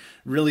be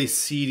really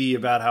seedy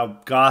about how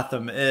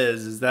Gotham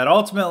is that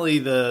ultimately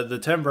the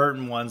Tim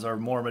Burton ones are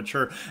more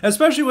mature,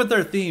 especially with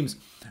their themes.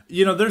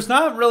 You know, there's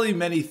not really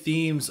many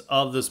themes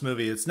of this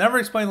movie. It's never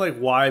explained like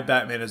why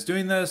Batman is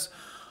doing this,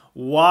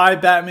 why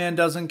Batman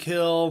doesn't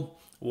kill,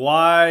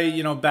 why,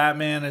 you know,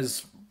 Batman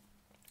is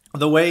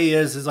the way he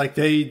is like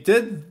they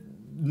did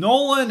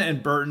Nolan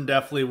and Burton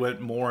definitely went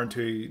more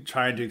into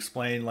trying to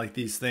explain like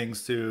these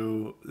things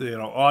to, you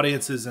know,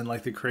 audiences, and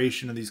like the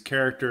creation of these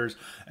characters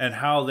and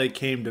how they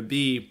came to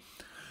be.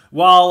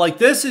 While like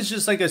this is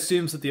just like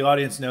assumes that the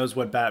audience knows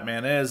what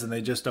Batman is and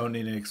they just don't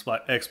need an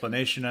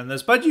explanation on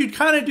this. But you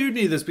kind of do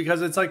need this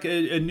because it's like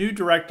a new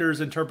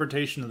director's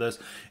interpretation of this,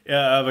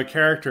 of a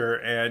character.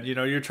 And, you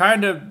know, you're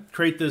trying to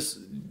create this,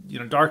 you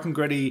know, dark and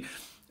gritty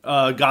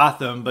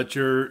Gotham, but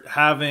you're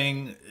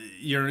having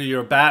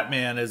your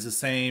Batman is the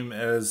same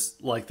as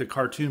like the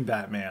cartoon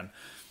Batman.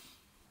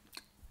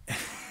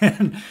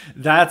 And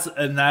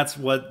that's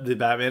what the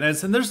Batman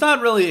is. And there's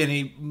not really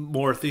any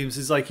more themes.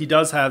 He's like, he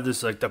does have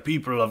this, like, the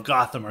people of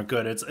Gotham are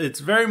good. It's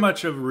very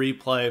much a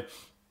replay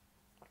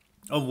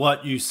of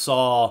what you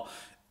saw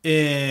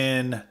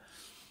in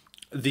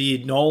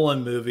the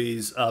Nolan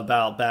movies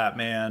about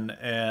Batman,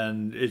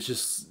 and it's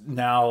just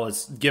now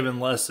it's given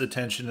less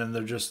attention, and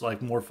they're just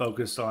like more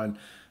focused on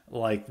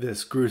like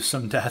this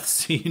gruesome death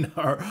scene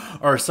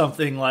or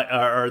something, like,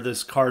 or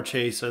this car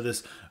chase, or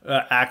this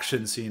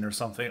action scene or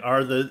something,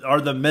 or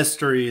the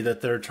mystery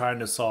that they're trying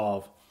to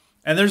solve.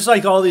 And there's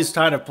like all these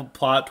kind of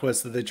plot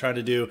twists that they try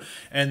to do,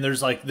 and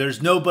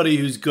there's nobody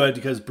who's good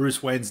because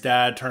Bruce Wayne's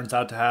dad turns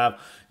out to have,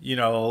 you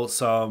know,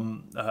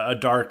 some a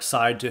dark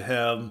side to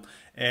him,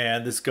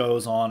 and this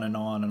goes on and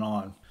on and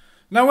on.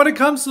 Now, when it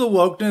comes to the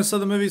wokeness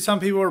of the movie,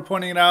 some people are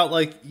pointing it out.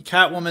 Like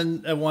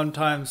Catwoman at one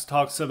time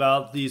talks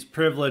about these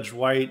privileged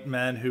white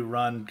men who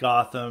run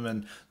Gotham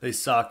and they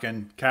suck,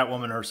 and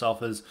Catwoman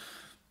herself is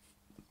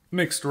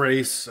mixed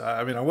race.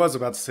 I mean, I was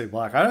about to say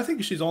black. I don't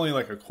think she's only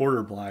like a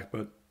quarter black,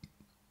 but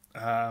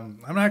I'm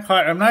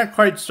not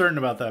quite certain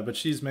about that. But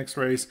she's mixed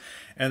race.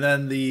 And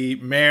then the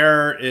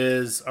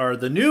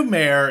new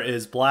mayor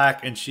is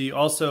black, and she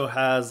also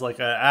has like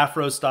an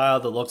afro style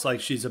that looks like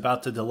she's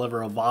about to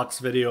deliver a Vox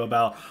video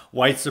about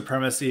white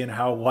supremacy and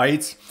how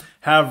whites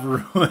have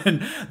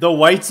ruined the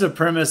white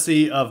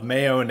supremacy of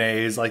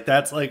mayonnaise. Like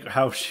that's like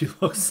how she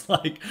looks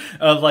like,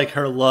 of like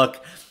her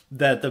look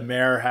that the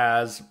mayor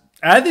has.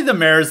 I think the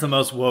mayor is the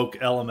most woke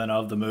element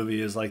of the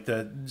movie, is like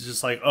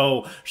just like,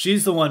 oh,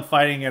 she's the one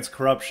fighting against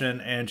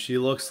corruption, and she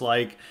looks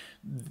like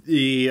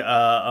the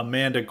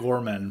Amanda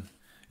Gorman,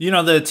 you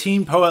know, the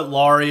teen poet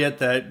laureate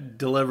that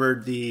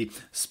delivered the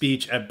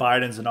speech at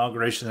Biden's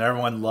inauguration that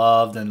everyone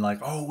loved, and like,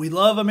 oh, we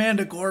love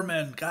Amanda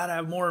Gorman, gotta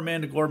have more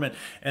Amanda Gorman.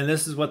 And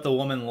this is what the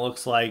woman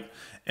looks like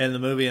in the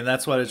movie, and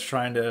that's what it's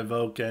trying to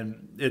evoke.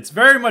 And it's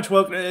very much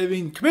woke. I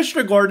mean,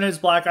 Commissioner Gordon is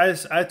black.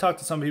 I talked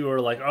to some people who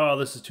are like, oh,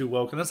 this is too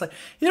woke, and it's like,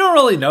 you don't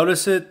really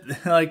notice it.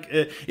 Like,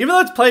 even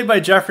though it's played by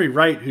Jeffrey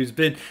Wright,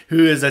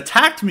 who has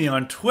attacked me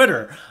on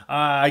Twitter.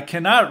 I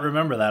cannot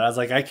remember that. I was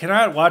like, I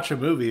cannot watch a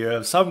movie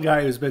of some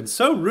guy who's been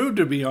so rude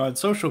to me on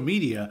social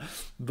media,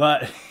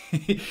 but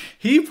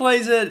he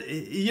plays it.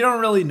 You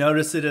don't really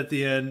notice it at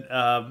the end.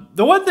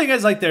 The one thing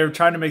is, like, they're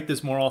trying to make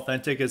this more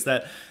authentic, is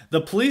that the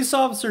police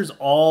officers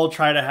all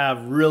try to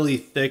have really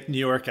thick New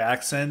York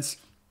accents,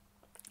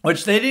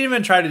 which they didn't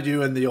even try to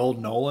do in the old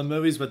Nolan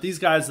movies. But these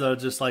guys, though,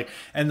 just like,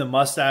 and the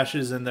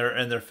mustaches and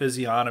their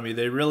physiognomy,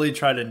 they really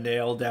try to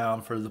nail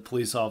down for the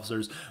police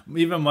officers,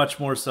 even much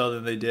more so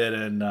than they did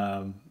in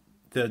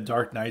the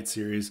Dark Knight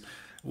series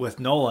with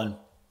Nolan.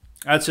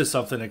 That's just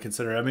something to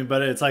consider. I mean,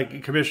 but it's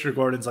like Commissioner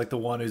Gordon's like the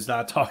one who's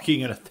not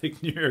talking in a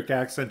thick New York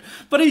accent,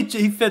 but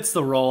he fits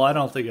the role. I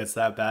don't think it's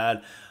that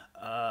bad.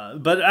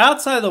 But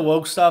outside of the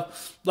woke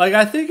stuff, like,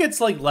 I think it's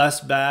like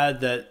less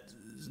bad that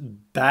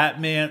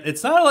Batman,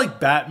 it's not like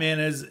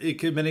Batman is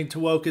committing to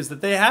woke, is that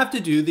they have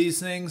to do these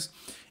things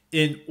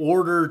in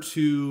order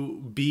to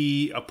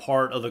be a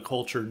part of the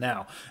culture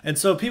now. And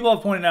so people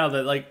have pointed out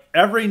that like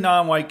every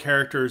non-white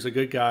character is a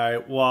good guy,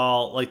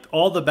 while like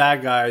all the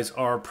bad guys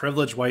are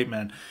privileged white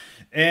men.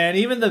 And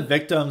even the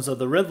victims of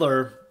the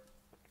Riddler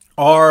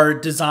are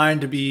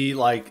designed to be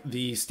like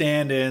the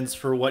stand-ins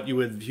for what you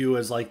would view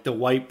as like the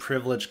white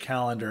privilege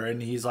calendar.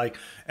 And he's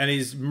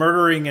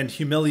murdering and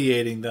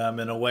humiliating them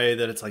in a way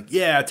that it's like,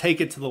 yeah, take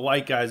it to the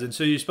white guys. And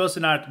so you're supposed to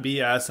not be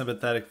as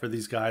sympathetic for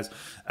these guys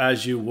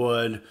as you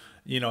would,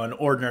 you know, an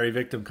ordinary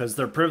victim, because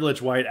they're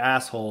privileged white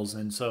assholes.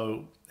 And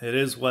so it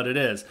is what it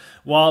is.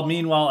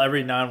 Meanwhile,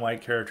 every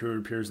non-white character who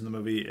appears in the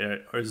movie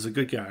is a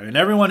good guy. And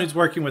everyone who's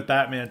working with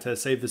Batman to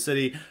save the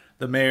city,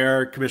 the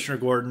mayor, Commissioner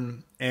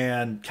Gordon,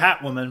 and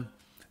Catwoman,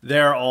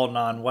 they're all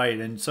non-white.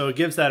 And so it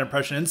gives that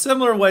impression in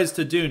similar ways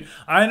to Dune.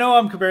 I know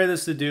I'm comparing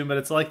this to Dune, but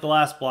it's like the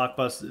last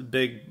blockbuster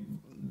big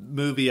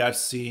movie I've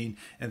seen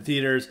in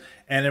theaters.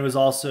 And it was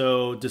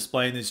also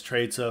displaying these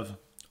traits of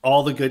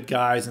all the good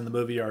guys in the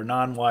movie are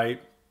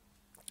non-white,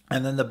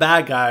 and then the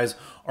bad guys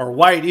are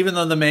white, even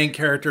though the main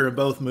character in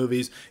both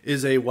movies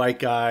is a white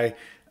guy.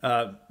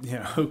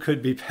 Who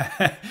could be,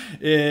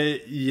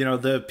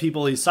 the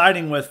people he's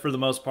siding with for the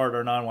most part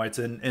are non-whites.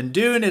 In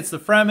Dune, it's the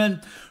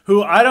Fremen,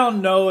 who I don't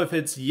know if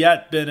it's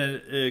yet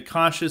been a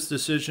conscious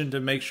decision to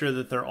make sure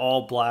that they're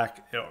all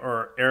black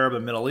or Arab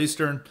and Middle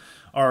Eastern,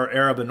 or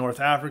Arab and North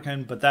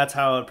African, but that's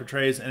how it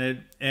portrays.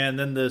 And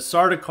then the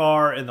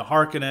Sardaukar and the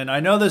Harkonnen. I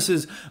know this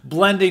is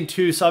blending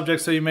two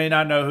subjects, so you may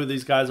not know who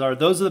these guys are.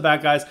 Those are the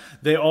bad guys.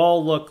 They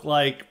all look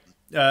like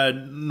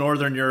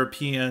Northern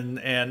European,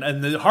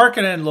 and the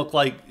Harkonnen look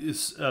like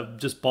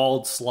just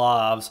bald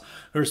Slavs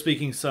who are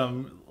speaking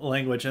some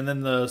language, and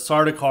then the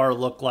Sardaukar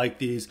look like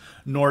these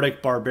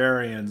Nordic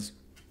barbarians.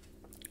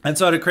 And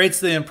so it creates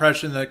the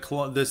impression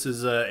that this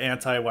is an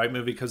anti-white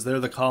movie because they're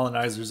the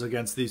colonizers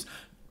against these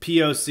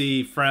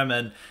POC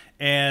Fremen,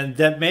 and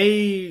it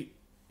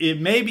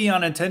may be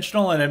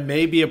unintentional, and it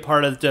may be a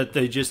part of that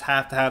they just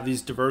have to have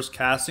these diverse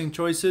casting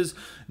choices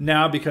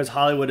now because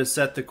Hollywood has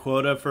set the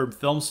quota for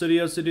film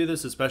studios to do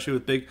this, especially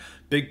with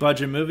big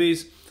budget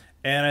movies.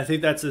 And I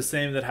think that's the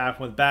same that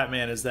happened with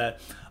Batman, is that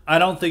I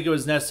don't think it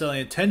was necessarily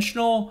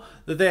intentional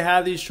that they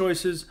had these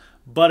choices,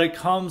 but it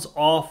comes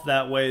off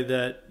that way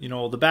that, you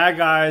know, the bad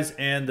guys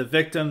and the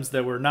victims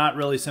that we're not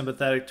really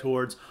sympathetic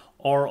towards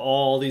are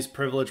all these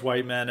privileged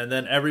white men, and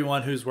then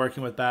everyone who's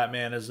working with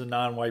Batman is a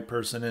non-white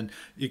person, and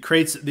it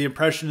creates the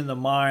impression in the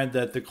mind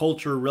that the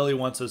culture really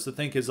wants us to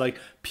think is like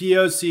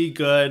POC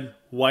good,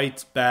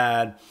 white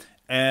bad,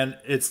 and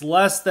it's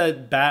less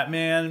that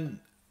Batman,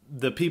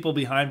 the people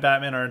behind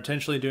Batman, are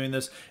intentionally doing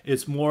this.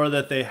 It's more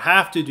that they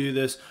have to do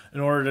this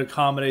in order to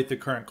accommodate the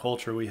current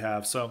culture we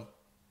have. So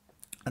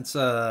it's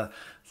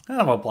kind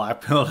of a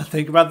black pill to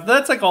think about.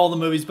 That's like all the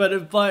movies,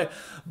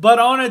 but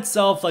on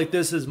itself, like,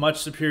 this is much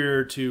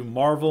superior to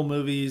Marvel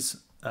movies.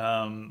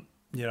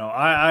 You know,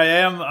 I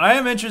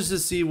am interested to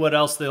see what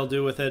else they'll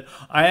do with it.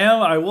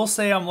 I will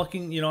say I'm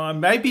looking, you know, I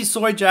might be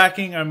soy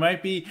jacking. I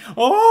might be,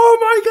 oh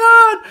my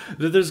God,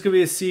 that there's going to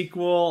be a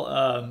sequel.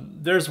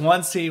 There's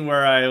one scene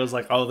where I was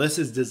like, oh, this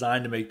is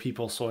designed to make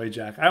people soy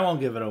jack. I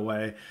won't give it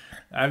away.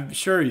 I'm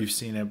sure you've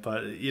seen it,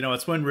 but, you know,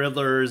 it's when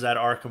Riddler is at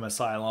Arkham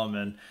Asylum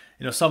and,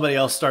 you know, somebody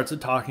else starts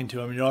talking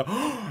to him, and you're like,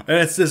 oh, and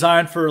it's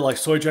designed for like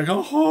soy jack.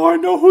 Oh, I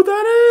know who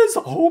that is.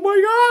 Oh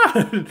my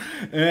God.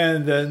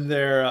 And then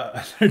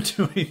they're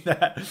doing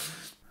that.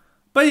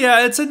 But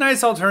yeah, it's a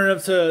nice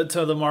alternative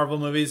to the Marvel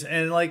movies.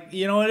 And, like,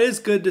 you know, it is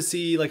good to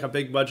see like a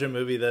big budget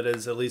movie that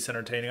is at least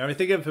entertaining. I mean, I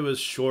think if it was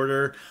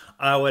shorter,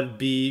 I would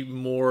be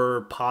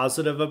more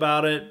positive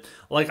about it.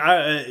 Like,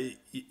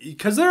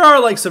 because there are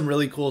like some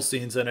really cool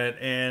scenes in it,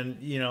 and,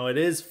 you know, it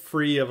is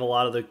free of a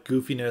lot of the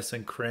goofiness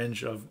and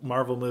cringe of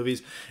Marvel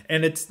movies,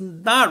 and it's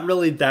not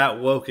really that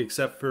woke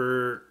except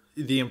for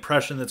the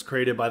impression that's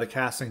created by the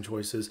casting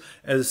choices,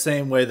 as the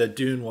same way that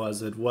Dune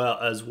was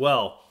as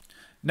well.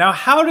 Now,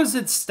 how does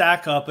it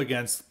stack up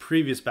against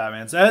previous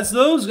Batmans?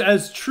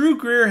 As true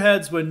Greer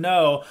heads would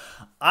know,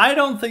 I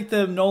don't think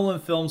the Nolan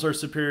films are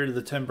superior to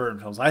the Tim Burton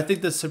films. I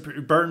think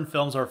the Burton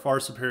films are far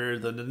superior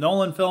than the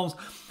Nolan films.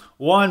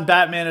 One,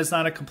 Batman is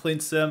not a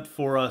complete simp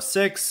for a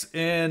 6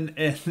 in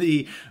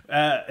the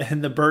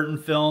Burton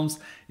films.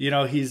 You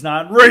know, he's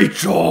not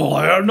Rachel.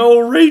 I don't know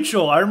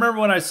Rachel. I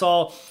remember when I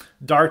saw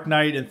Dark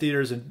Knight in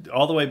theaters and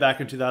all the way back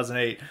in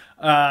 2008.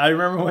 I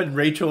remember when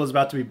Rachel was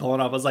about to be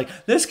blown up. I was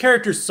like, this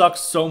character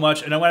sucks so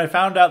much. And then when I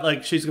found out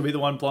like she's gonna be the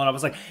one blown up, I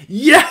was like,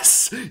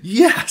 yes,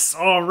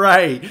 all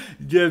right.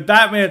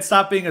 Batman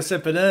stopped being a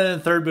simp, and then in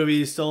the third movie,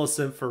 he's still a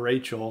simp for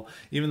Rachel,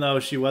 even though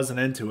she wasn't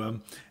into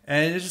him.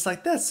 And it's just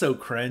like, that's so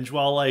cringe.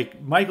 While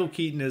like Michael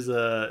Keaton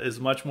is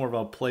much more of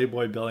a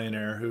playboy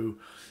billionaire who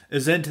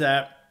is into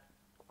that.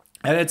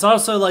 And it's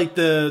also like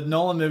the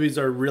Nolan movies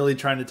are really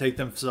trying to take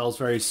themselves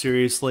very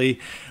seriously,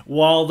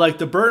 while like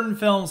the Burton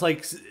films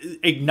like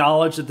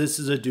acknowledge that this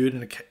is a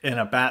dude in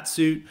a bat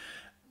suit,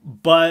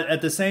 but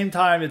at the same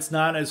time it's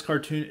not as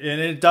cartoon, and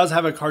it does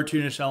have a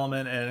cartoonish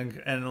element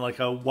and like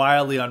a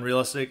wildly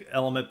unrealistic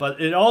element,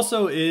 but it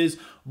also is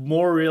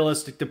more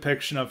realistic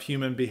depiction of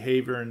human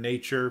behavior and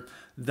nature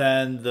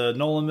than the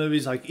Nolan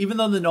movies. Like, even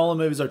though the Nolan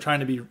movies are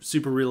trying to be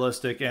super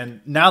realistic, and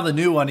now the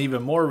new one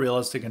even more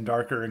realistic and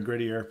darker and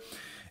grittier,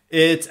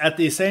 it's at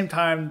the same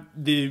time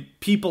the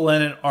people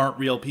in it aren't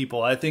real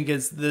people. I think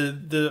it's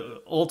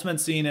the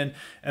ultimate scene in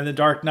The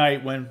Dark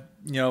Knight when,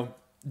 you know,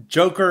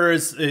 Joker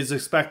is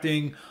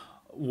expecting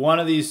one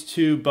of these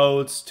two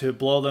boats to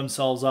blow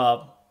themselves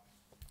up.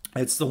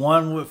 It's the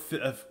one with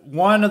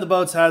one of the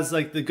boats has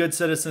like the good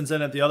citizens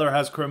in it, the other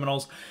has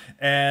criminals,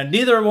 and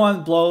neither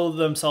one blow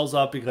themselves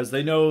up because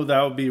they know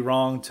that would be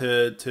wrong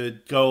to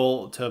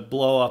go to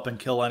blow up and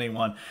kill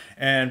anyone.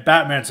 And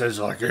Batman says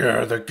like,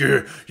 yeah,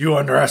 you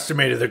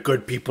underestimated the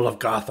good people of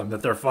Gotham,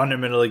 that they're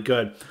fundamentally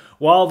good.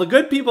 While the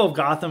good people of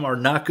Gotham are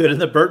not good in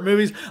the Burton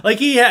movies, like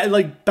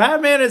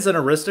Batman is an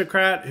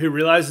aristocrat who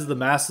realizes the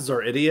masses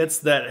are idiots,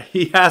 that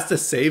he has to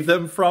save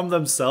them from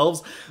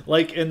themselves.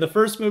 Like in the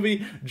first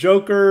movie,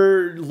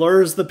 Joker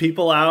lures the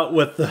people out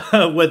with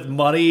with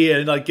money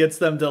and like gets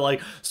them to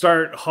like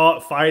start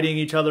fighting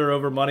each other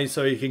over money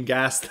so he can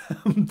gas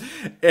them.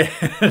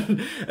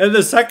 And in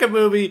the second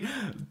movie,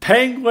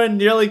 Penguin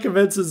nearly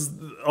convinces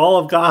all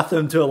of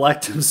Gotham to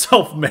elect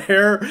himself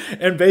mayor,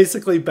 and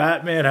basically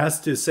Batman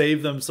has to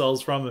save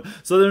themselves from him.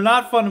 So they're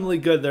not fundamentally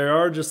good. There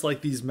are just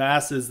like these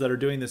masses that are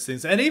doing these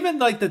things, and even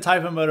like the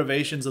type of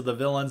motivations of the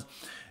villains,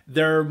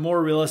 they're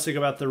more realistic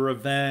about the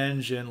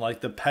revenge and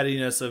like the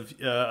pettiness of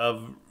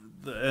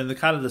and the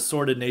kind of the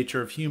sordid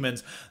nature of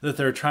humans that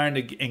they're trying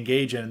to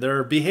engage in.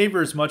 Their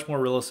behavior is much more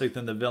realistic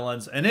than the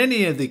villains and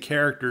any of the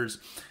characters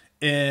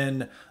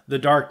in the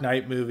Dark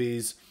Knight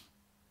movies.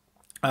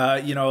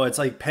 It's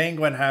like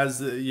Penguin has,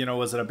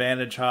 was an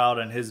abandoned child,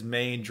 and his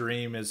main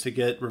dream is to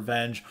get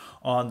revenge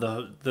on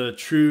the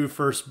true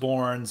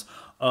firstborns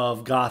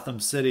of Gotham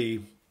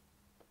City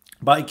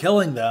by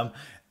killing them.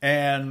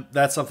 And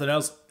that's something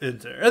else. And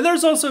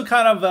there's also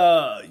kind of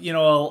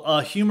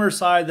a humor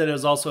side that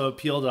has also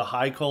appealed to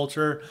high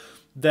culture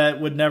that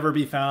would never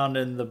be found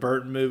in the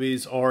Burton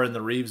movies or in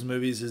the Reeves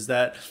movies, is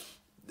that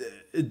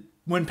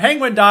when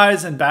Penguin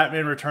dies and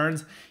Batman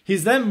Returns,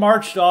 he's then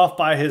marched off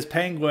by his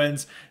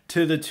penguins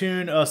to the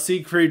tune of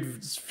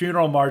Siegfried's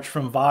funeral march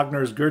from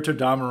Wagner's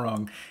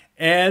Götterdämmerung.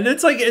 And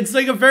it's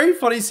like a very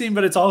funny scene,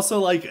 but it's also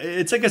like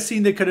a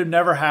scene that could have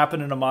never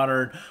happened in a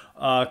modern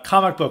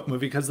comic book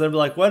movie, because they're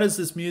like, what is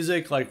this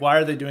music? Like, why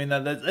are they doing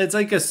that? It's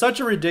like such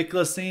a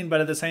ridiculous scene,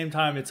 but at the same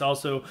time, it's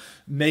also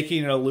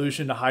making an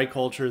allusion to high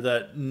culture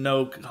that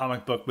no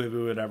comic book movie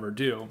would ever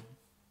do.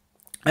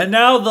 And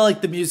now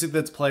the music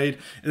that's played,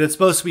 and it's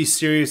supposed to be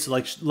serious,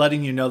 like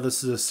letting you know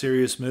this is a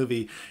serious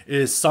movie,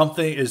 is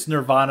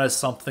Nirvana's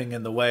Something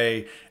in the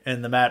Way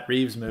in the Matt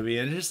Reeves movie.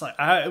 And it's just like,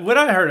 when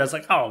I heard it, I was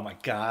like, oh my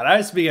God. I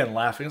just began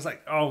laughing. It's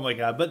like, oh my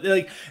God. But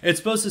like, it's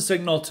supposed to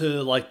signal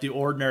to like the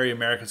ordinary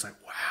Americans,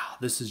 like, wow,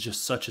 this is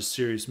just such a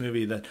serious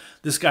movie, that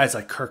this guy's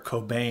like Kurt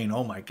Cobain.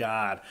 Oh my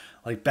God.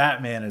 Like,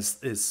 Batman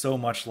is so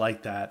much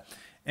like that.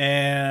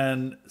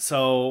 And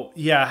so,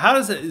 yeah,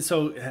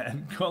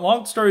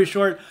 long story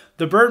short,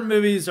 the Burton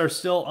movies are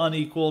still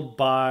unrivaled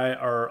by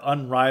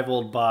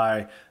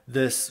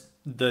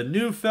the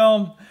new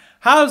film.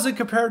 How does it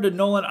compare to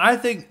Nolan? I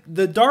think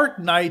The Dark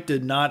Knight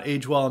did not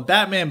age well, and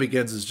Batman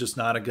Begins is just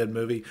not a good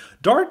movie.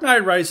 Dark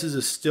Knight Rises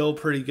is still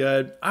pretty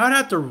good. I would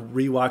have to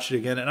rewatch it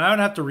again, and I would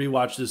have to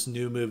rewatch this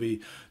new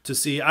movie to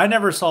see. I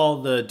never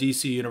saw the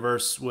DC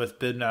universe with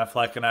Ben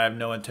Affleck, and I have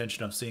no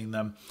intention of seeing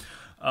them.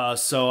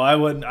 So I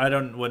wouldn't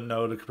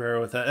know to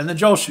compare with that. And the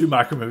Joel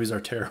Schumacher movies are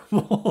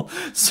terrible.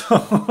 So,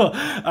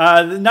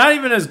 not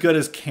even as good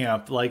as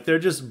Camp. Like, they're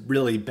just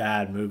really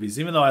bad movies.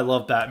 Even though I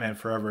love Batman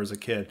Forever as a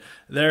kid,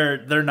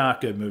 they're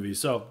not good movies.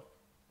 So,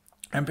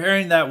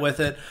 comparing that with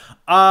it,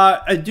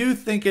 I do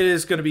think it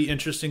is going to be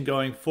interesting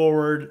going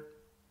forward.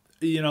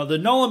 The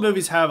Nolan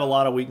movies have a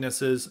lot of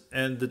weaknesses,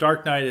 and The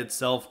Dark Knight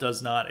itself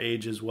does not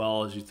age as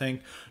well as you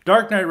think.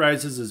 Dark Knight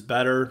Rises is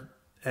better,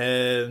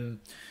 and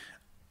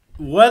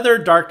whether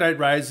Dark Knight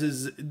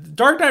Rises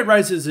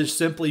is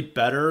simply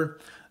better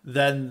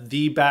than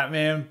the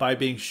Batman by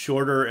being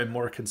shorter and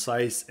more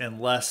concise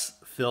and less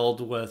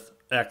filled with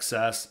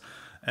excess.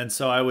 And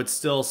so I would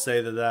still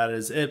say that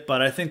is it.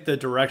 But I think the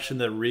direction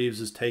that Reeves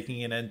is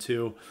taking it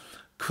into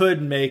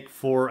could make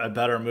for a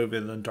better movie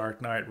than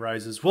Dark Knight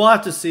Rises. We'll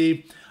have to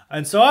see.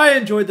 And so I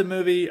enjoyed the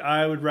movie.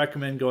 I would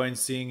recommend going and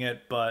seeing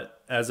it.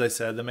 But as I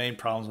said, the main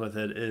problems with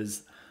it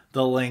is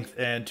the length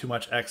and too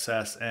much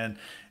excess, and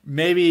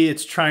maybe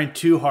it's trying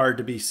too hard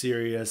to be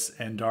serious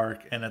and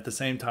dark, and at the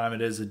same time it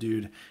is a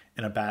dude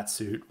in a bat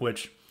suit,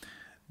 which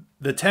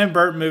the Tim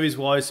Burton movies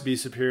will always be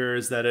superior,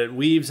 is that it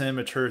weaves in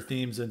mature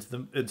themes into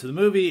the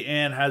movie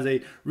and has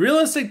a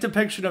realistic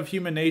depiction of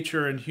human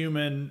nature and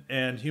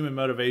human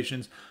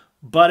motivations,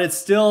 but it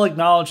still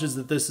acknowledges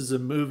that this is a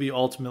movie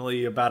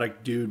ultimately about a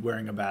dude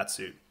wearing a bat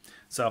suit.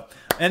 So,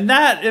 and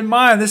that in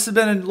mind, this has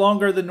been a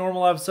longer than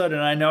normal episode,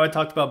 and I know I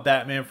talked about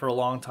Batman for a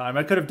long time.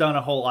 I could have done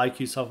a whole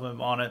IQ supplement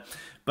on it,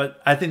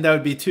 but I think that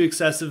would be too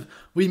excessive.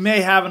 We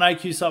may have an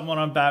IQ supplement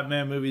on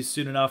Batman movies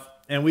soon enough,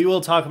 and we will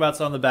talk about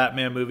some of the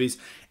Batman movies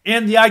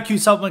and the IQ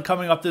supplement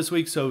coming up this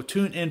week, so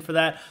tune in for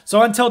that.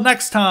 So until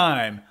next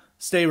time,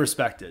 stay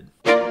respected.